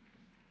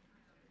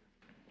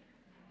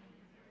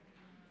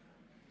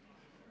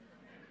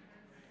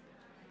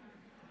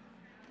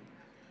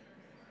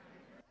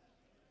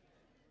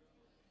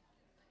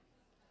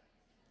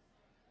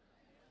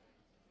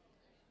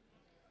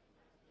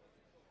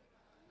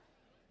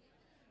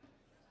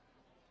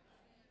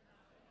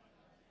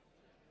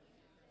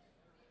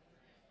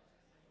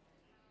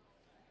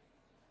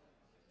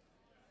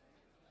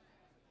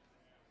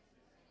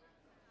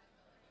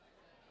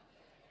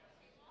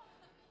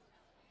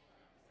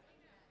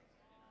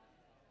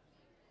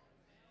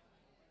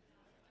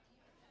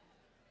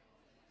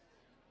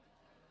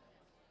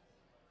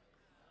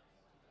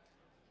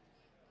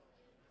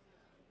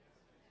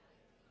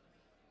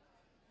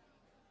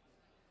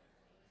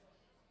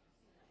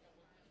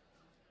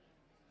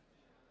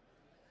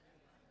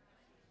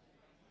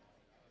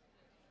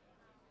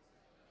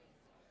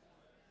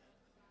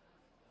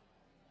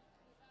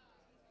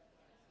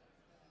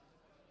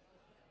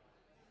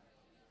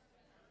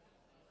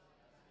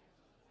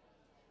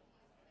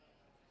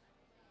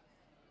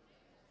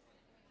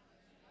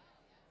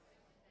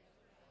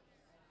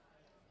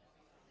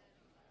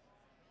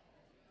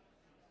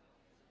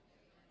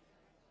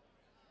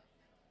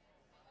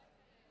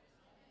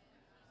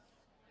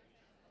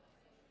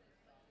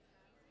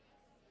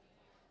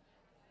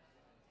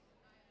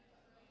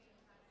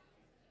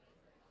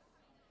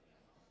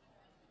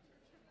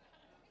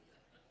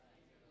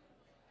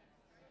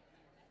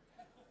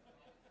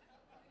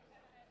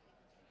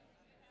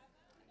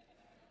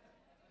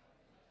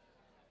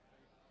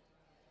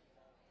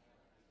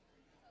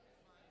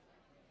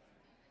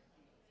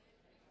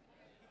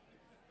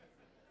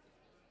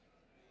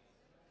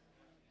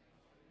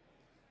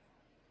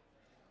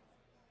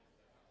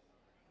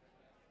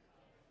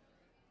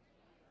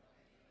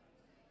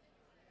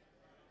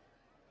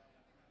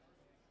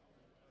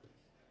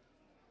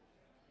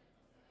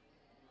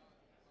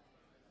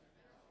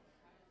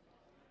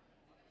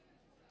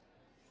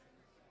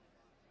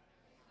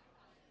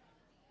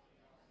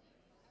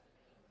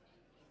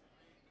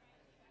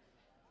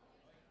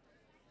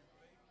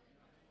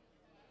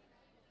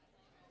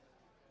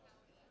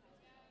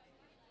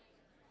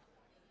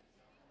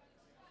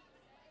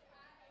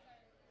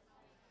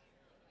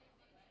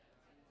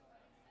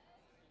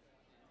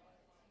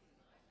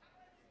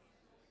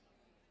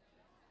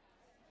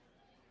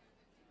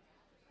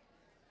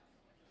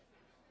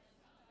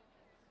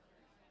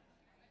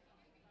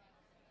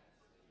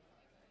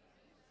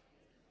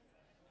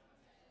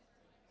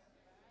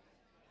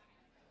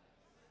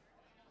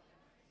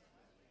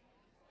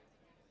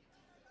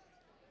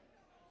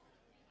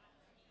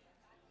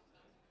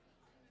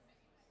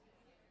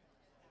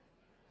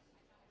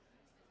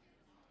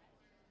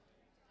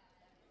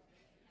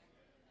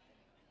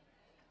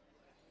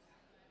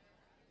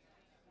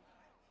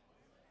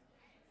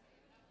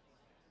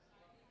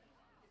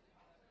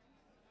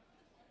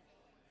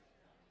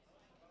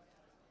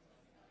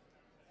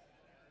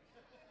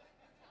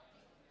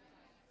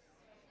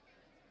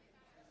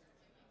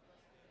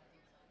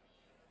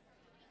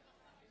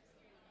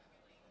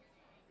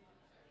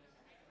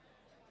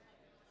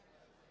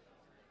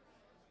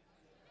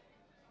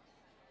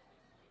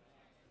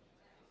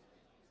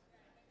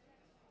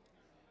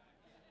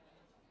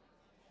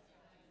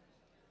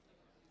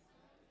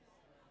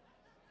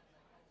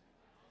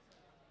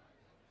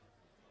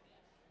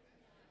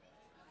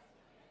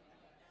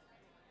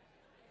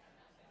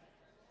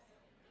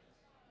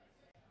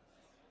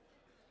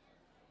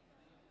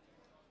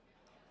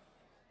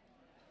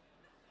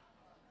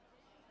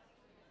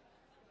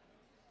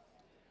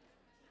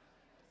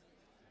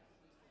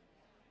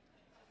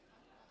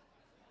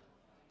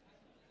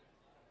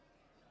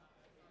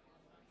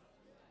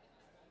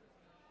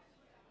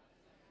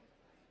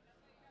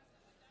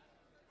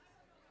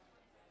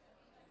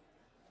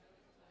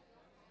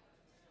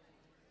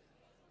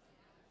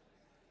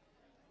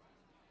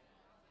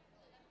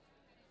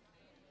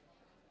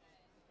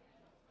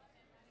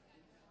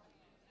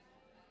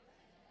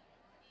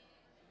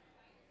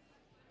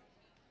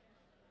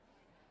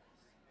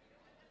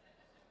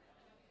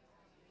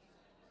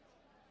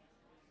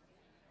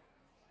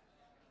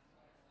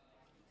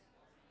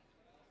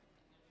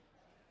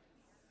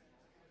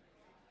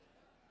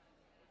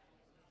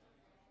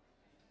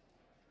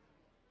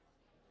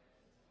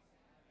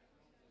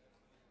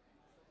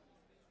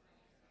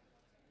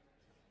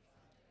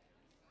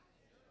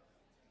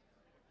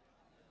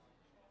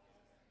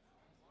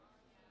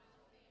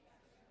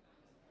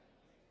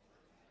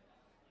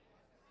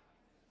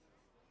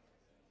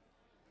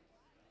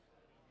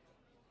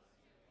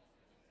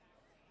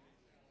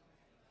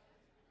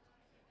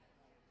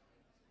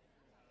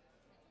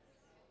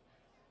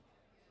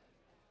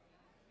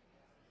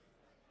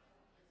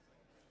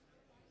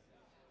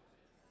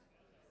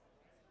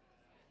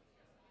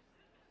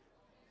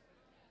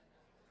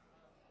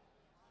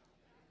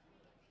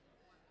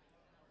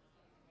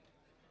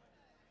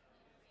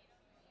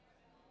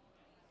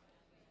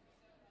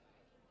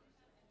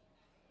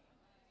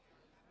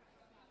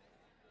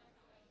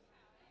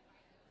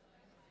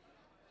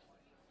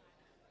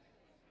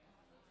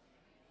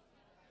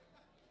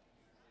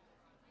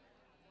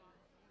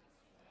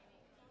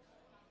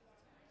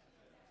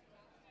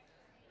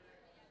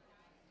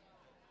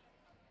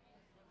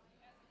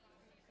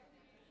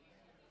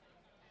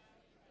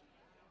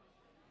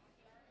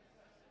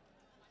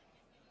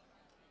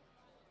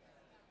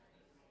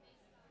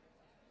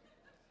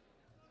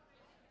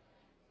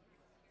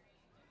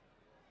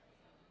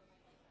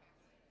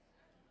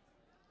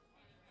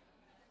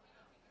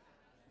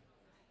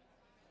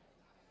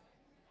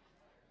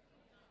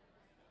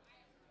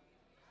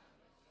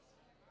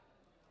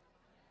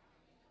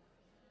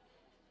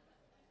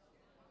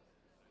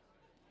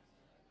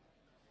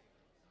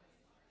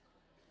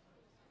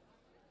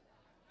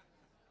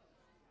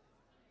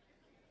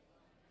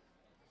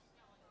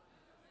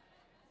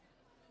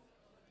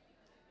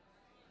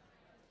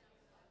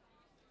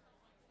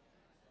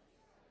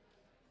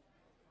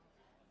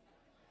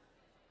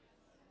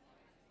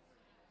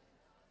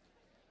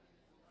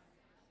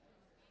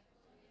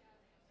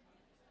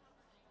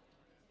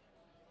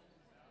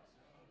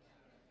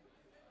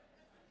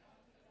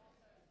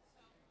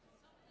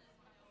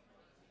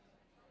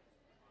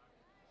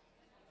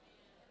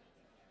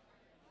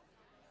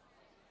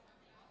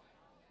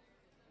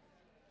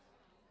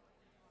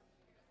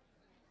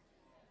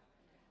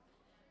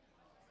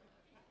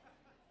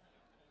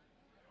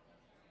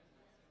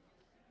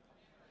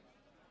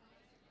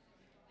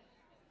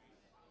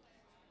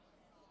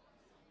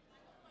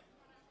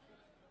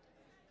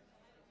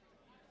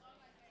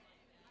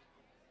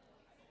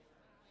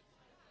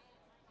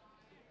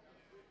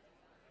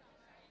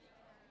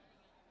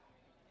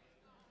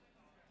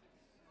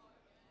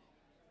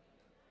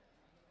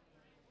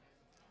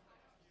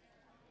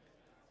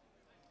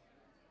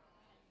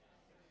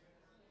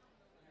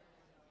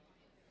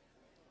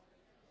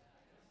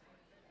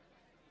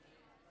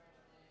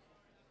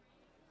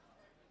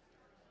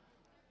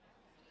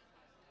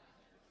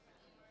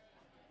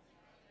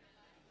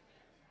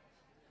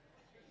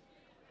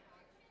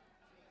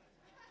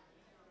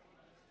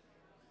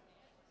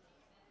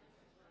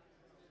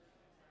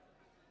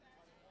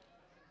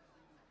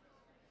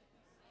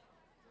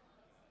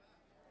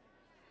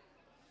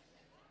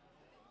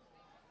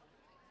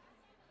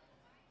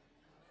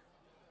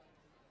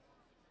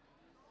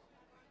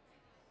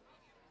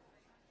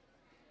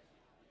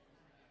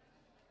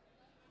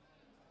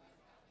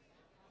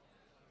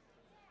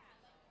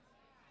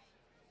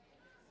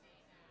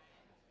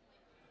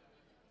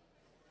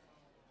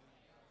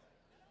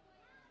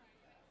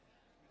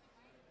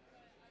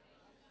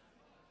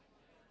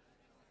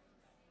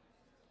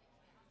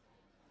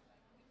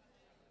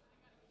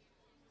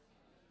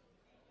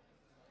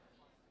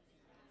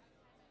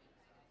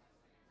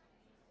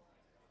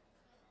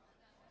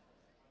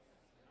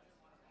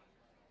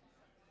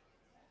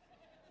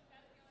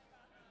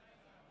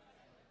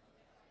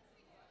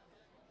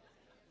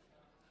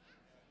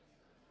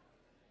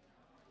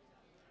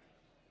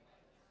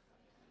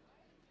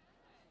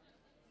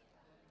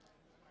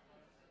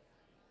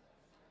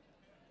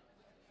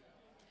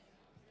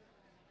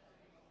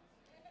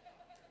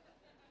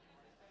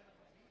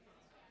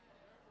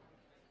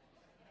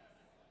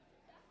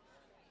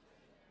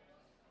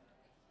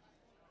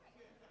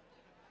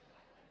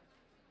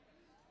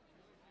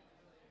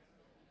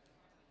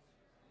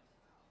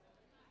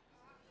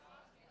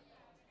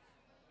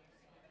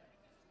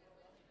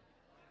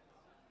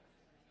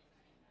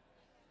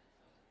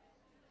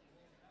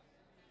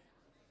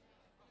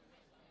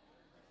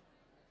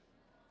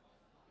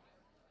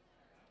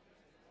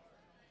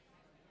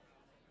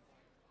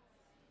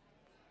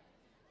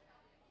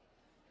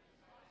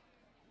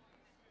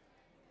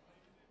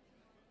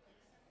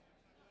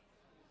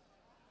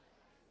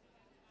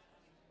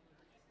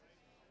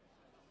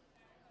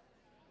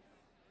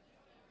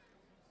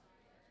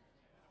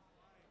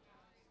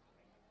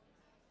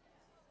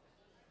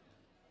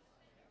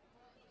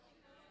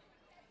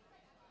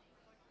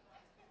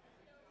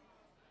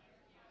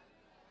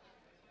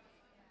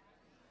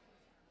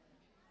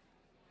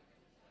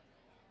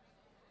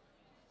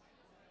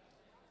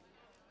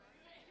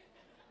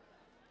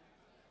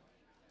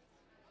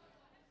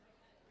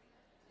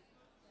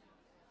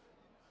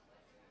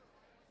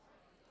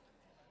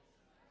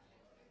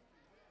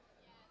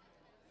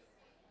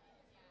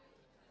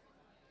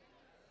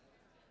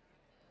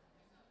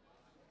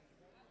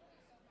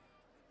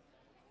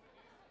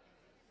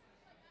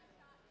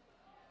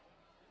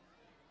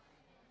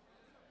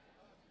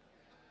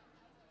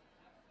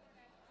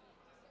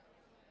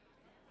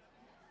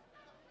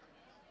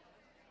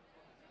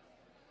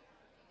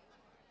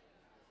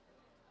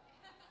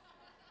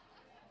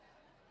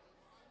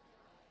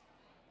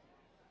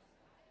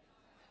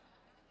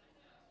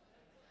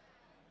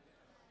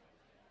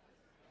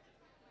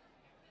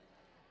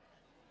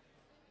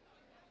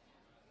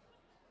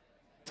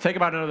 take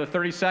about another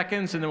 30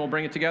 seconds, and then we'll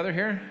bring it together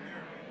here.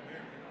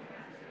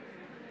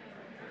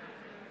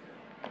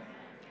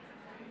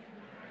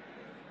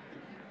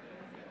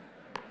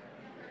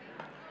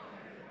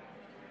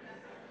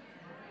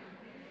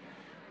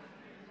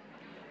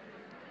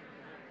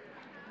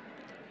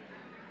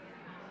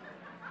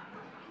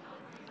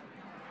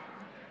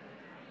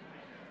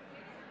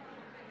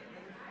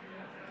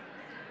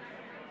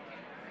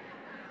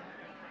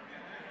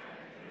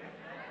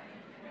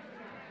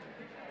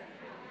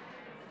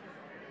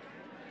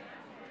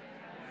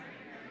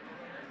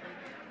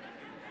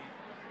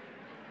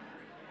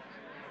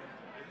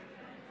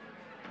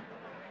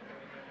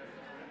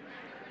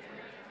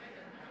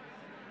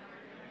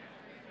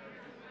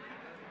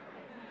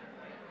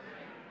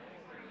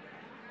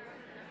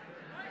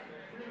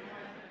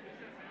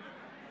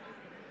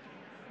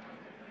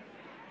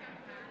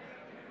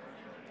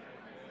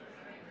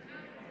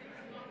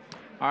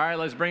 All right,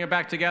 let's bring it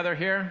back together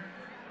here.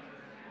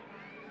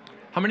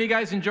 How many of you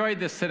guys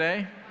enjoyed this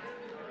today?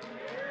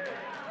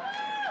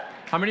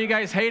 How many of you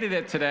guys hated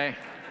it today?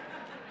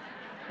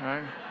 All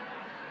right.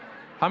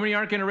 How many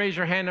aren't going to raise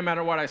your hand no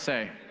matter what I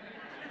say?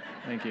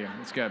 Thank you.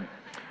 That's good.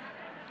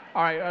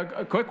 All right,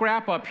 a quick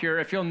wrap up here.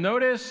 If you'll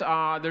notice,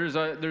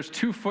 there's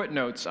 2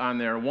 footnotes on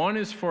there. One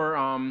is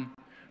for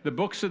the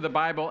books of the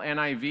Bible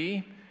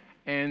NIV.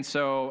 And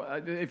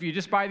so if you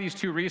just buy these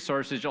 2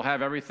 resources, you'll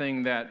have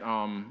everything that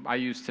I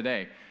use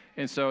today.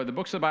 And so the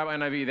books of the Bible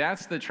NIV,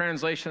 that's the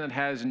translation that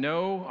has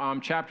no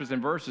chapters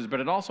and verses, but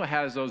it also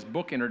has those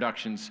book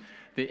introductions,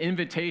 the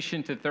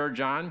invitation to 3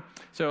 John.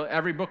 So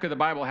every book of the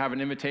Bible have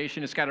an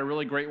invitation. It's got a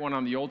really great one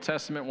on the Old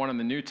Testament, one on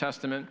the New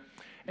Testament.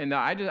 And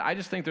I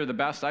just think they're the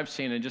best I've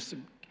seen, and just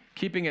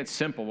keeping it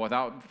simple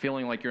without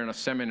feeling like you're in a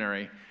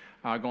seminary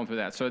going through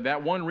that. So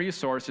that one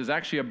resource is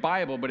actually a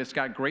Bible, but it's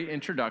got great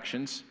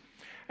introductions.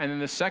 And then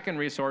the second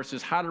resource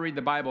is How to Read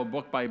the Bible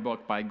Book by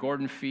Book by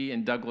Gordon Fee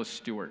and Douglas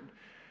Stewart.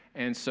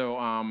 And so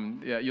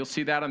yeah, you'll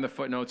see that on the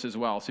footnotes as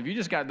well. So if you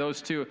just got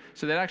those 2,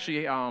 so that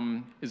actually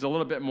is a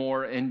little bit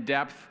more in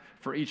depth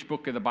for each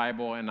book of the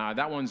Bible, and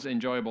that one's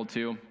enjoyable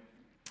too.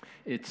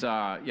 It's,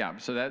 yeah,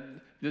 so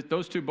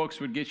those 2 books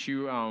would get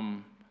you,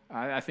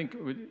 I think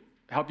it would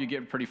help you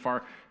get pretty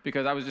far,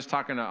 because I was just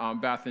talking to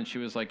Beth, and she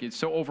was like, it's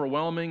so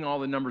overwhelming, all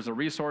the numbers of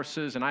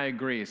resources, and I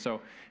agree.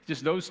 So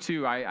just those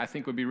 2 I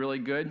think would be really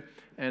good.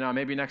 And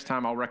maybe next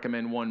time I'll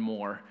recommend one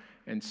more.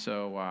 And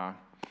so,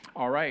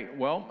 all right.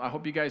 Well, I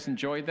hope you guys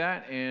enjoyed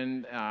that.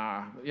 And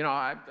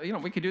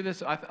we could do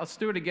this. Let's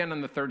do it again on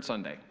the 3rd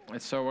Sunday.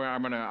 And so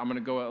I'm gonna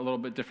go a little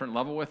bit different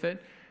level with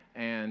it.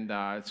 And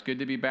it's good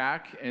to be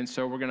back. And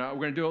so we're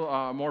gonna do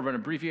more of an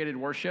abbreviated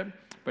worship,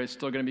 but it's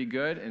still gonna be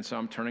good. And so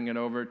I'm turning it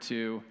over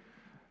to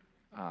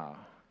what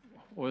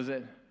was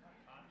it?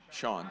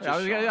 Sean. I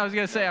was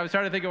gonna say. I was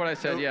trying to think of what I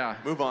said. Nope. Yeah.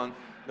 Move on.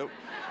 Nope.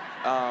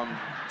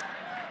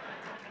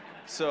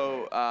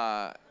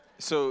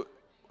 So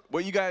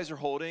what you guys are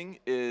holding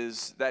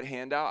is that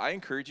handout. I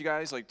encourage you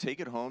guys,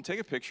 take it home, take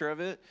a picture of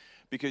it,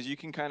 because you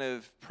can kind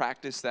of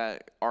practice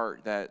that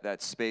art,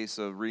 that space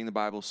of reading the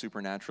Bible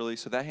supernaturally.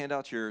 So that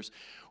handout's yours.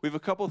 We have a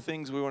couple of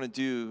things we want to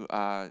do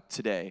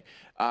today.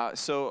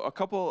 So a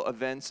couple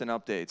events and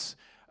updates.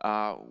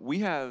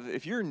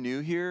 If you're new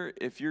here,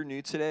 if you're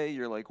new today,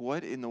 you're like,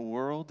 what in the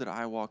world did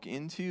I walk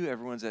into?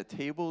 Everyone's at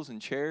tables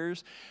and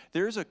chairs.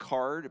 There's a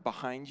card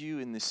behind you,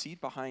 in the seat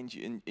behind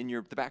you, in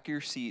the back of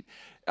your seat.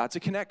 It's a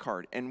Connect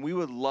card, and we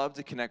would love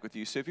to connect with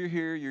you. So if you're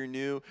here, you're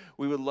new,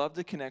 we would love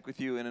to connect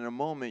with you, and in a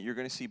moment, you're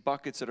going to see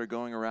buckets that are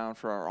going around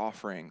for our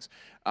offerings.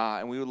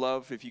 And we would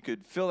love if you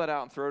could fill that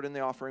out and throw it in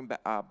the offering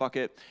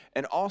bucket.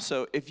 And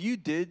also, if you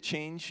did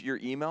change your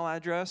email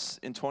address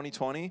in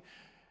 2020,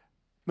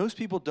 most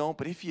people don't,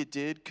 but if you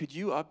did, could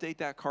you update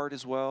that card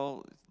as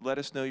well? Let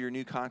us know your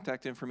new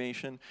contact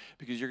information,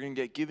 because you're going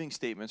to get giving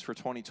statements for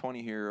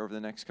 2020 here over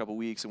the next couple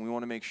weeks, and we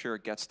want to make sure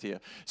it gets to you.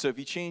 So if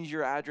you change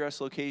your address,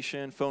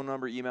 location, phone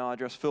number, email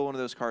address, fill one of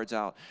those cards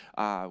out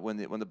when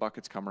the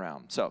buckets come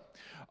around. So,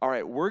 all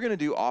right, we're going to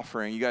do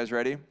offering. You guys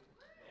ready?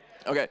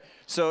 Okay,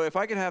 so if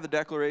I could have the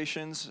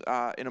declarations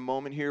in a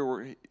moment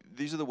here.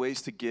 These are the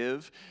ways to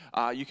give.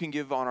 You can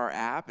give on our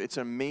app. It's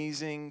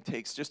amazing.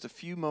 Takes just a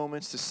few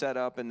moments to set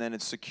up, and then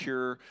it's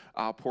secure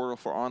portal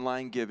for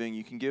online giving.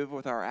 You can give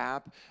with our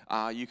app.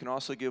 You can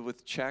also give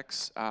with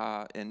checks,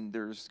 and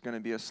there's going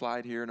to be a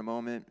slide here in a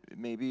moment.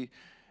 Maybe.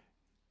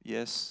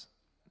 Yes.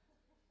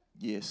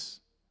 Yes.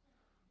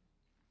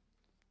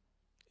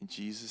 In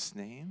Jesus'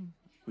 name,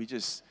 we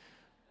just...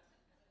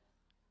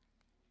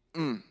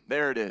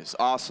 there it is.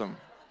 Awesome.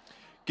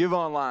 Give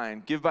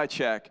online, give by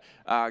check,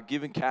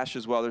 give in cash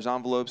as well. There's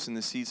envelopes in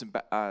the seats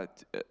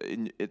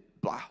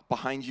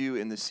behind you,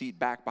 in the seat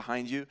back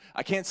behind you.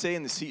 I can't say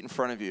in the seat in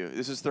front of you.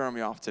 This is throwing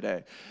me off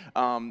today.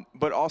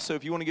 But also,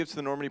 if you want to give to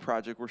the Normandy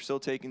Project, we're still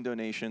taking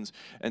donations.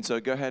 And so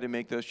go ahead and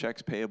make those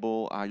checks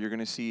payable. You're going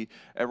to see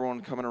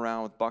everyone coming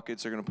around with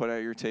buckets. They're going to put it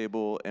at your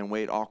table and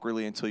wait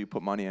awkwardly until you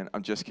put money in.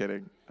 I'm just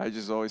kidding. I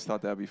just always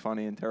thought that would be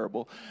funny and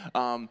terrible.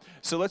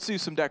 So let's do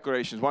some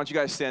declarations. Why don't you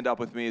guys stand up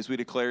with me as we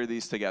declare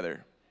these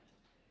together?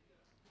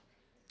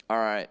 All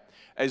right.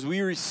 As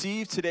we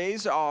receive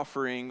today's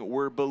offering,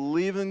 we're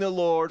believing the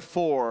Lord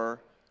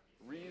for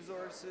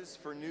resources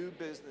for new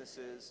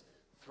businesses,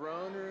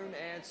 throne room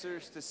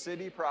answers to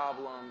city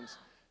problems,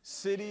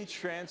 city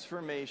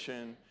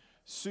transformation,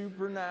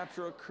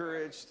 supernatural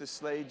courage to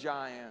slay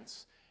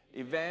giants,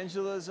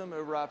 evangelism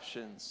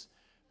eruptions,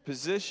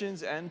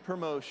 positions and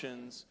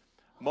promotions,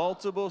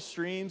 multiple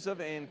streams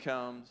of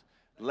income,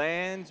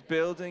 land,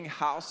 building,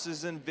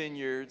 houses and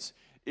vineyards,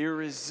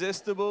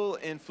 irresistible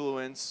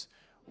influence,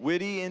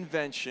 witty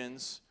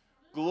inventions,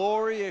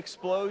 glory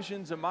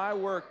explosions in my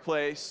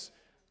workplace,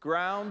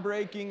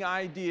 groundbreaking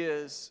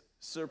ideas,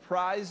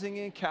 surprising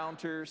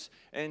encounters,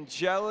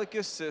 angelic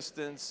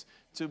assistance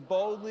to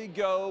boldly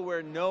go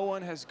where no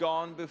one has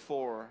gone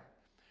before.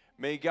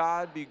 May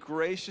God be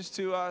gracious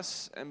to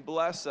us and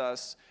bless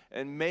us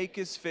and make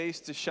his face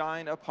to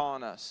shine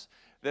upon us,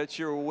 that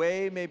your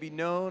way may be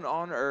known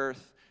on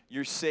earth,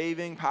 your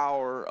saving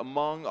power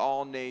among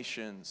all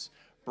nations.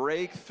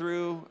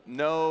 Breakthrough,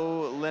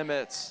 no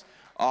limits.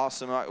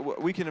 Awesome.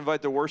 We can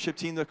invite the worship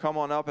team to come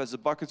on up as the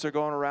buckets are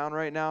going around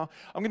right now.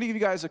 I'm going to give you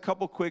guys a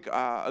couple quick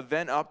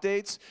event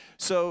updates.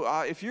 So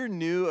if you're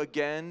new,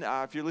 again,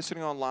 if you're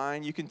listening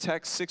online, you can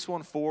text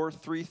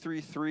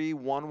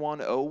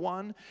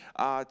 614-333-1101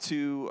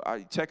 to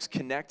text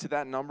connect to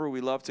that number.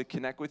 We love to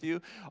connect with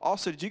you.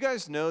 Also, did you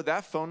guys know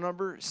that phone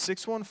number,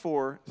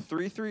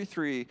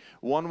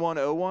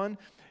 614-333-1101?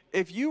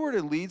 If you were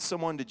to lead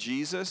someone to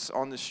Jesus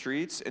on the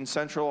streets in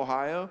Central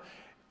Ohio,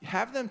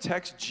 have them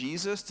text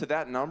Jesus to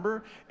that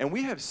number, and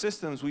we have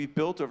systems we've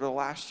built over the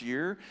last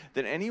year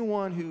that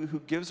anyone who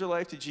gives their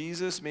life to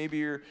Jesus, maybe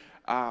you're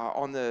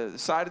on the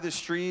side of the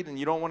street and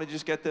you don't want to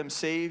just get them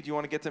saved, you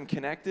want to get them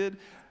connected,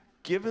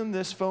 give them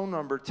this phone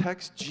number,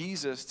 text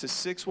Jesus to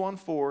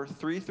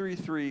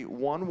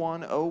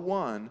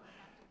 614-333-1101,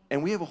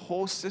 and we have a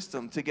whole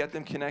system to get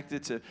them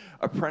connected to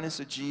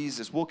Apprentice of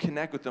Jesus. We'll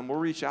connect with them. We'll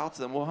reach out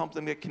to them. We'll help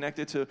them get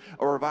connected to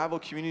a revival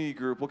community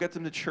group. We'll get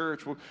them to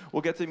church.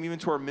 We'll get them even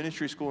to our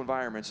ministry school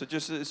environment. So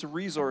just it's a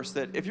resource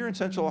that if you're in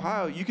Central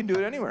Ohio, you can do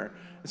it anywhere.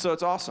 And so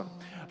it's awesome.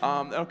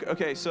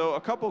 Okay, so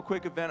a couple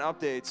quick event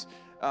updates.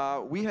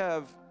 We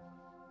have,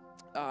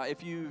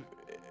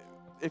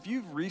 if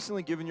you've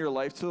recently given your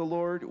life to the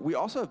Lord, we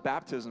also have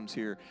baptisms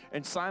here.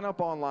 And sign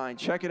up online.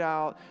 Check it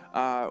out.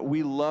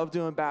 We love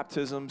doing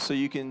baptisms, so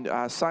you can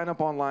sign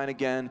up online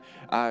again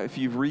if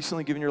you've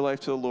recently given your life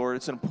to the Lord.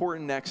 It's an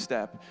important next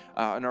step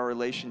in our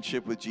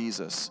relationship with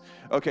Jesus.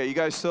 Okay, you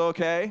guys still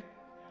okay?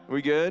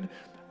 We good?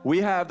 We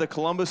have the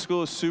Columbus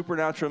School of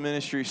Supernatural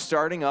Ministry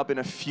starting up in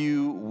a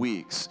few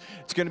weeks.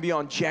 It's going to be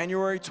on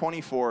January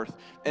 24th,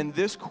 and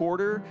this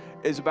quarter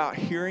is about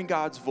hearing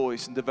God's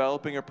voice and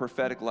developing a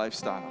prophetic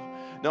lifestyle.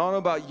 Now, I don't know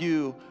about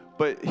you,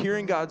 but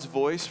hearing God's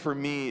voice for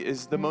me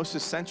is the most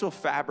essential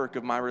fabric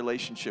of my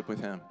relationship with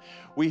him.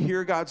 We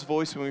hear God's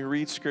voice when we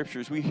read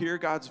scriptures. We hear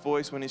God's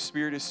voice when his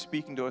Spirit is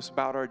speaking to us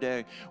about our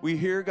day. We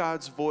hear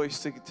God's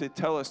voice to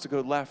tell us to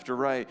go left or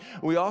right.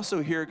 We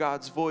also hear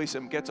God's voice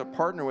and get to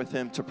partner with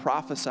him to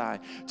prophesy,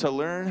 to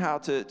learn how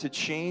to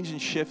change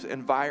and shift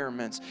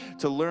environments,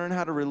 to learn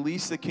how to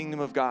release the kingdom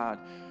of God.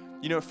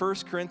 You know, 1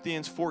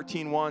 Corinthians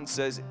 14:1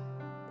 says,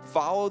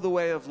 follow the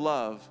way of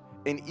love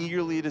and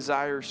eagerly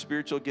desire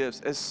spiritual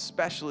gifts,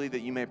 especially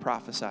that you may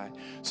prophesy.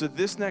 So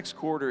this next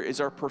quarter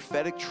is our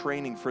prophetic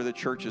training for the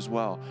church as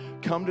well.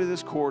 Come to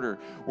this quarter.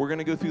 We're going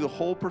to go through the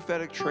whole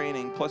prophetic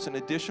training plus an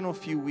additional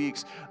few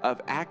weeks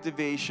of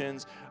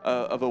activations,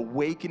 of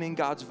awakening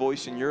God's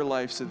voice in your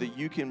life so that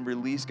you can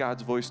release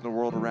God's voice in the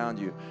world around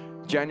you.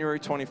 January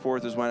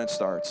 24th is when it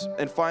starts.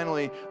 And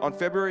finally, on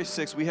February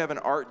 6th, we have an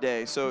art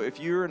day. So if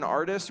you're an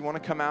artist, you want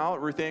to come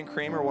out, Ruth Ann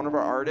Kramer, one of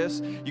our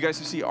artists, you guys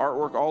can see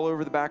artwork all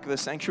over the back of the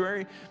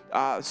sanctuary.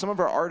 Some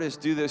of our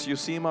artists do this. You'll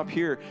see them up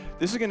here.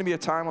 This is going to be a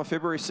time on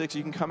February 6th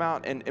you can come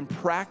out and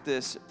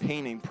practice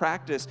painting,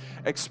 practice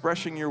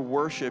expressing your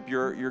worship,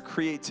 your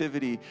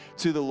creativity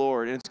to the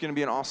Lord. And it's going to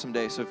be an awesome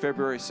day. So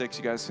February 6th,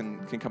 you guys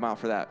can come out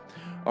for that.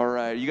 All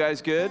right, you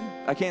guys good?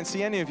 I can't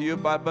see any of you,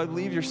 but I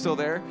believe you're still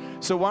there.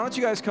 So why don't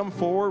you guys come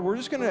forward? We're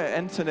just going to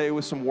end today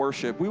with some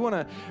worship. We want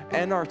to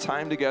end our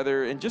time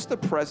together in just the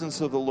presence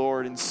of the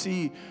Lord and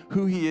see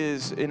who he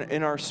is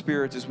in our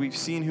spirits as we've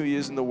seen who he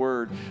is in the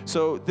Word.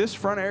 So this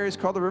front area is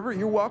called the River.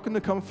 You're welcome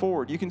to come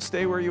forward. You can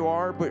stay where you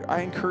are, but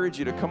I encourage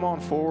you to come on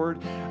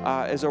forward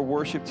as our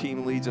worship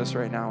team leads us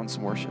right now in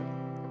some worship.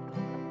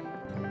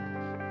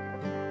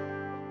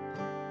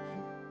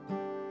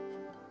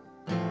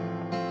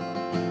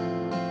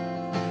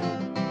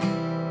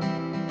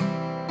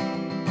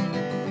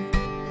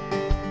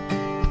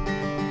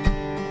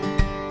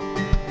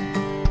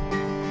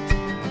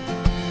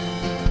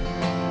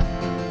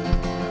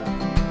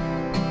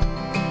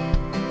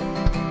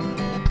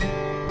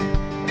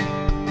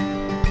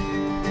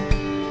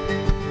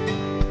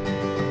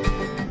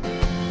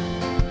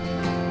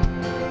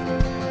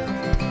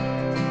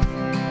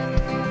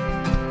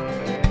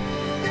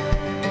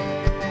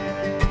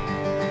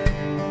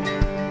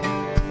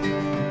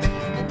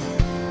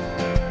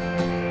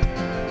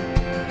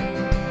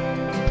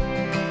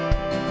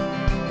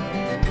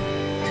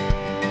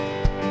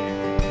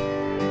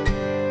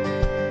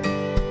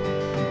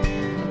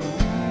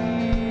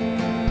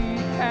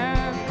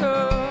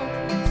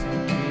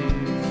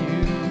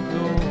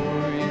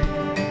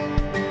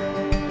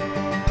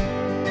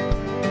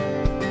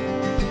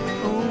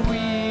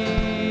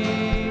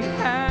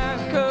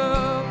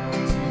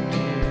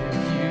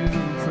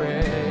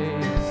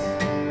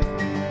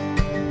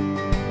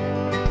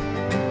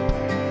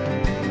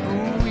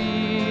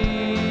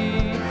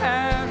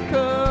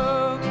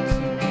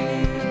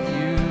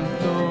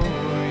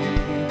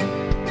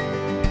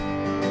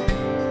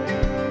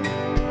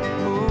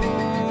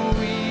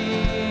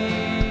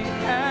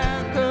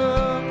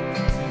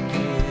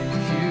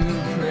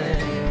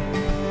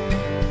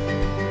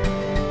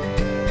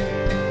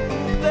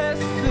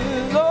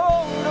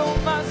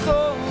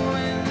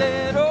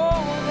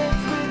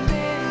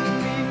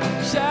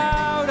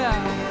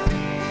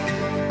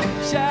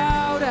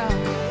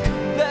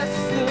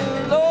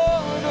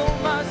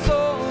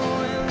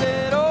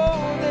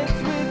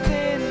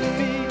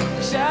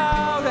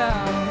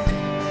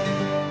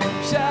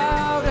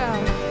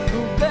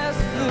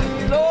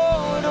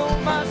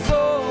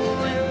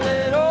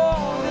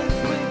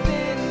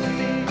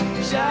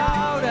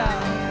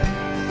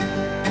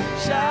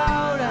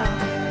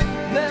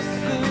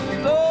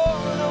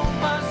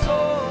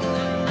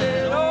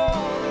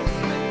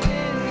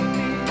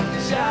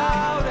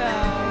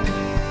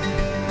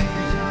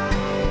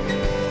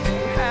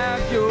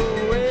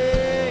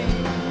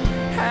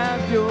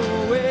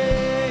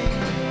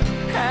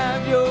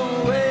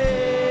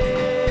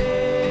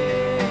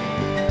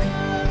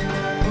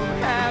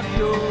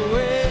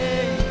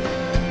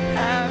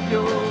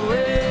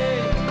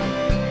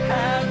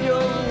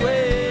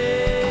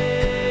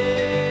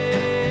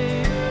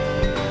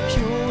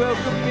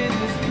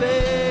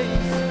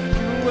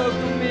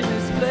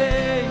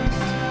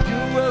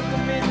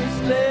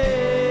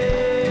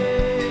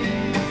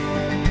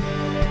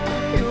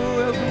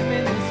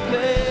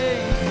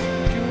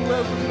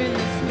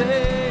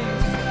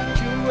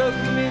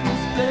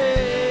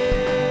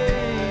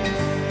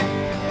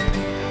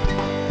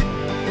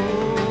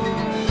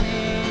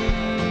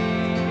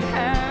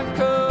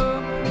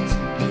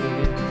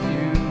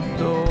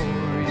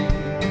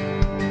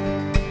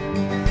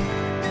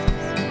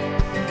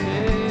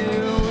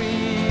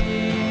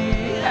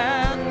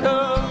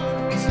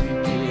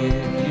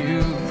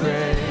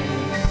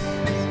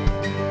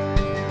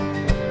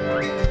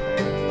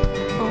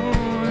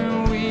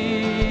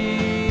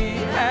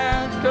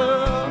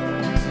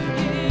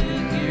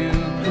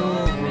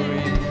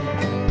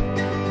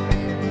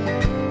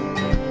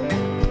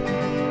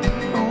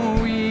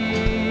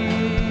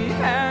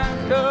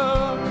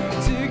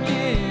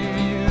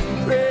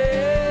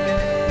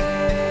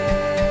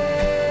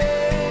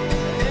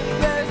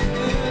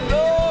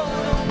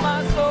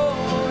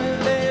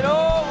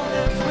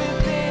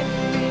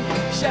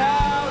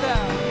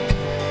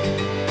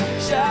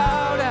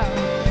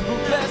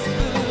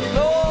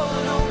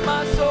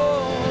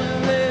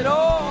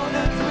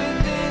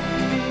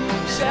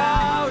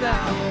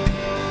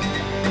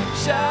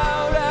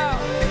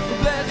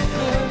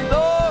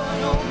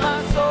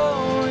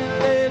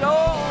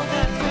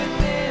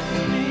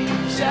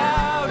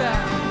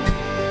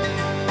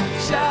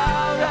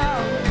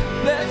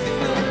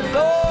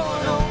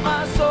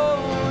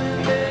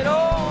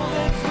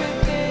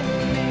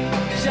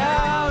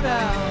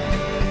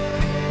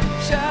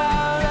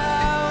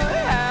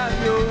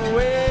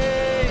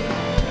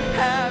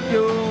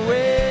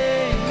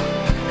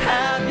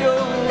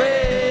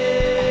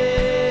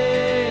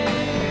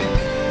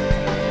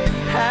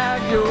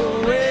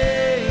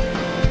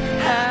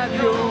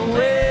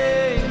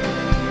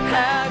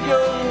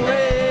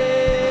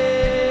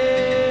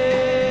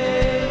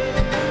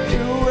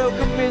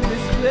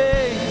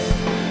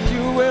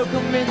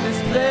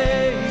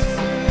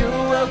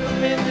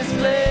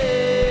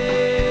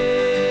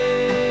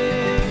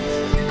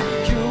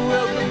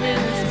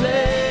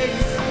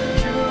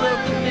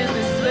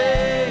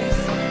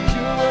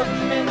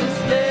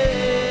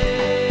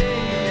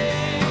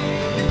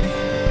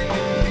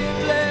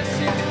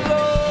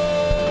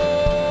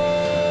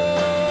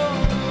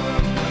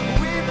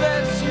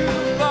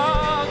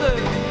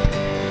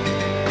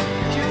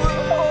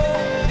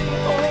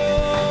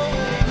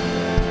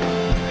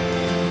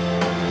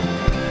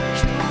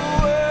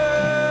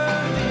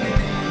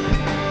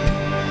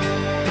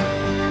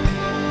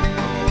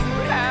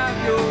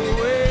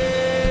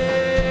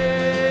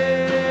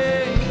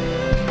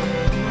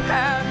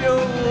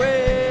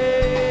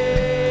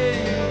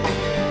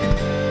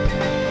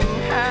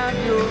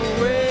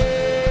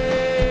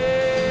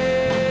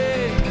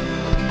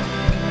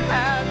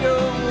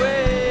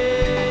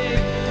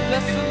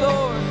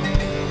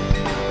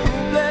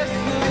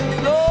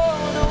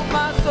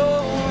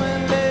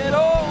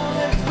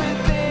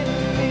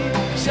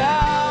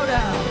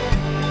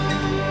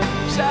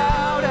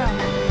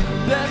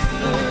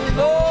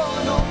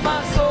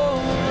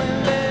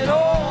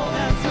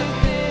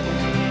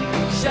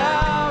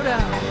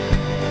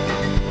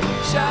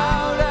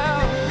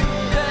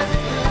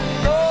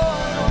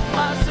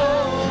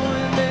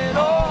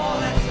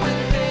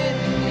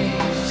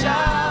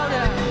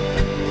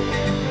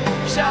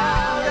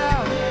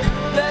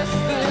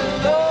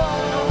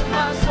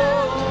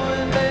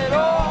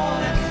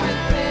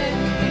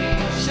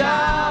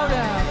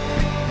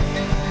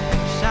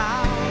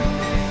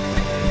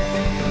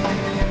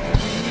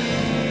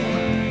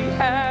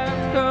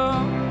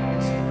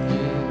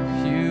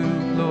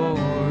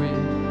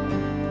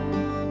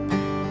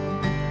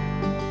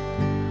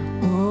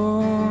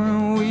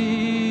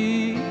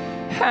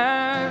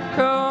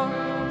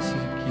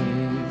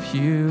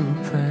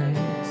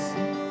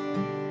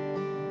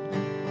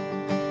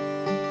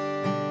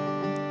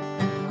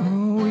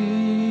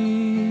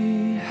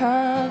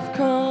 have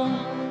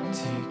come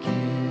to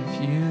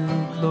give you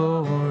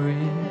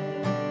glory.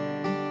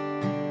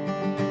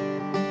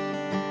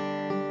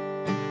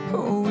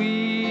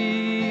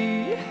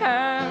 We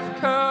have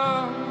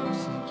come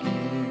to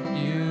give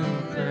you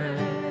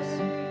praise.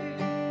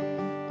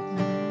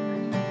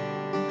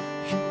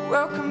 You're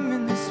welcome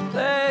in this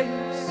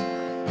place.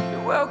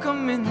 You're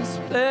welcome in this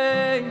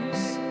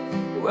place.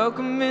 You're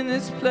welcome in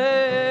this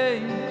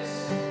place.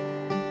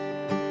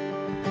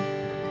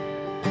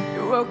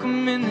 You're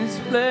welcome in this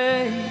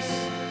place.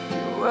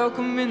 You're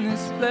welcome in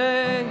this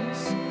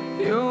place.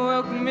 You're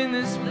welcome in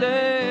this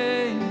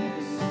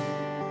place.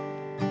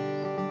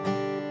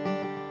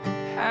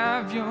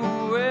 Have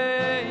your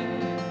way.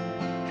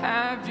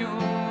 Have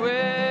your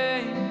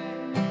way.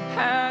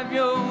 Have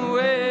your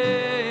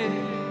way.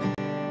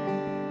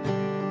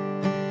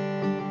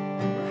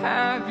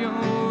 Have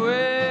your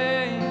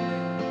way.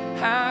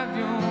 Have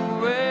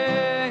your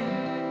way.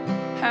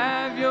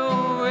 Have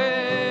your way.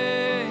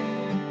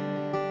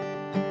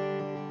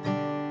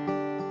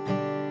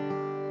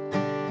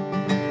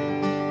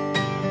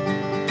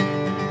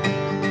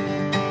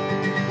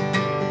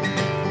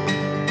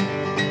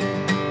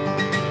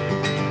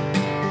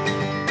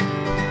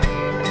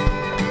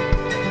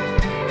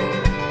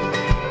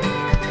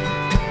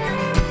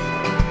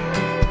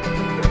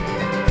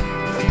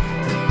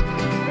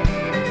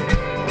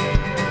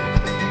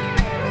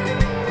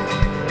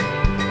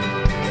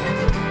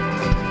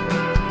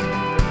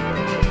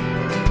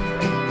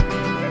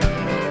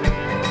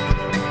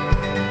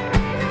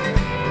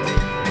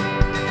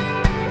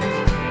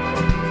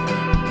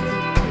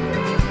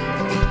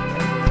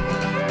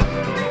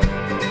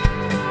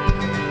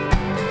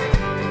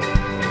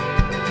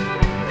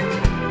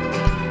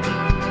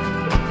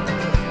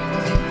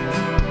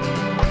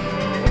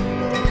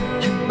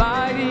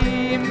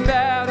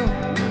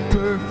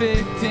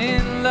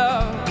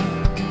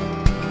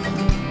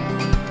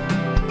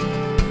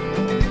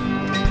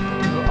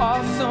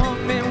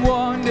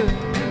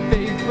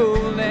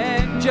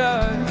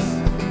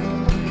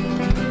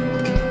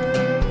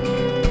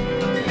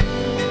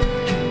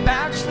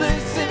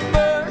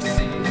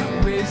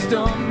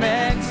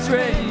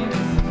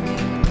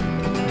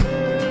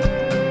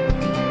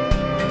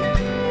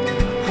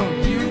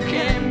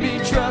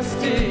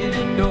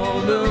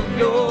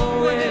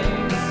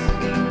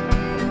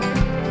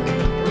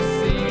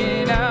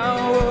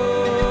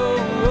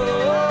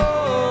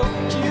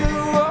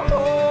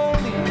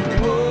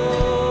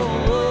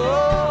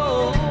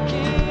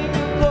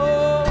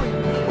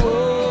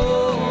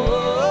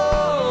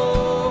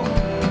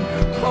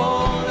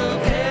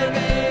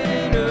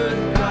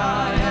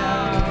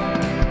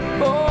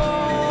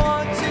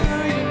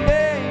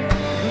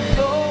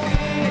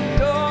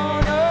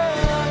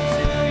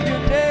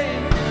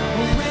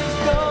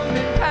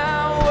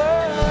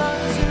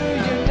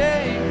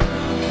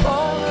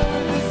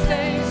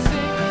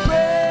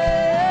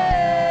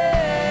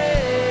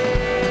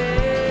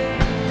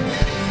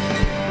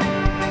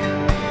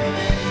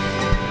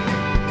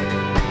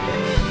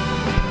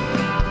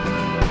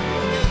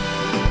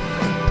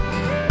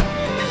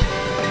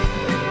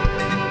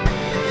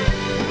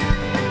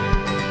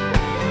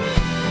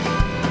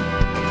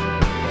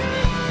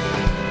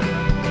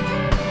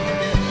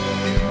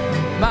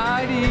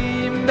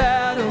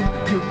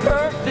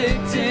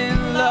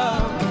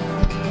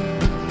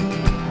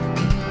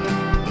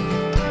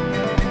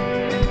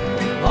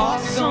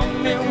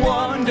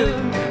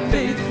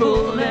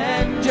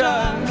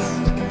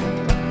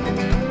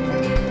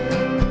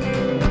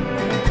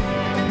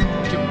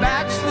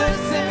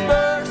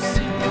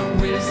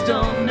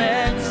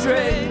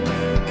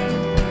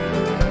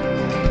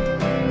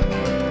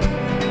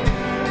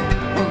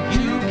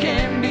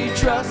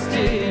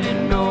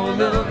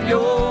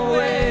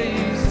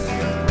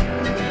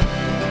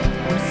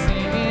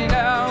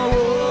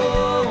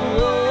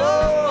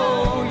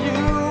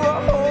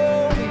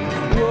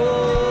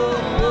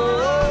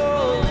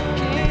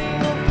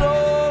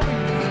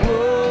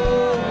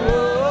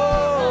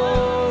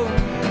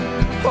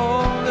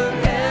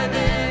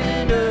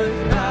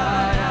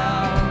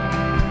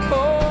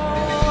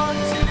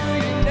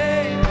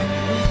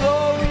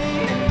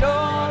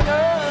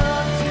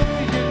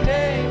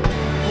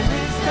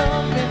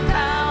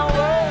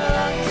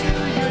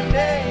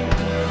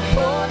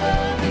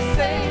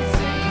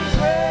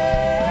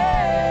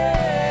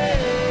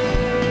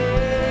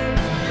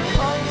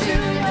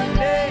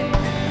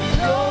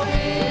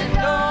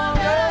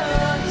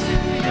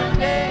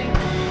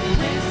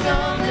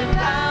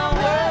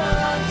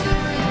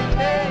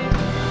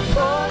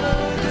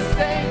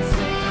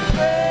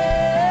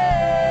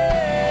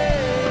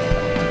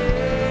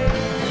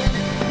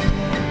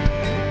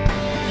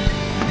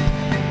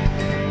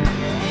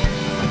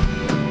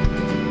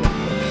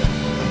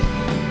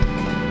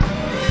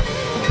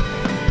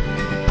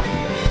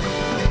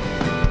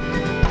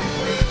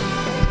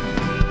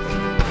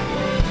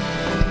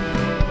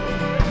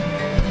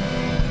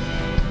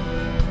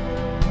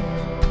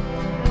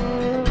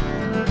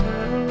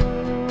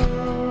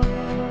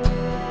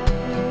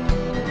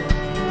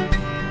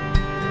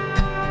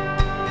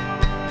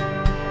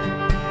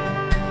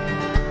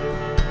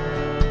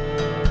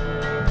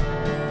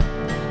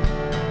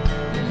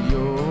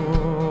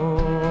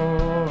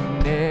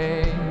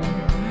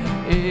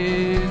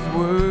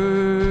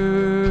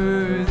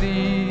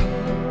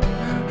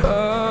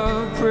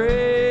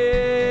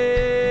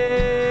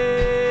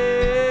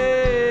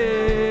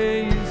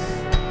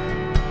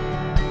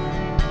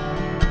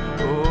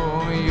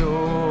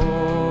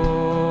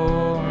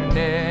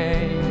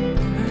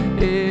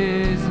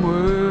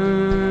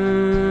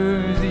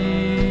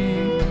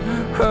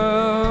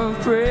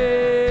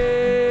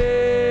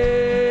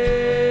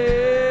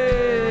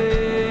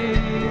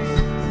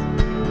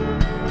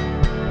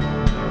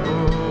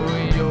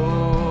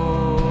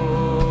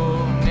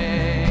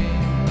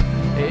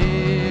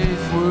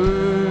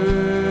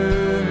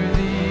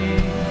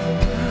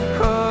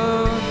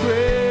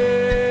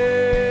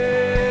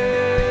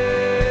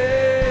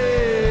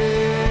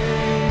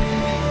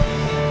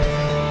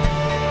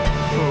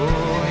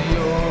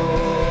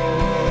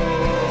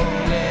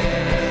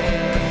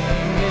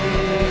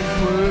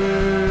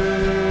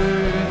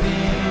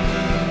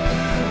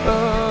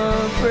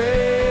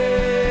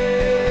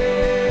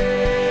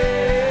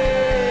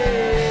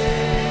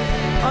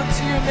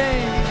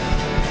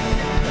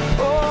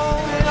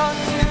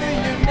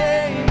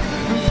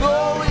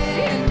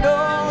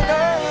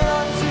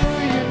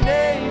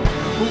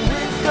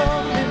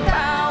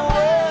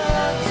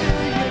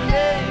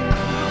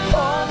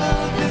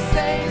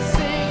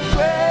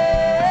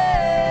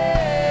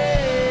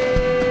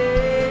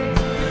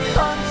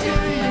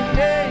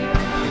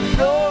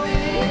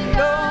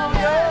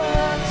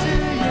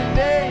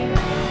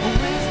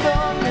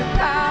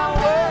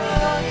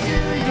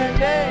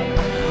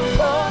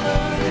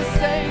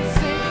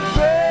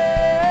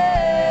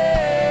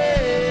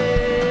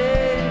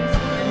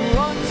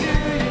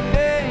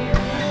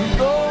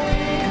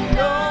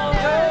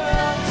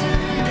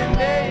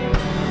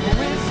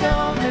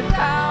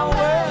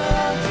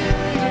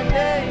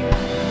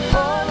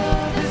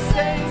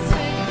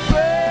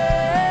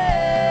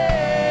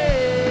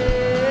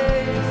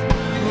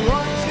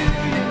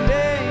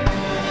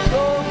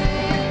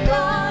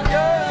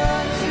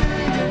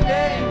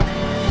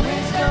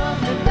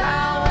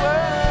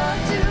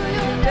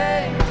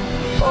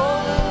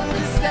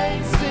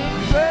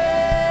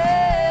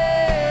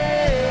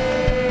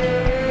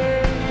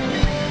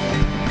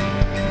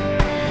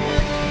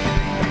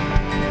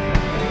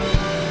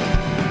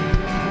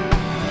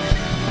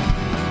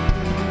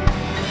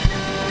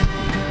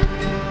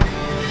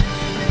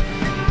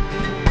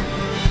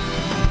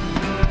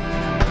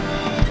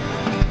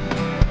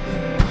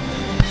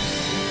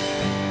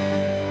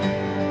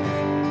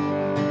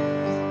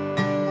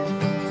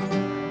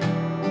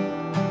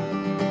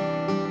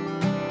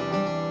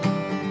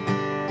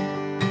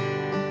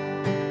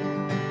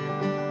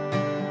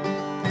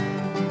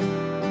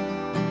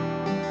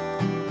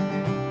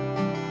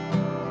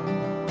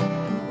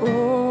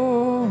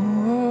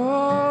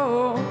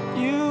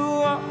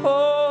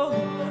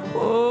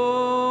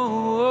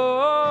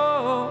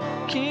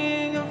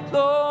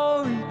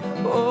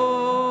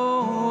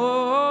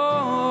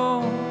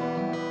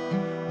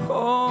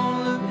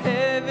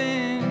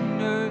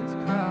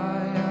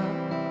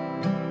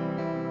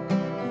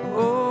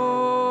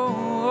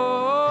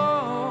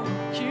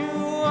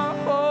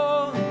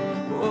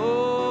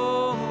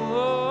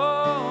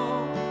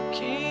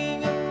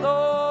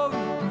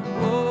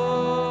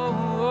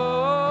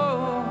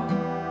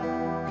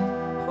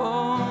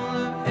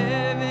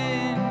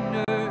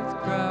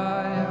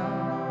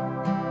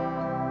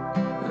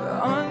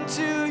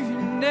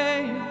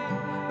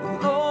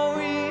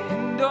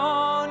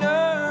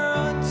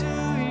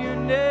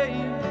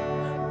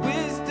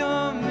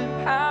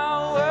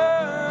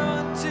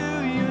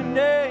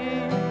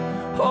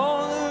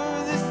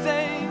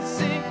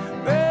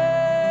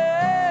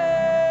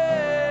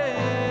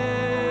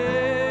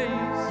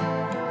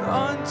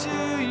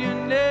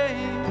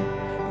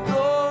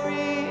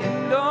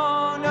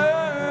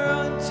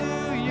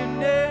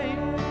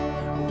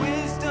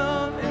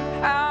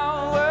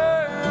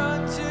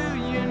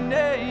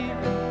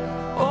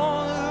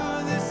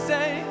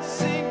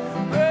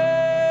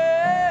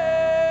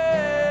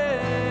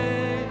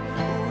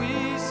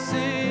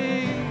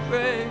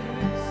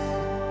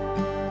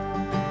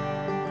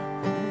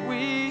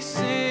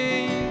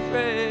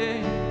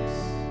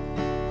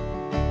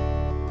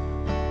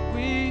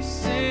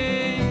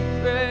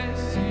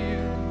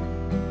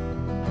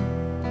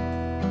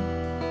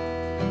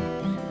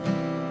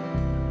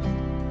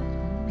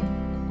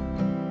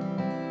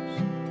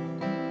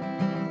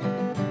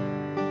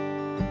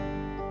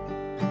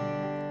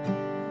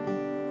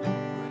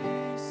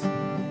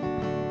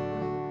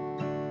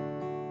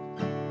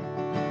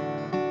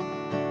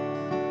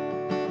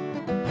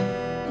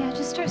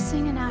 start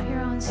singing out your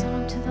own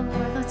song to the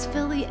Lord. Let's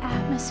fill the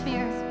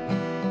atmosphere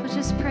with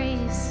just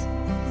praise,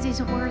 because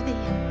He's worthy.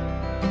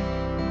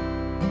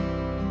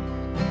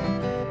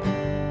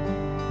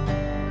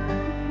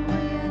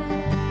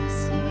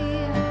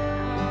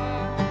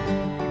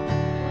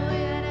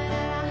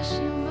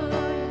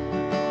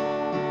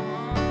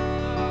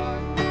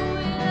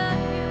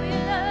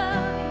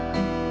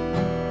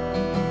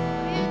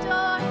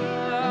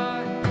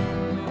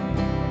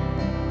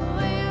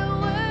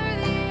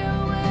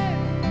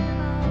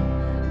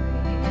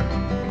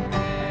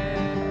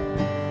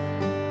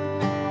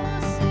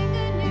 Sing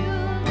a new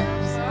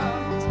love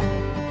song to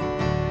you.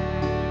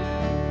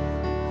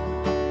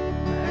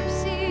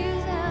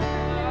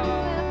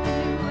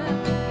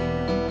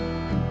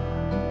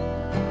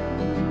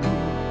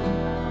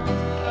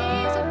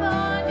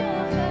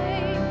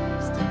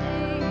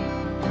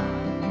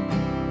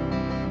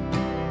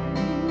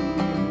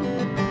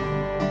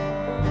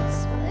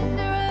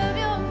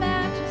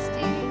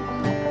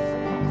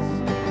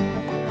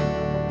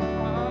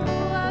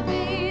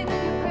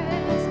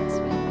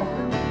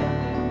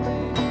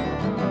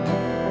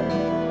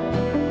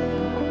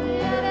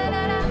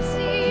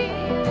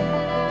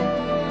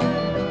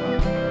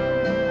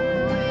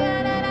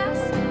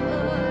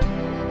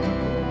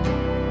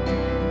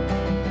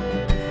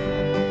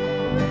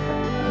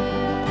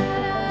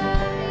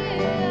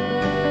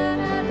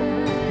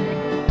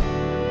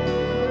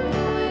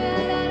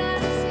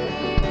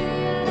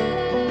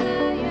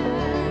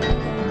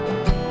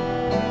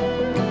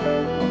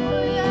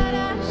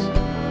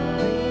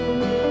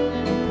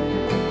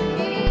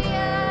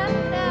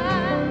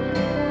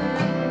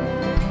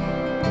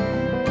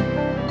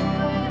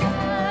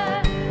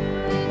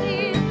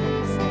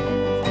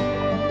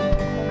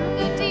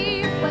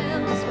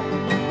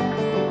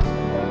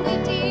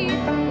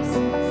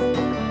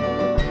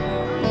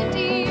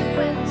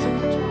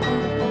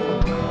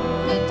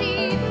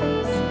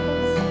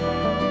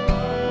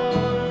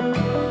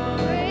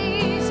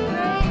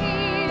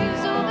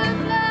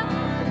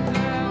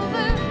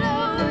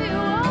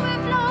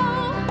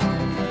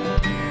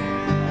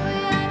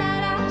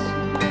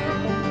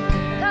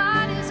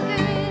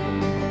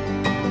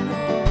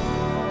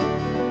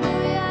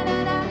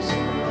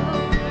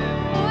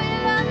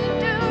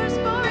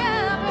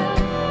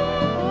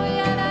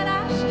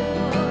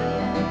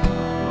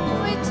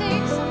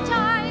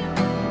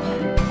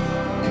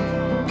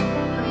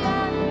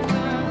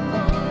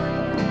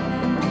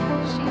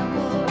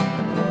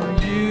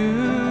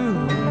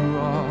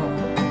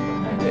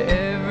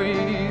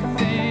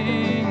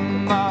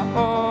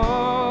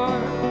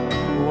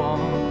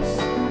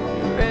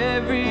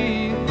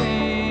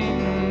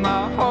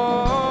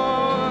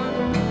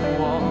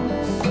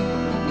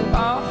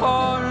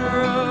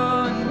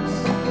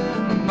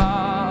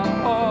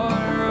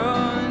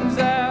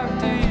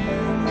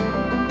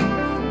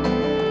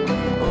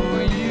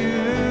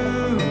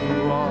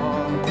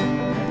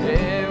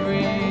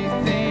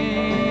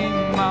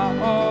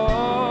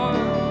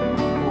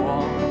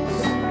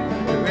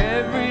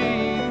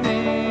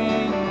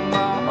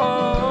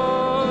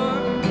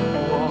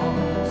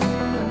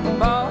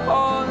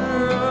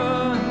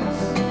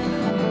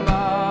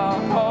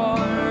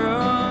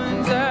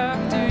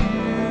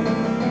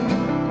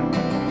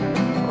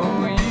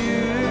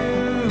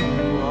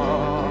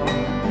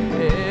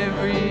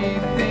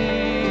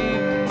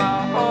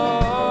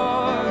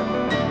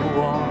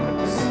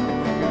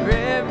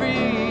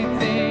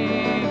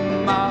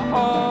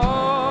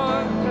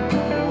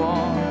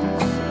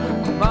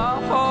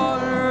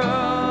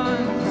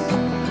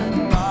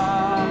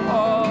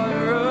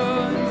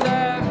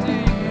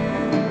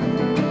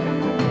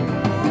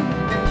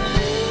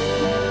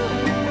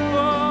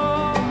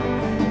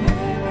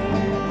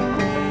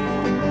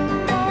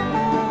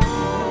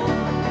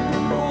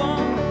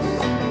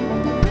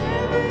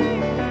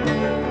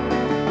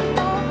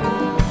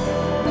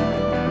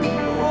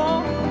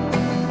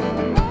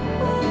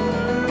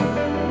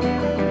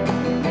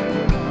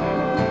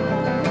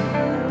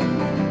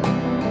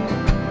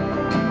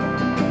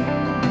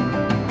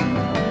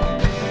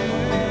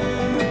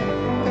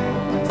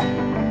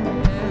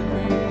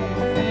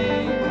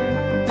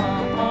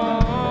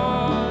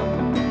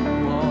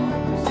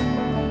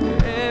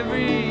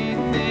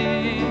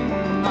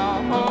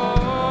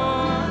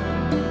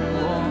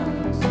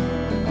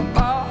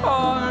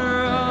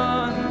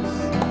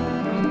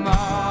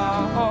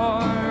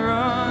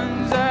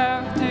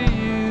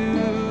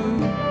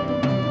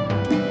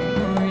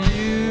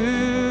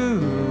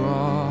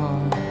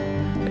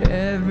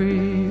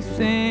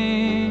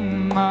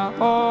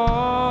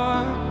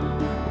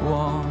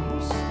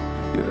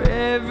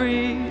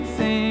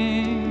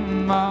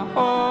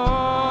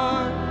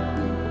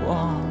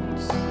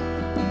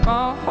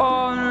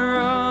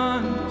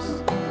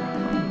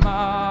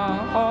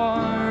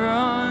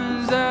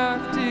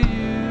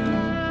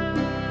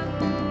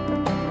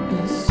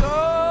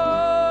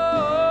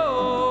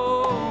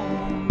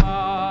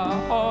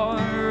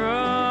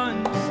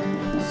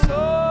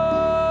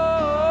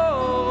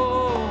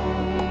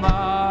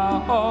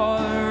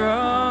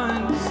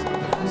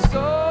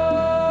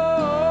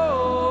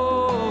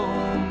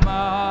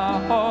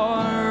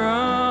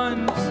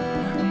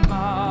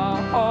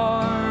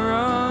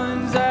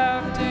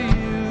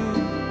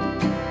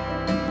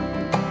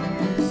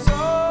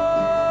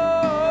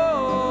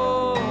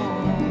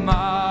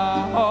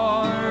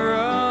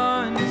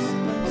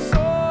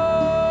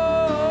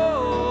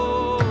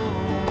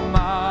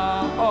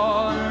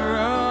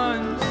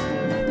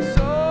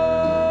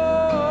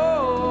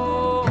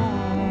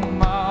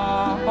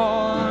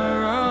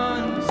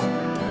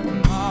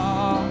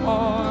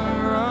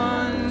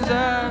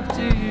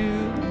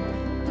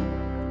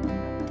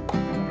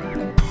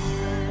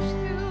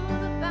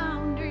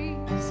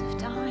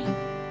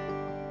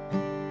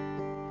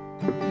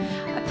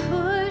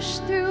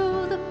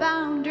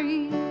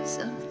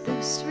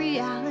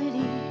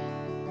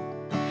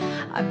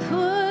 I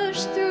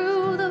push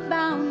through the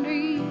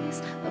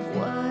boundaries of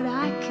what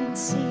I can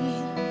see.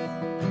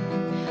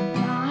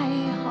 My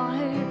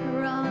heart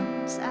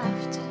runs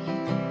after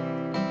you.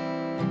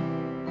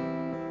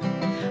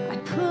 I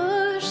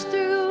push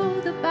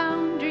through the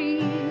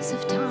boundaries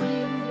of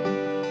time.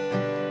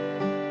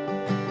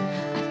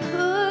 I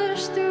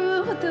push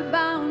through the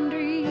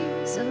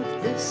boundaries of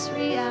this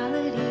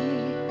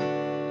reality.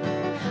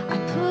 I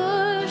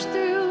push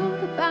through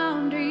the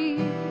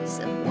boundaries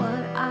of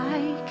what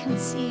I can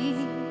see.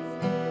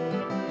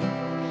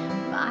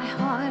 My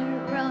heart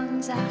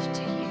runs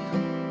after you.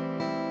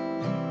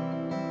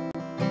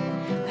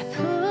 I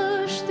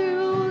push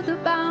through the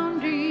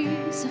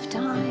boundaries of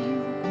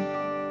time.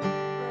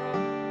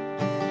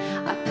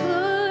 I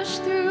push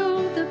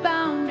through the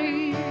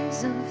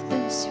boundaries of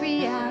this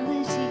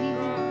reality.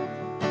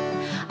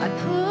 I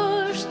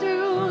push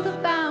through the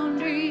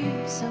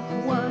boundaries of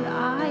what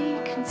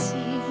I can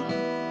see.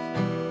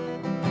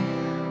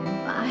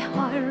 My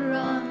heart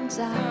runs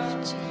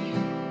after you,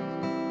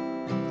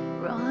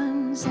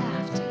 runs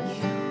after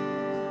you.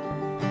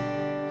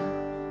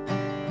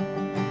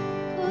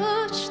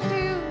 Push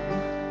through.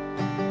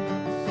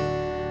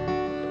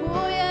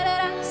 Oh yeah,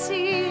 that I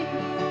see.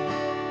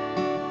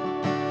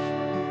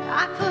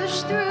 I push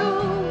through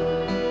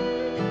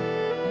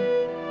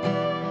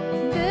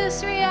this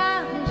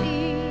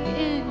reality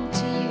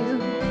into you,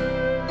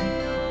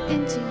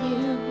 into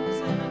you,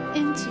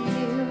 into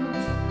you,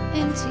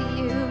 into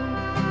you,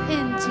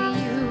 into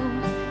you,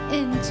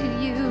 into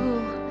you,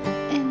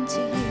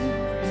 into you,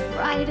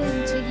 right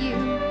into you,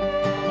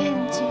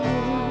 into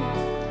you,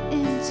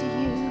 into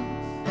you,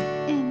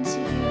 into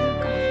you.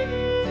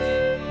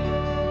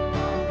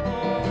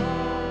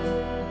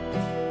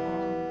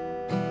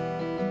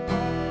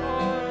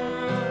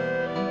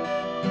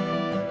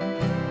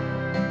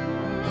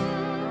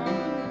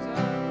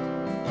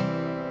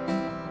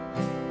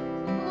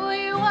 Oh,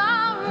 you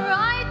are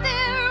right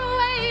there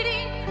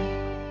waiting.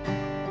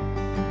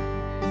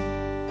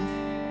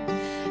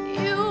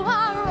 You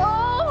are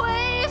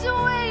always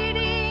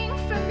waiting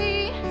for me.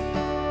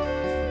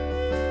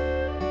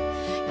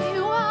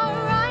 You are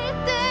right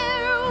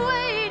there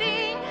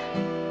waiting.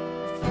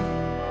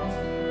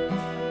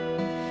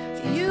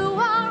 You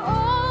are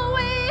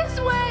always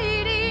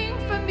waiting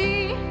for me.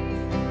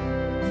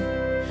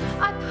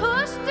 I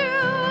push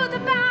through the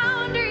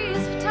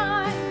boundaries of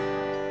time.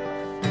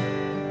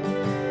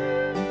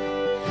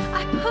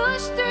 I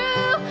push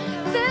through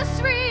this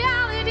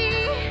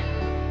reality.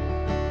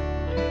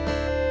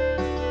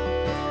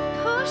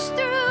 Push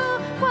through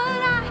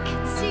what I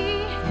can see.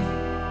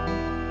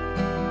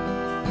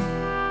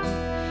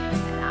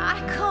 And I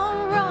come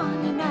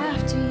running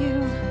after you.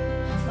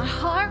 My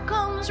heart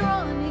comes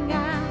running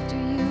after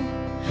you.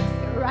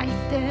 You're right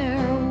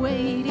there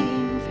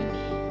waiting for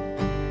me.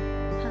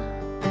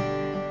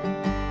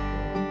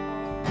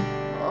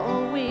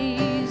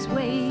 Always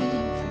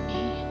waiting for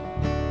me.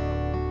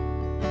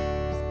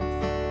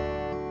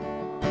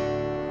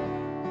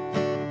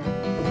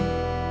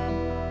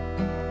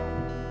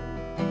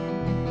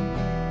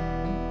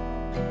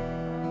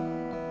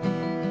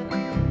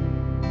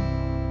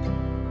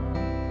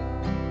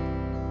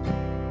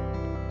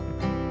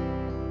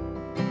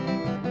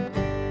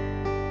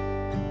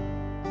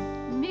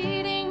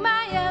 Meeting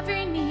my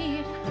every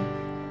need,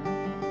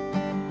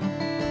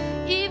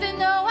 even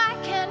though I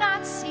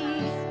cannot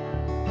see.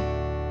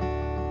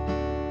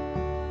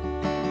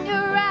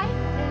 You're right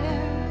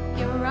there,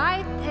 you're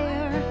right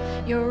there,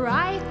 you're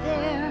right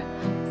there.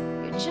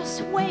 You're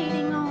just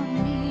waiting on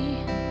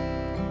me.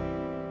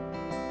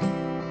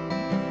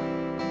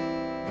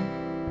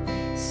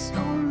 So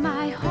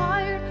my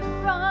heart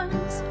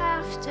runs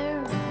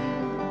after you.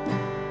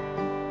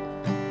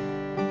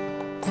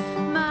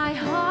 My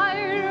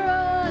heart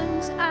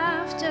runs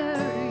after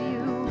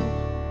you.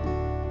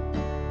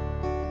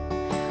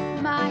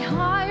 My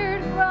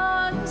heart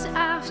runs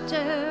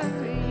after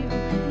you,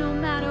 no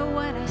matter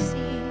what I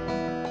see.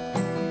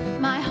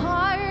 My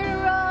heart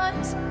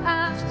runs after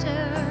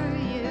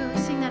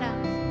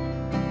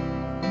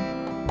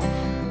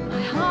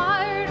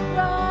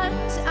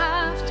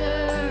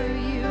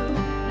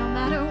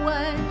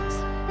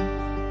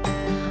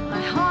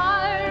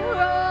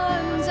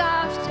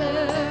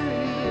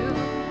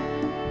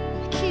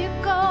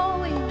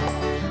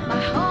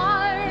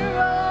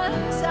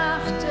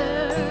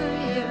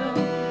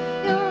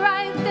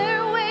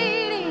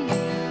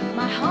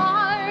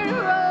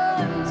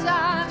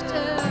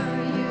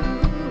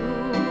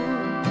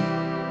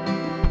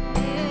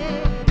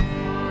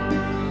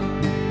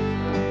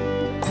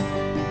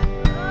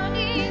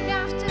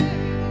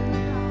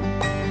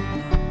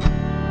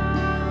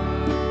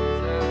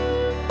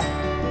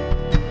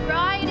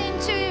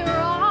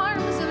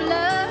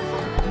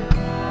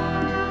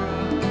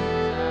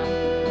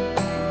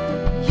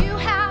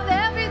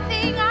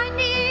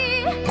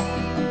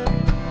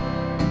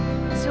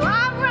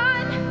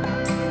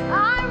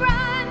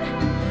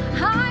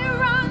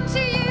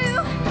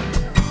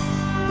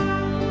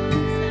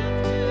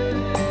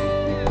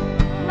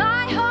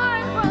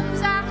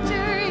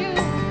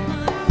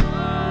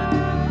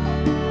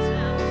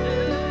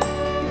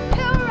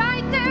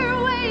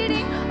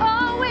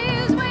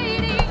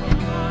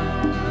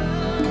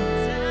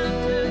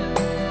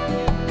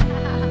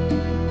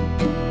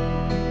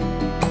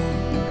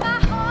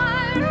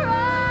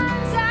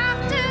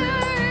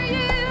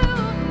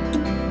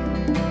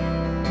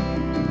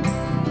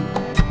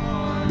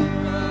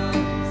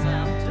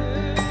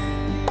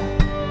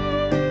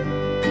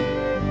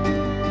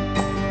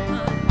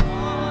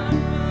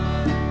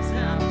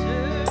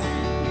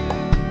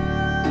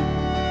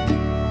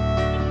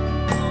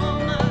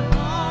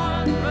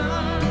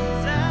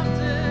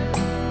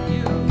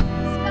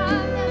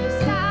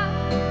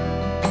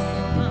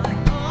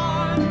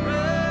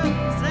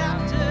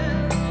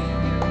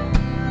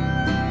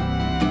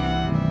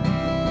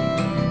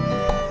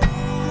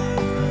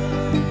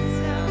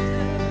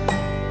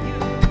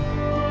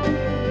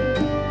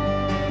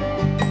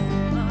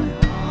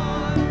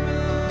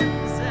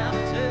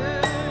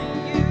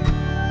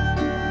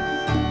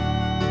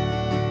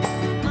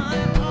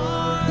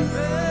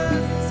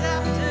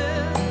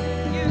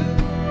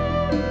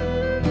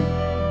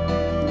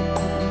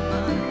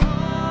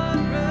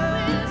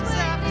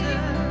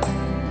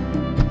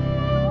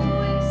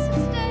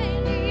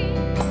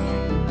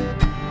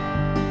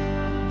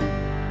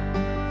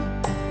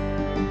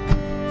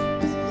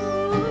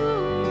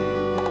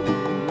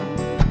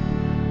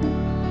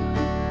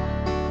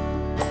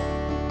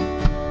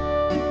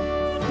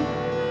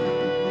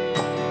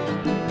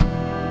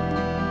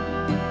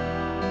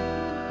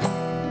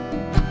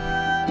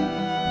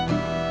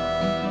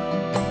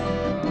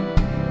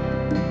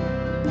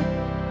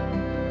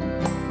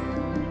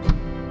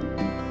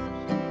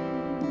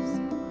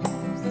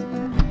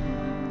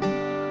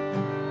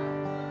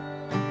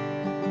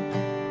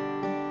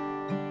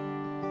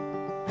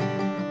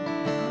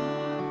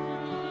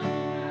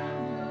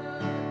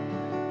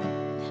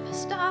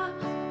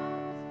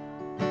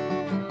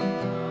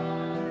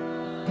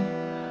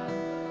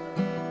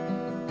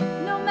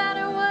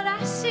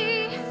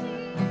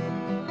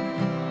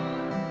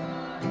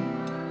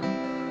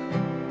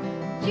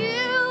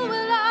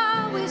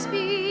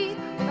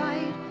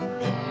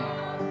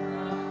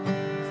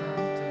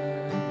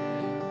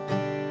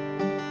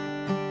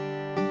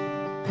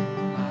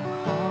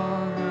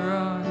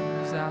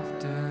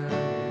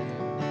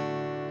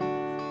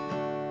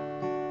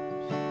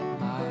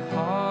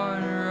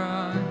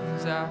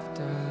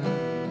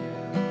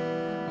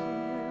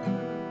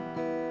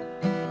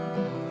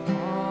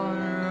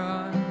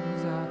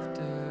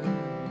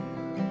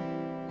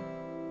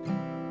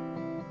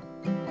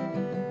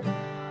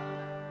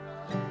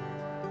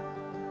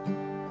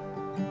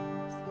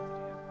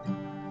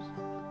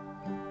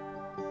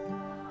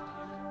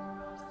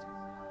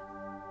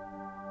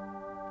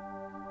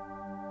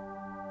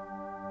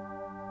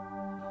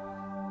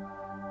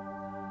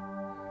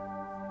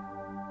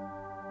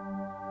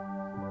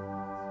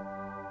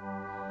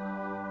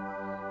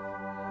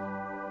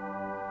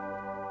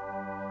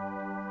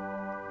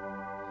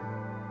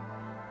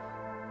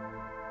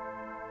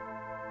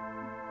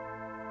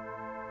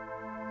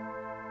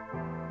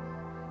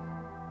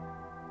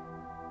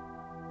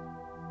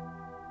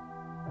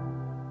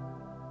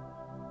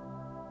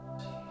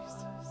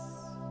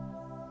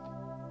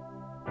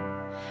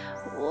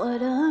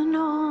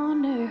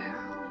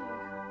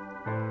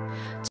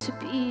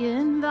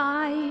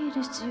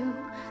to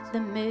the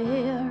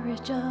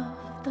marriage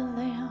of the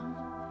Lamb,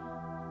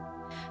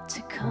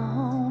 to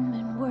come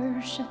and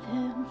worship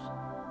him.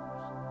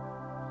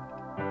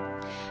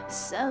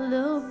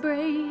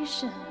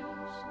 Celebration,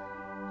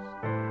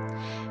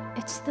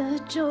 it's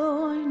the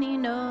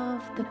joining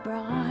of the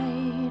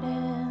bride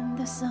and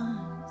the son,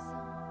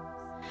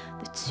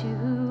 the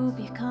two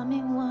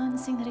becoming one.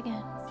 Sing that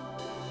again.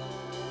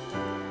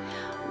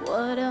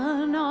 What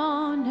an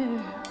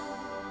honor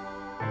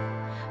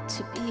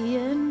to be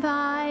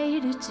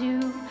invited to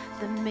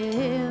the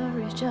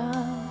marriage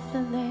of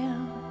the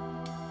Lamb,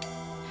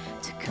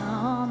 to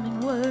come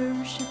and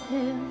worship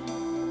him.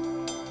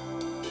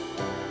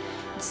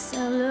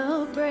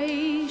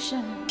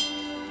 Celebration,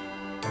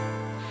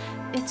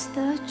 it's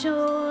the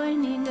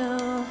joining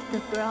of the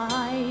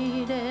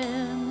bride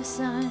and the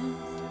son,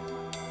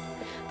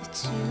 the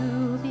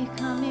two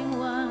becoming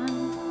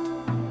one.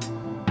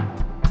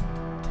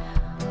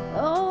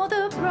 Oh,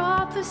 the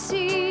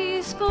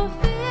prophecies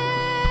fulfilled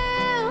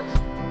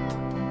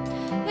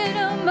in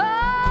a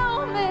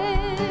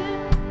moment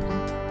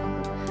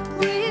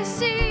we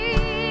see.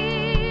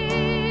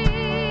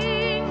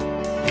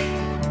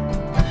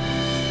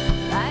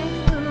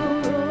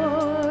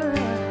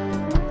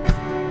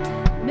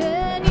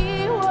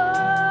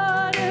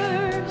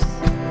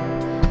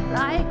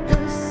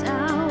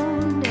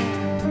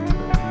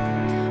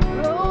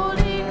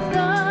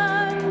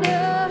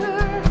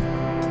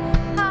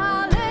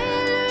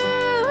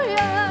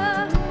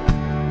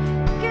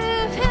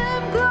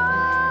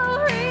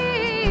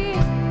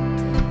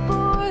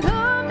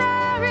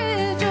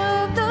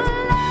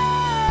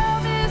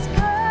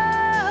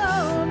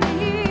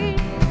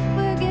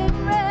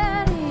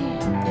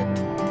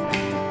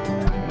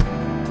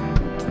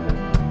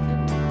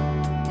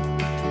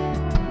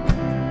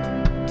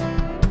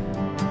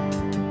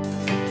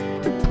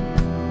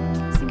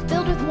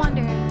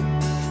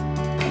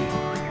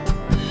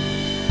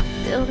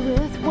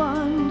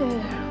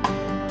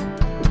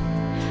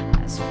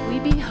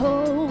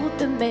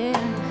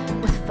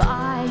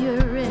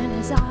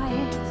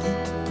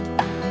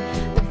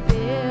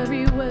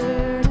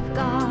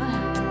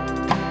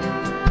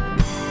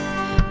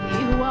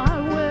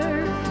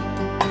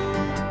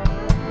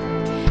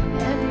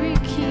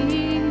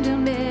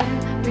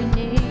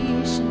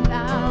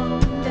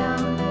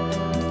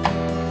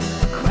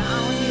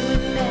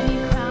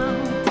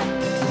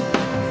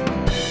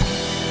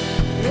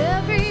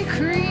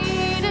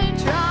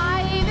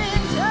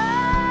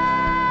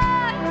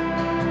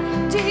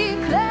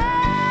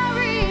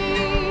 Declaring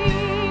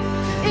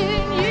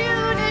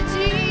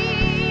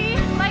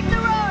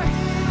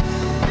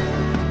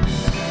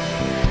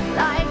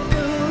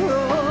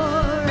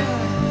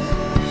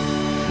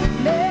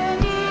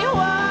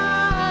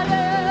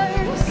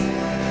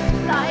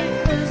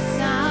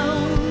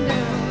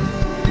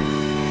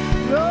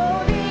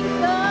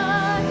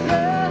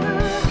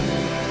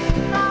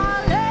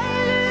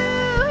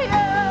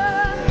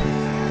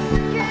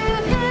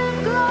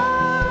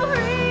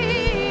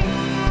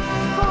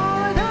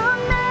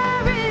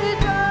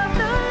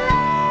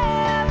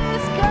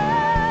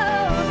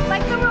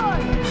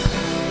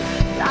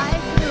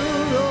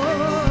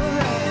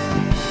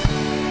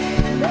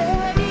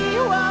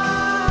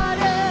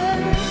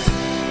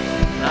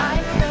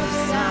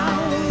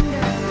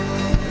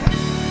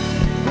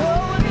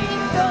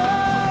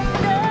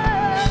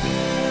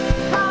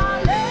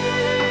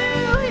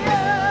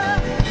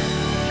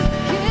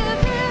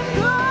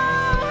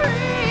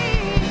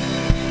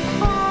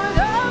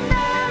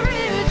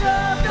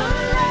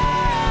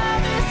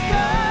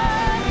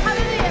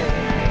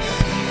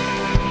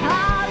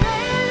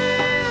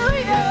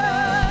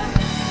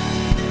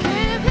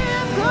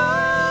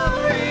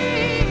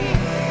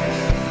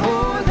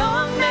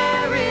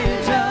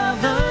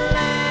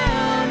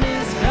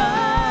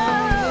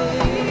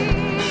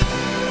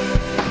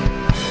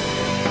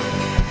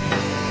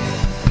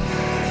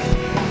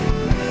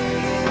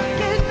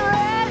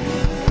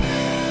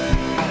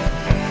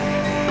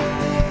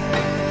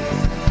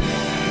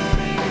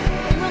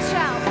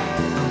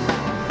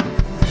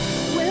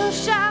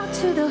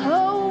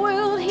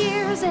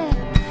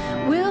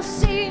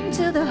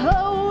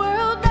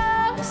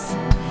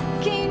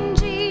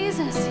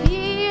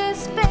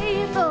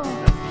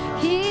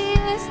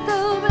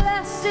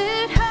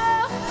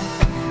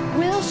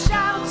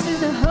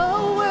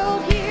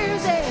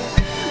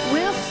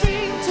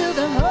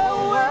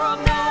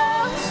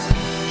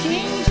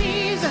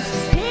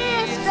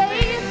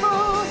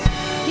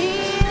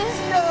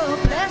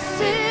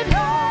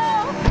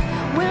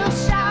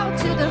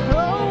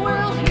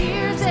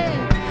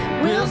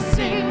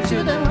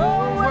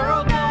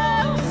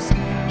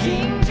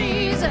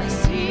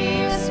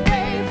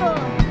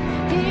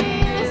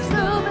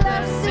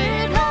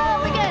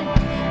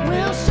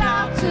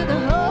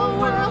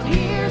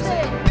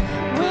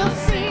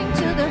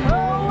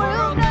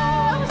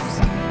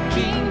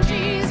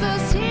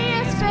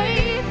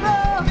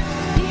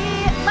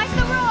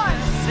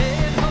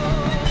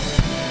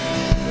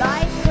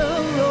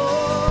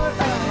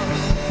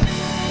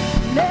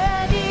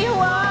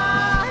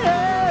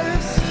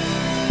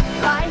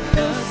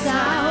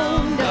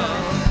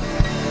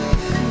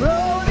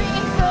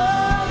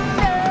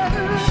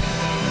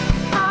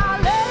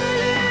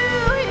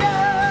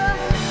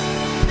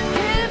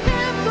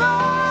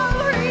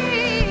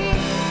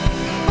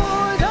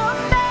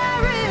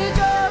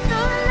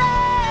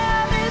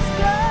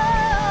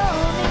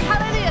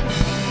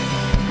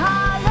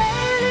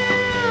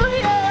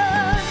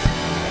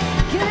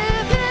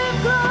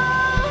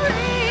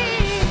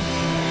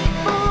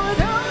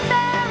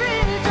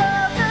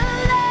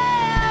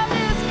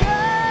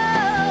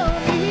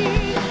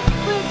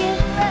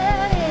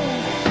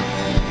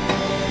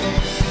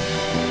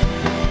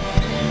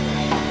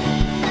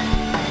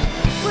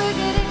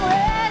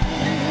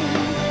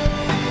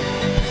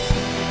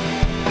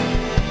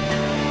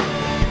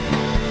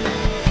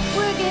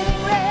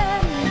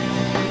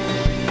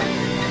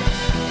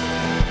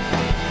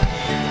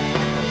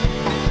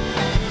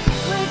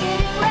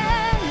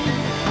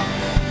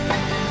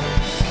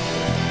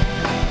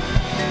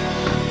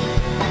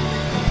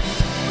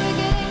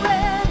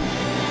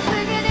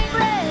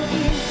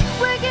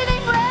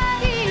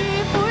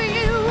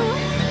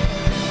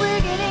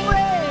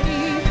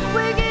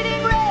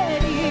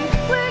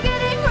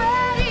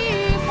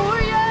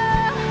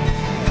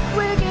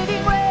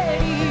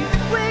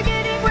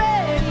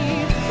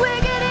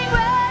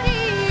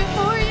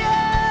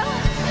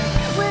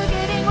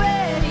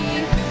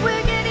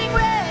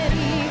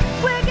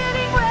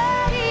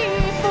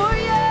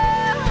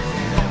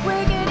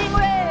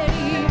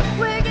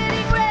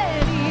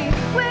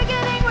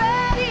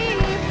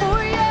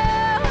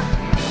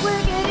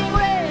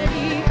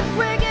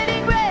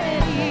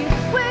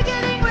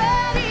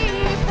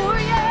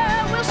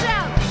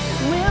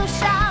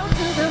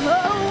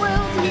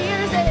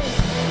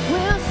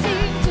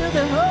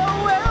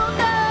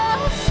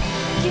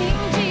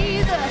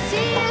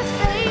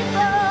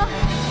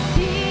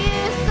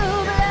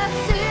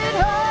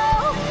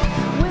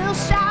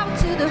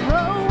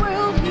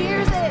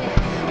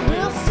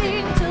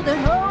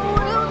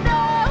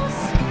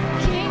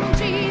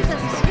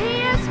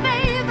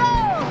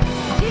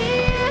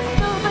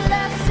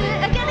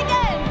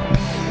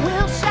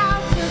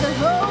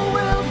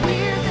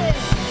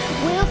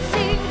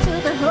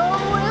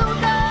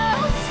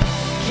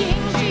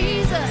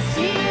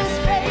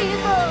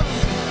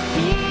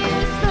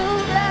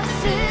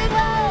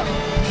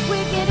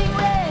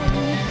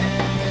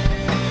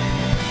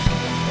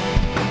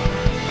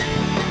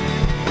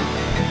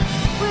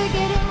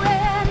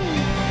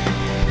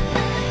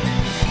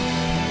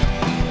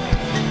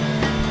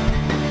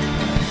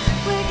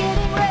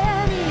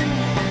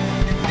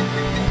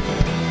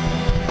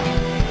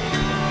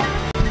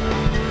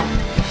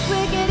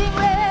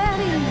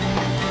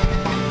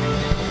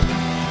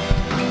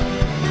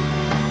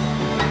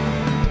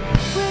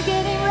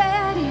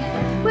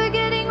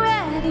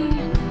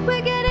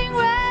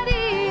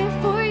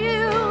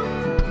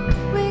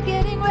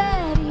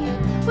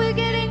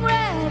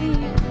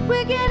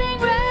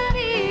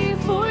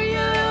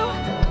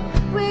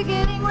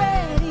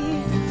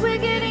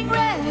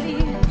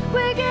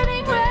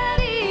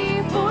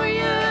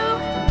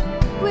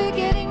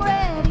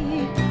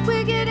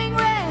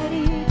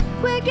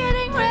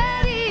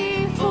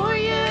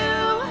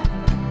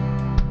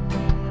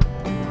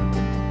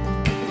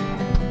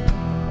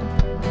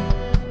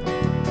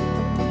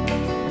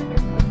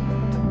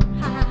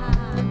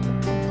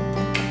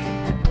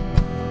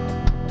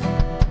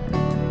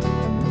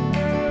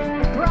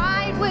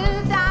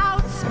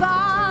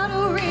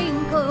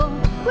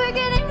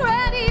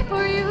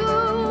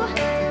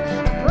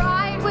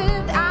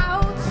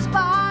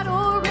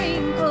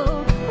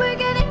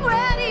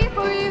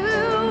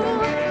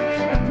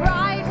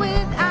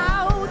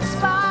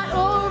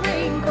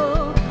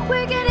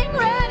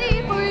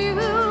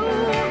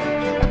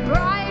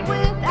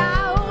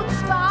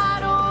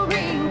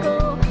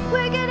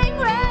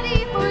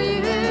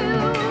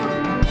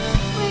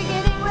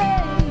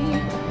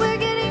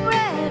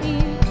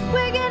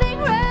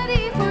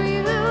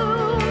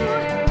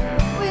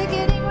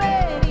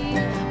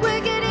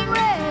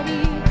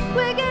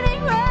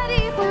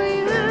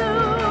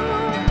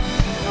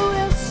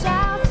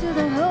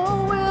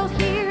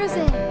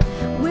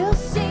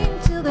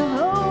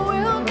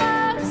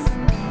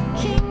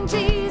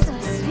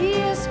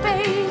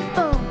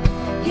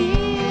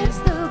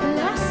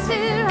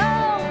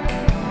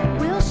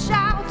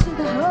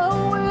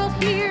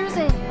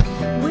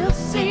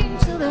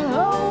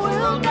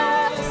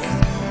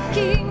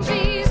King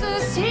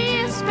Jesus, He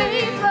is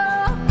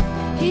faithful.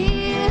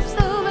 He is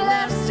the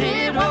blessed.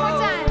 One more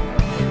time.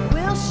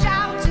 We'll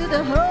shout till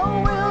the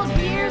whole world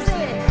hears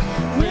it.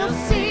 We'll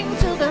sing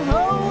till the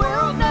whole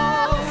world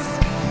knows.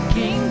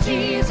 King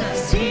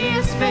Jesus, He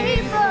is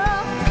faithful.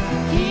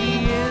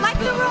 He is like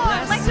the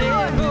roar, like the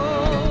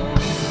roar,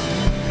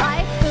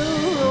 like the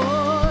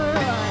roar.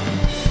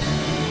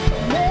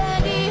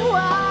 Many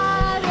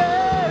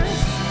waters,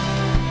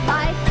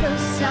 like the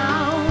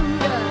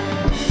sound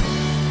of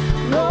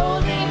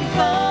rolling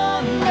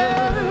thunder.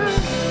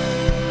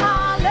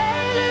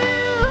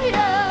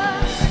 Hallelujah.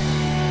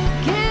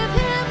 Give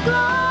Him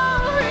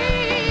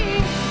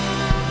glory,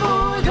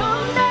 for the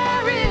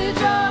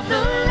marriage of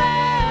the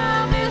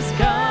Lamb is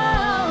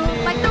come.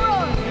 Like the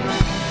roar,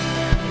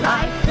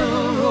 like the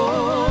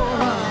roar.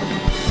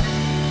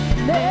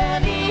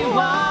 Many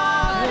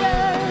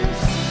waters,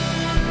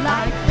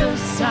 like the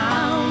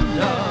sound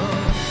of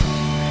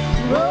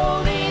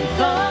rolling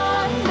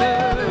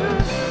thunder.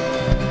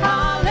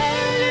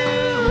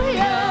 Hallelujah.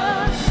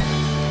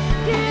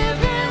 Give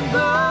Him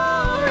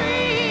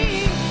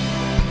glory,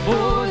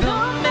 for the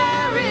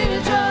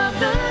marriage of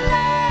the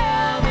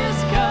Lamb is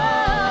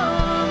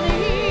coming.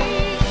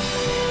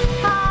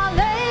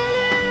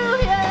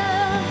 Hallelujah.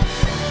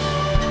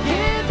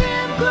 Give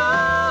Him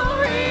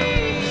glory,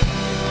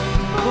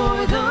 for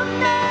the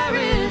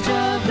marriage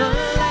of the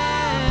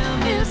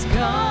Lamb is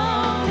coming.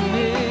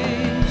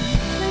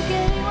 We're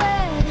getting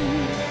ready.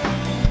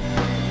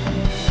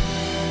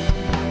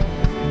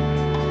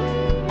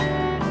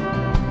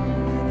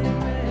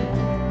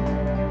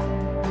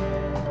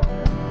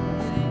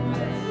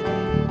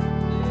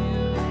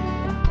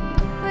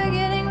 We're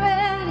getting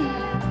ready.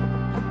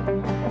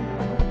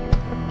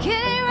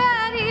 Getting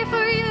ready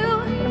for you.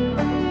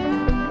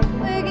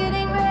 We're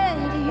getting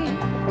ready.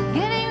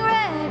 Getting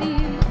ready.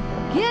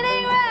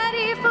 Getting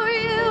ready for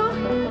you.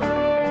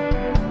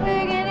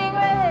 We're getting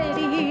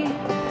ready.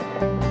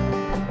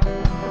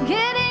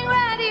 Getting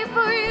ready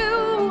for you.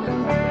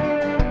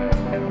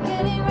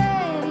 Getting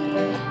ready.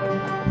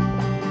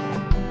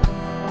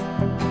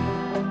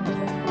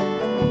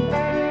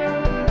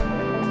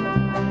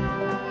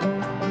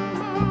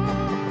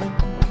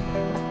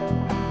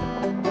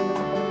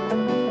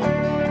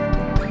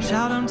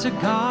 Shout unto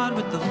God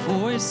with the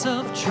voice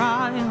of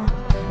triumph.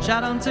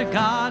 Shout unto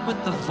God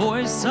with the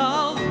voice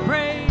of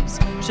praise.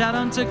 Shout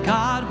unto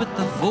God with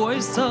the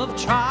voice of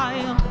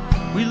triumph.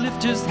 We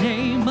lift His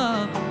name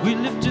up. We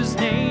lift His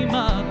name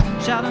up.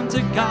 Shout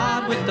unto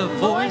God with the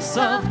voice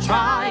of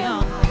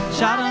triumph.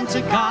 Shout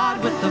unto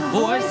God with the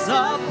voice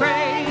of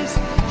praise.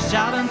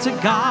 Shout unto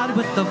God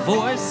with the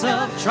voice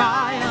of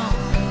triumph.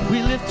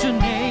 We lift your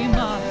name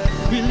up.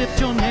 We lift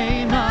your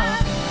name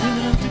up. We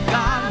lift unto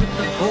God with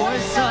the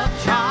voice of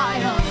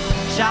triumph.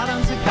 Shout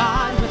unto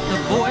God with the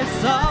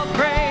voice of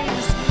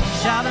praise.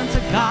 Shout unto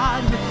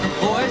God with the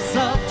voice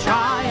of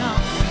triumph.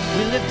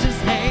 We lift His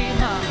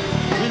name up.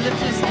 We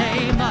lift His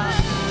name up.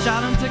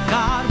 Shout unto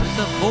God with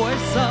the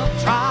voice of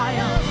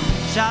triumph.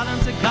 Shout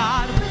unto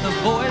God with the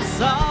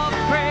voice of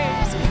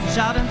praise.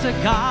 Shout unto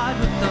God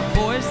with the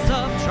voice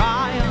of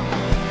triumph.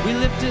 We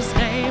lift His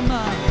name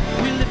up.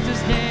 We lift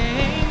His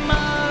name up.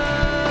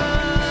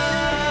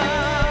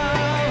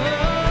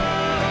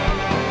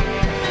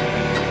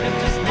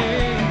 Lift His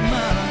name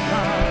up.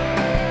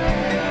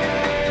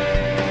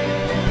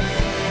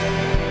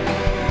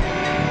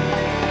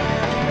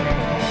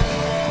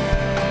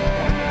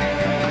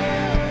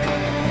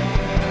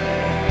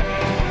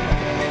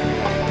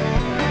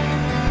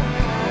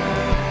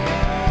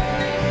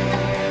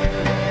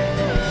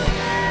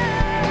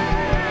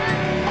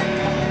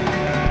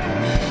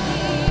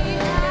 He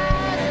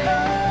has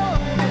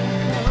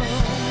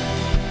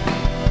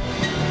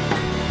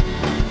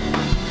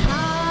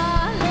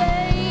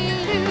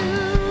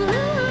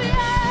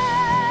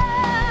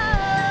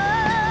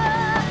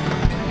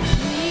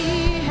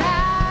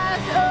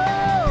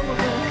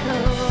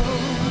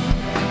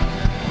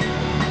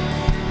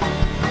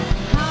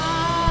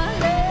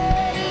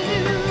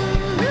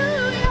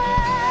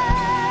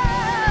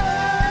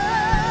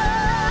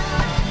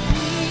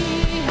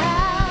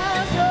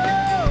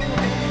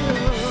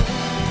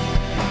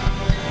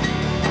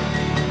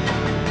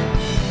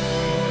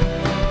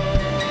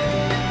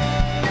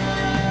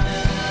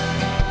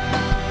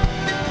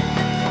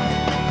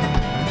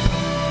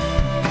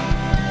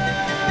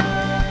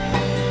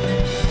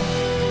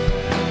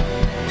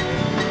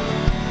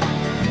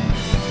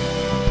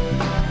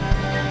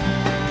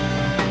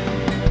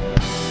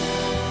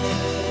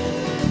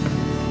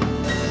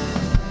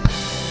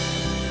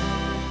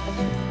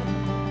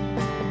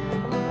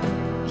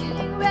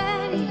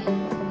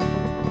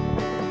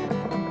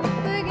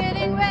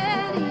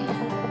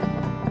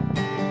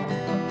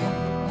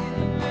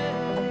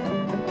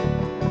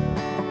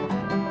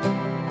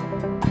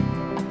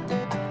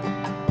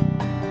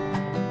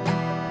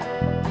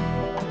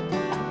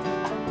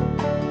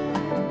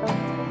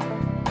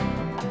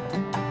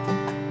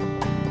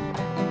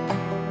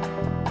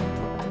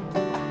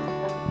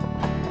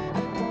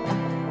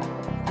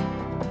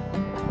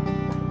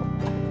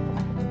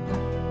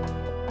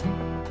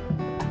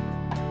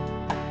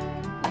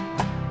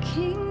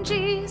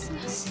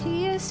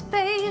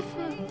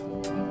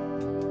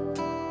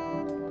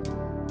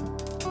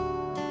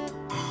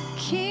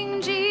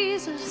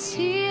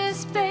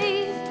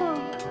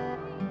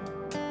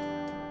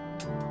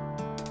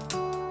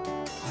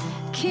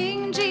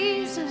King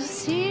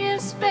Jesus, He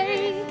is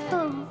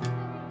faithful.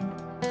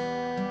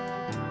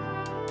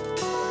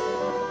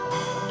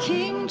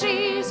 King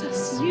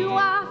Jesus, you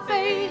are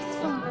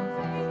faithful.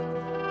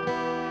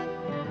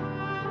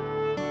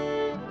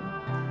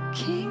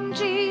 King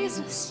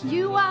Jesus,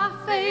 you are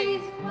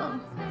faithful.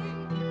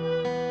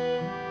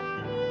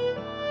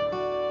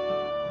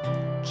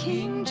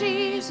 King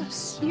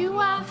Jesus, you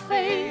are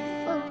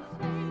faithful.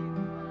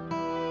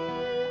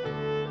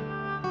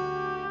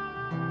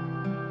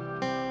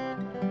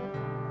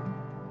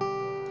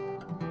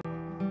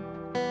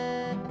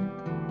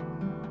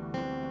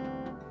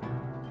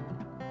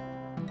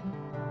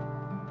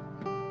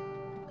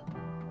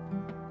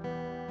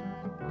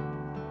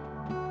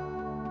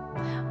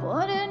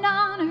 What an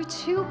honor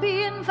to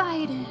be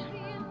invited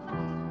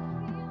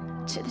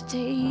to the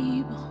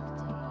table.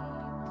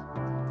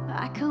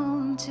 I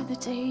come to the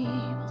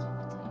table.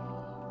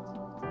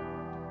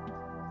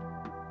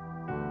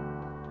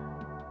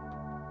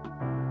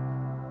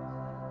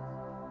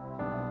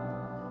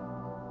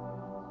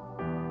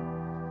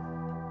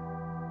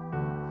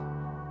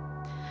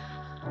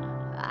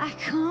 I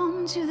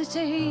come to the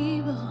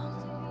table.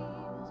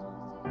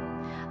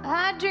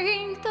 I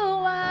drink the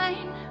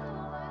wine.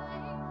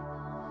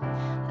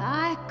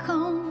 I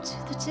come to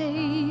the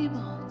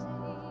table.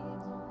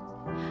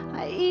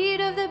 I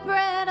eat of the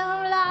bread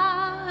of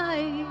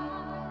life.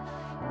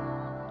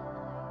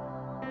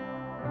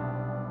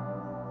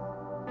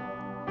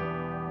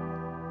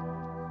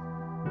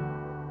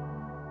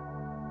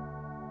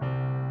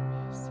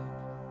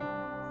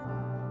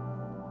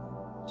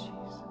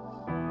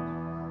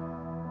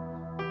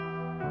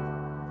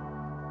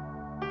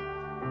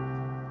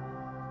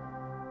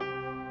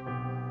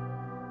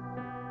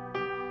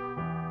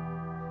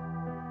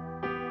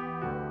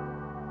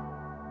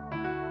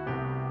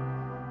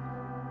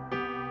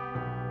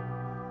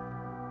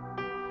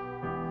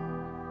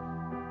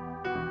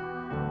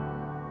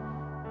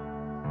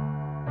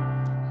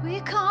 We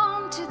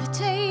come to the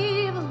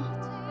table.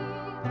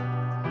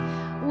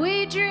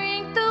 We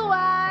drink the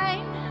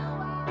wine.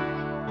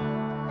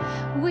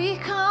 We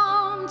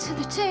come to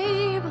the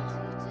table.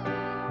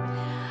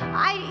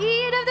 I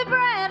eat of the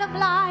bread of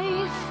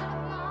life.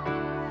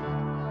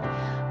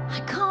 I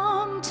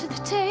come to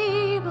the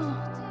table.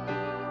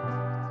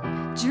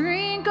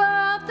 Drink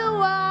of the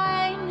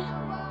wine.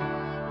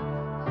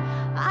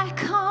 I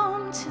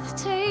come to the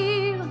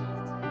table.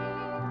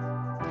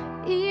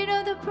 Eat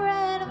of the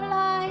bread of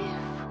life.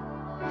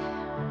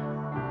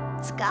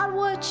 It's got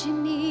what you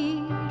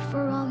need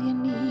for all you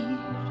need.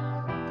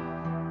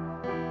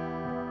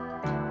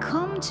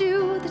 Come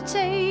to the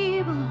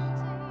table.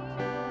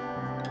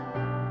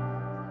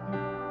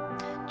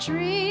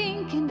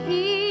 Drink and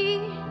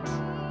eat.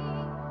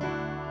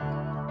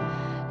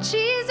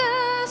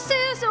 Jesus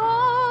is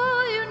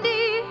all you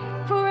need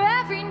for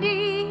every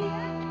need.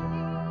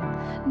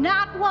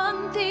 Not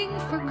one thing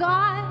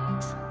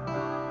forgot.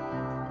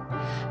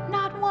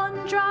 Not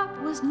one drop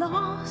was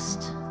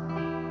lost.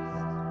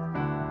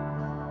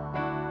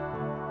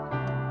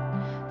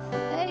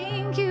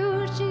 Thank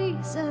you,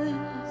 Jesus.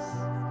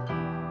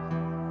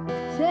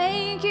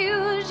 Thank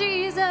you,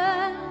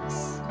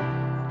 Jesus.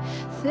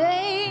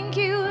 Thank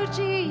you,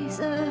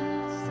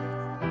 Jesus.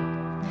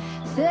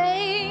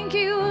 Thank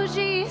you,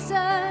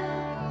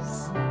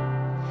 Jesus.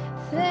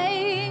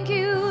 Thank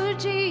you,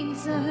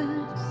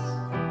 Jesus.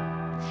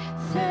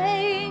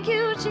 Thank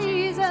you,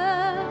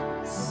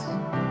 Jesus.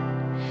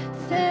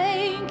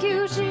 Thank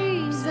you,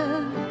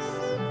 Jesus.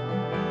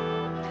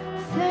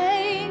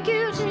 Thank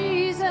you,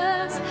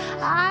 Jesus.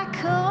 I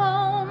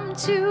come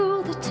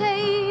to the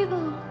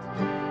table.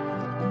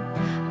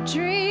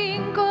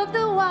 Drink of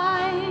the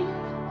wine.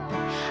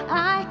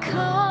 I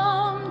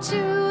come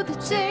to the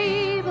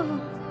table.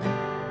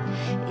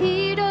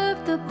 Eat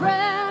of the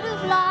bread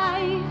of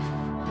life.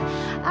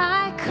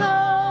 I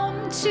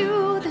come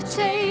to the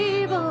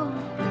table.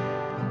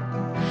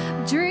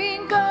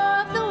 Drink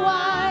of the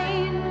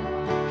wine.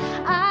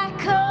 I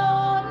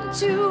come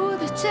to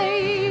the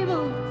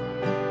table.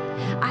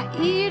 I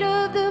eat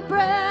of the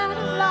bread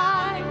of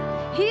life.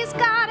 He's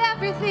got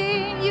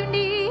everything you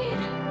need.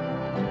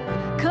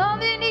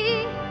 Come and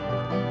eat.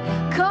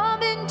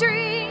 Come and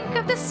drink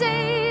of the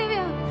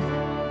Savior.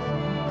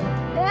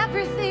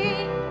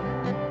 Everything.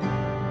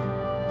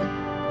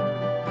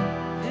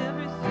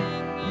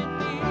 Everything you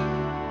need.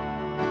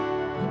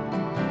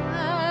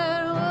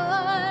 Not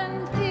one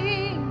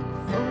thing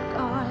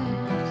forgot.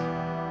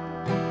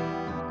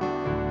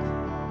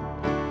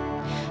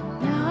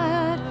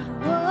 Not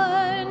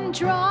one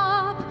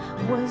drop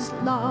was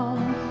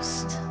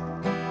lost.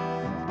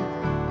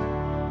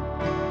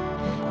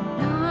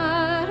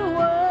 Not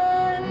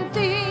one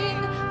thing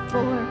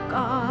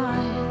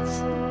forgot.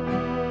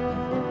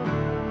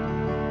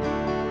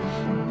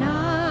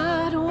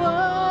 Not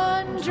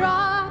one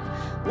drop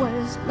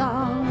was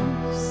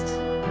lost.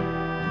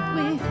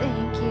 We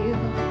thank you.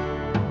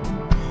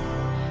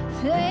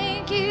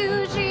 Thank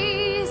you,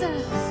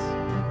 Jesus.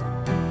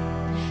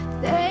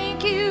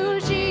 Thank you,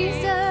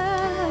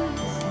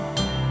 Jesus.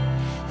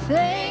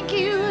 Thank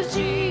you,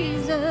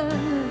 Jesus.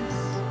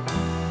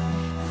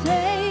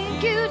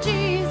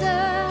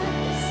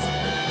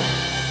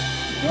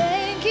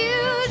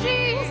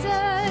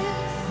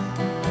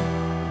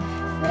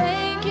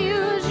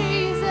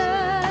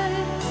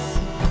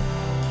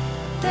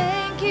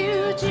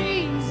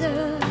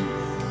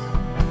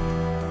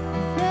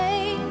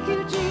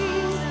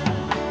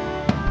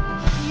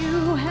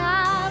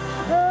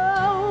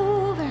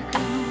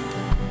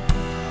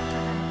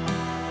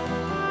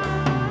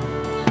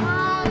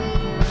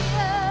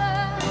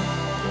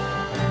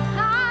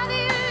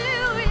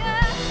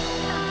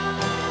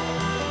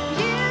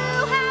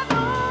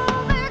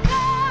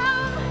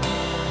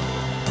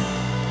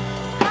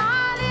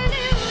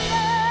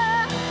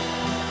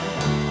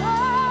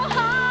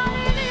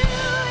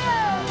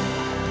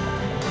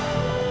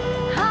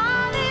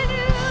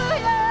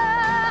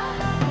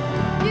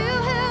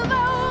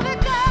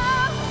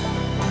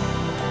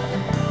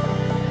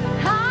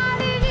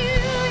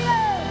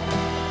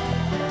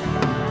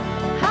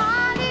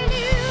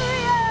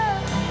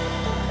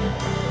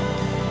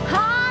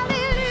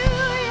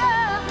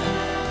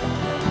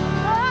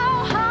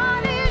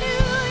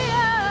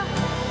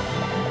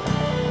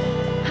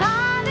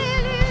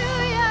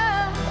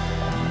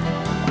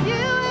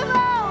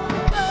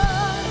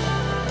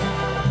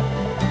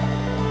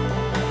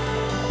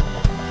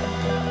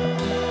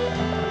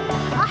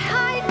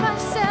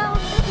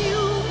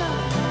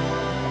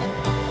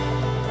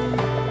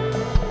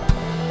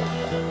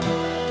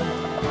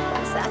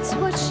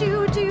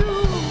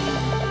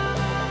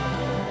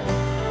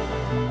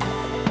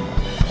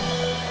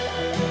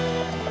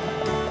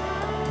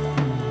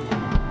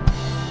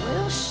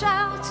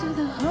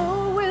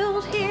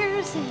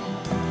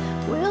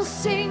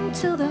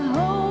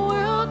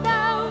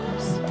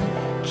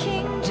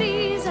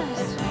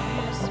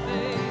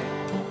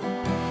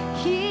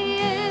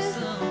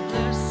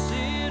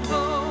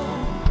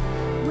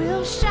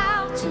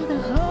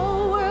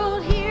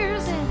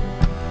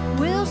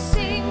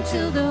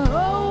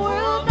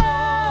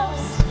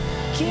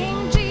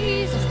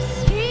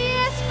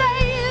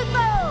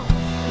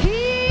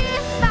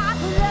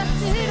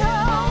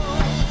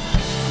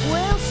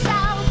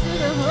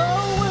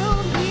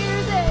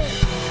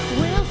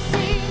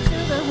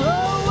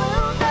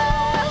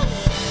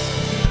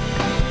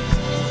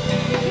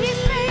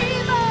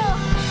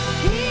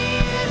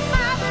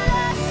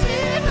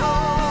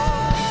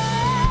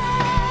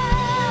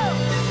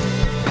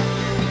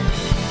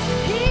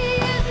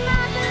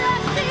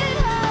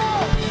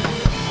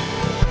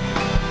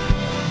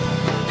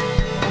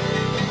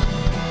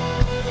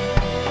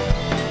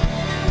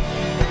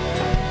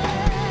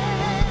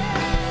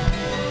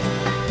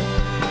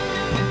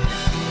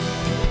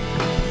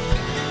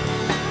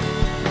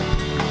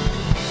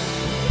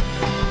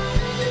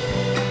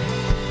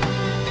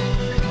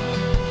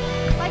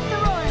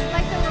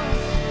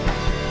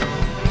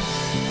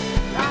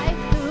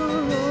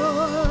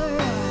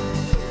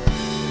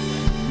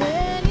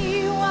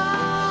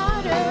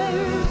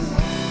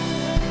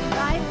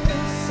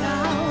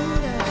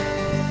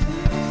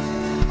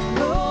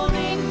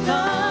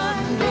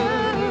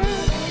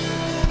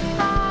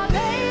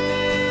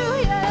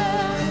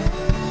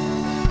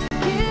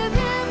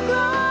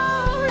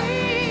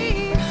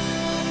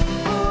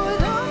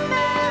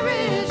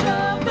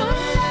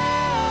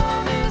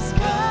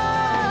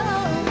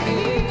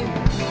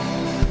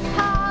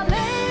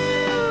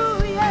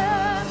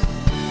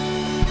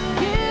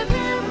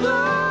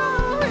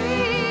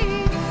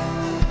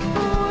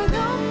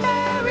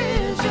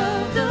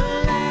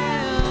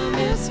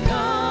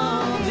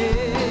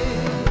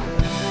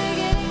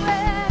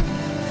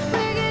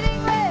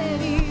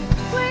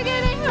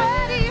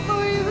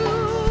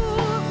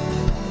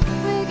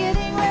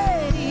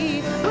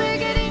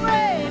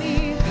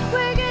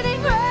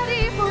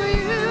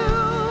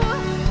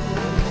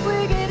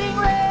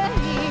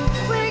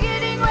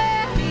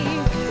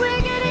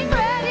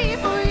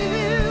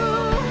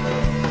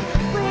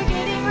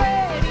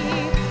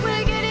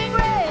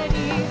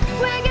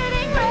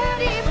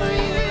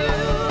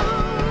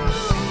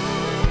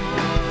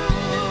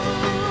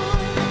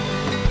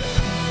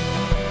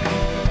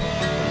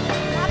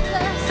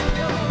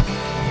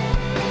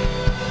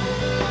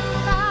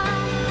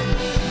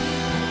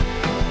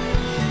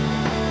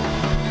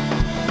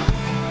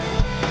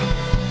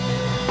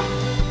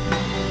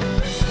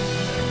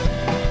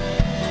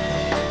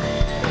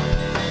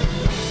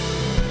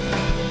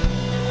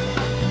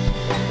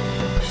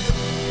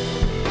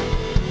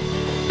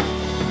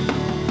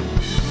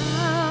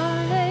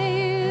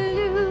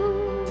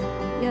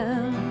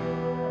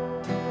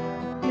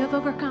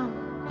 have overcome.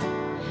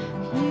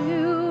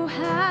 You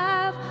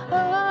have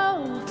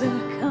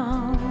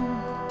overcome.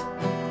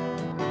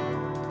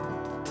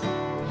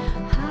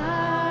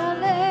 Hallelujah.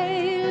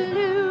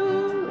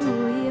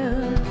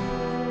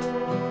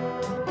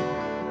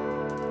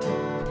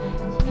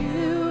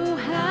 You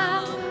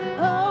have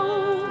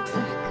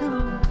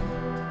overcome.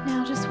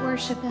 Now just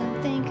worship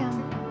Him. Thank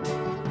Him.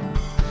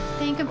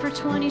 Thank Him for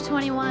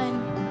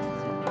 2021,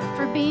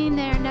 for being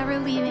there, never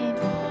leaving.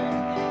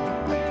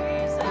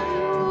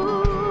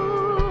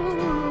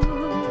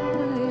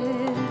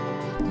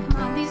 Come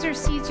on, these are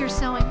seeds you're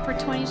sowing for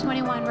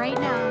 2021 right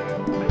now.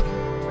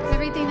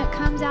 Everything that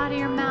comes out of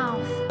your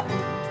mouth,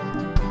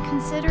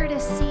 consider it a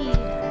seed.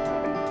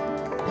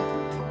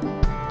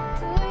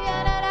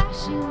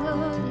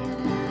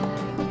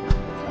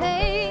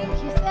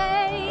 Thank you,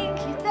 thank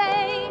you,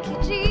 thank you,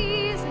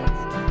 Jesus.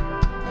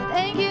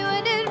 Thank you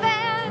in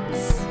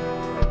advance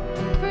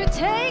for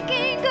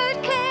taking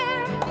good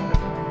care.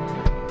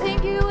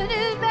 Thank you in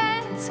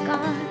advance,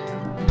 God.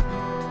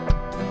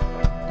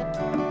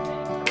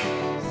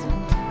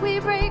 We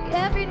break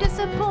every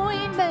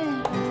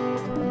disappointment,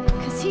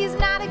 'cause He's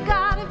not a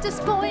God of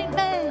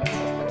disappointment.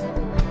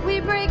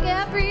 We break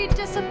every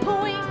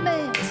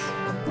disappointment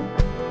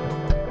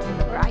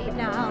right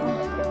now.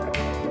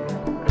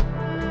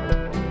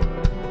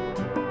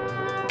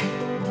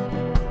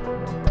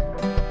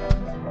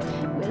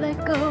 We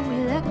let go,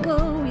 we let go,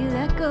 we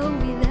let go,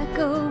 we let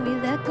go, we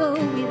let go,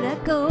 we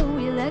let go,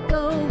 we let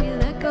go, we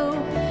let go.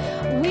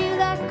 We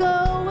let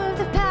go of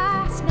the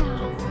past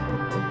now.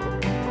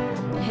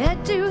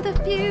 Head to the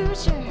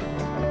future.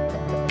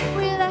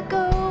 We let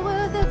go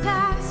of the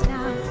past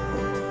now.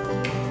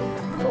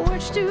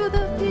 Forge to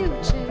the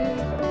future.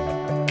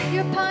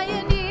 You're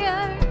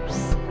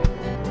pioneers.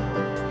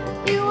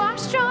 You are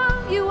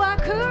strong, you are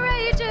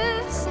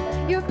courageous.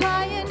 You're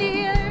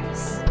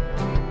pioneers.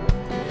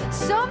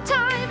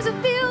 Sometimes it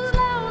feels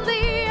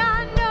lonely,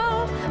 I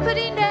know, but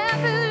He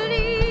never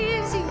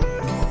leaves you.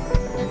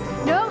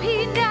 No,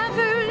 He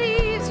never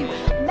leaves you.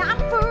 Not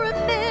for a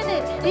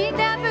minute. He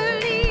never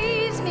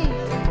leaves me.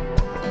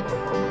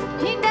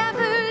 He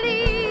never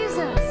leaves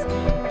us.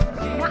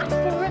 Not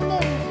for a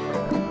minute.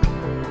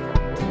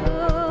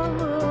 Oh,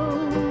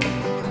 oh,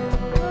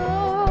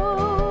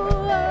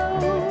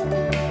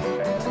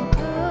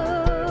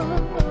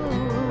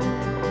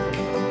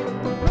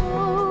 oh.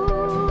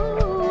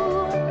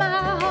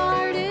 My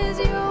heart is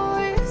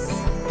yours.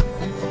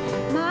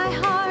 My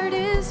heart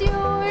is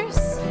yours.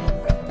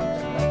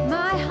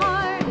 My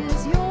heart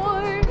is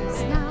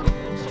yours now.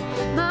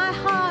 My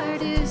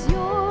heart is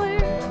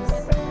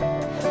yours.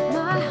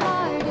 My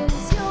heart is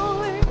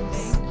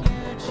yours.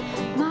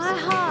 My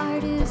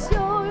heart is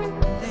yours.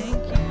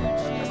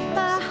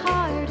 My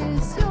heart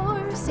is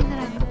yours. Sing that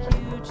out.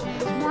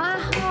 My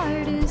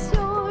heart is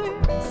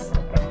yours.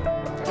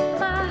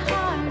 My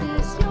heart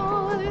is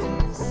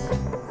yours.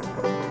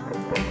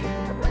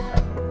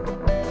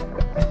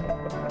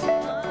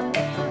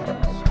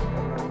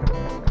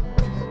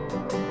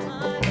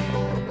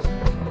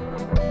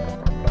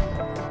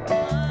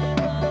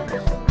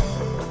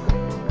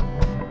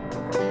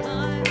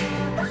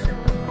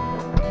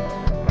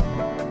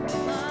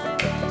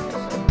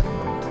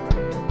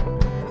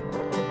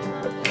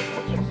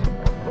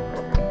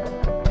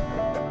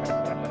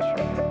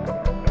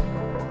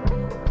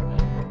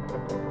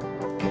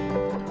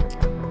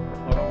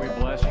 Lord, we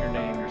bless your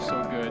name. You're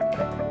so good.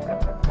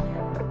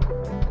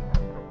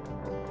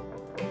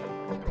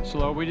 So,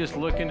 Lord, we just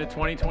look into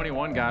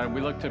 2021, God, and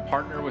we look to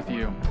partner with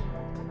you.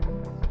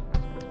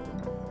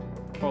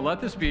 Lord,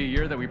 let this be a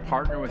year that we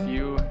partner with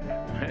you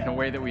in a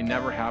way that we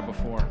never have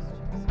before,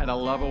 at a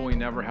level we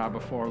never have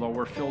before. Lord,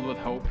 we're filled with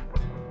hope.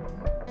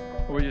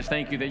 Lord, we just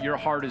thank you that your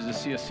heart is to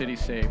see a city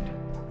saved.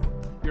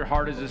 Your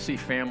heart is to see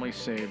families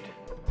saved,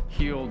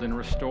 healed and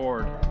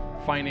restored,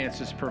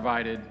 finances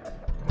provided,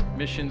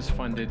 missions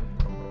funded.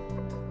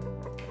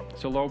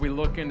 So, Lord, we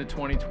look into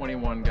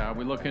 2021, God.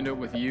 We look into it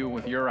with you,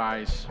 with your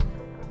eyes.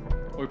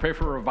 We pray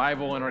for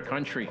revival in our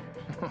country.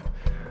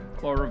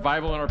 Lord,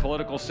 revival in our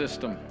political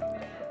system,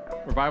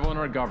 revival in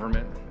our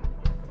government.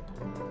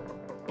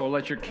 Lord,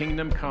 let your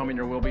kingdom come and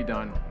your will be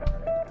done.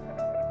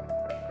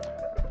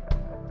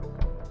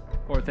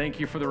 Lord, thank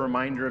you for the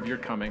reminder of your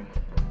coming.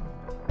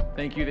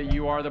 Thank you that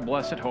you are the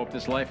blessed hope.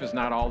 This life is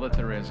not all that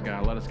there is,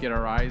 God. Let us get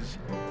our eyes,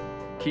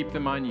 keep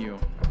them on you.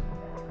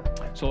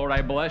 So, Lord,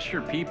 I bless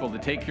your people to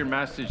take your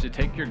message, to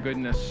take your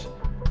goodness,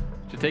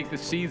 to take the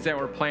seeds that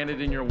were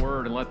planted in your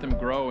word and let them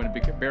grow and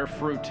bear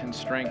fruit and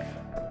strength.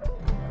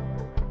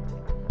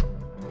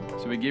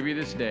 So we give you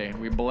this day.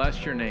 We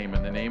bless your name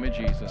in the name of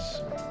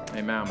Jesus.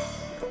 Amen.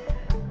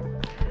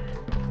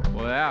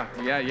 Well,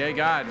 yeah,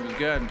 God, it was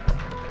good.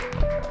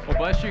 Well,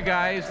 bless you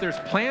guys. There's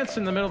plants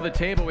in the middle of the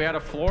table. We had a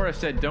florist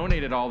that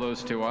donated all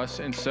those to us.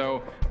 And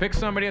so pick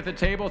somebody at the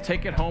table,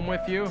 take it home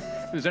with you.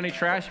 If there's any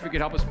trash, if you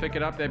could help us pick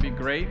it up, that'd be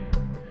great.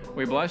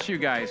 We bless you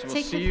guys. We'll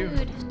see you.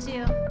 Take the food,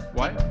 too.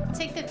 What?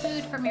 Take the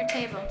food from your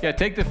table. Yeah,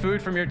 take the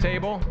food from your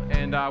table,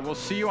 and we'll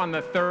see you on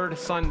the third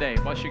Sunday.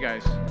 Bless you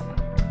guys.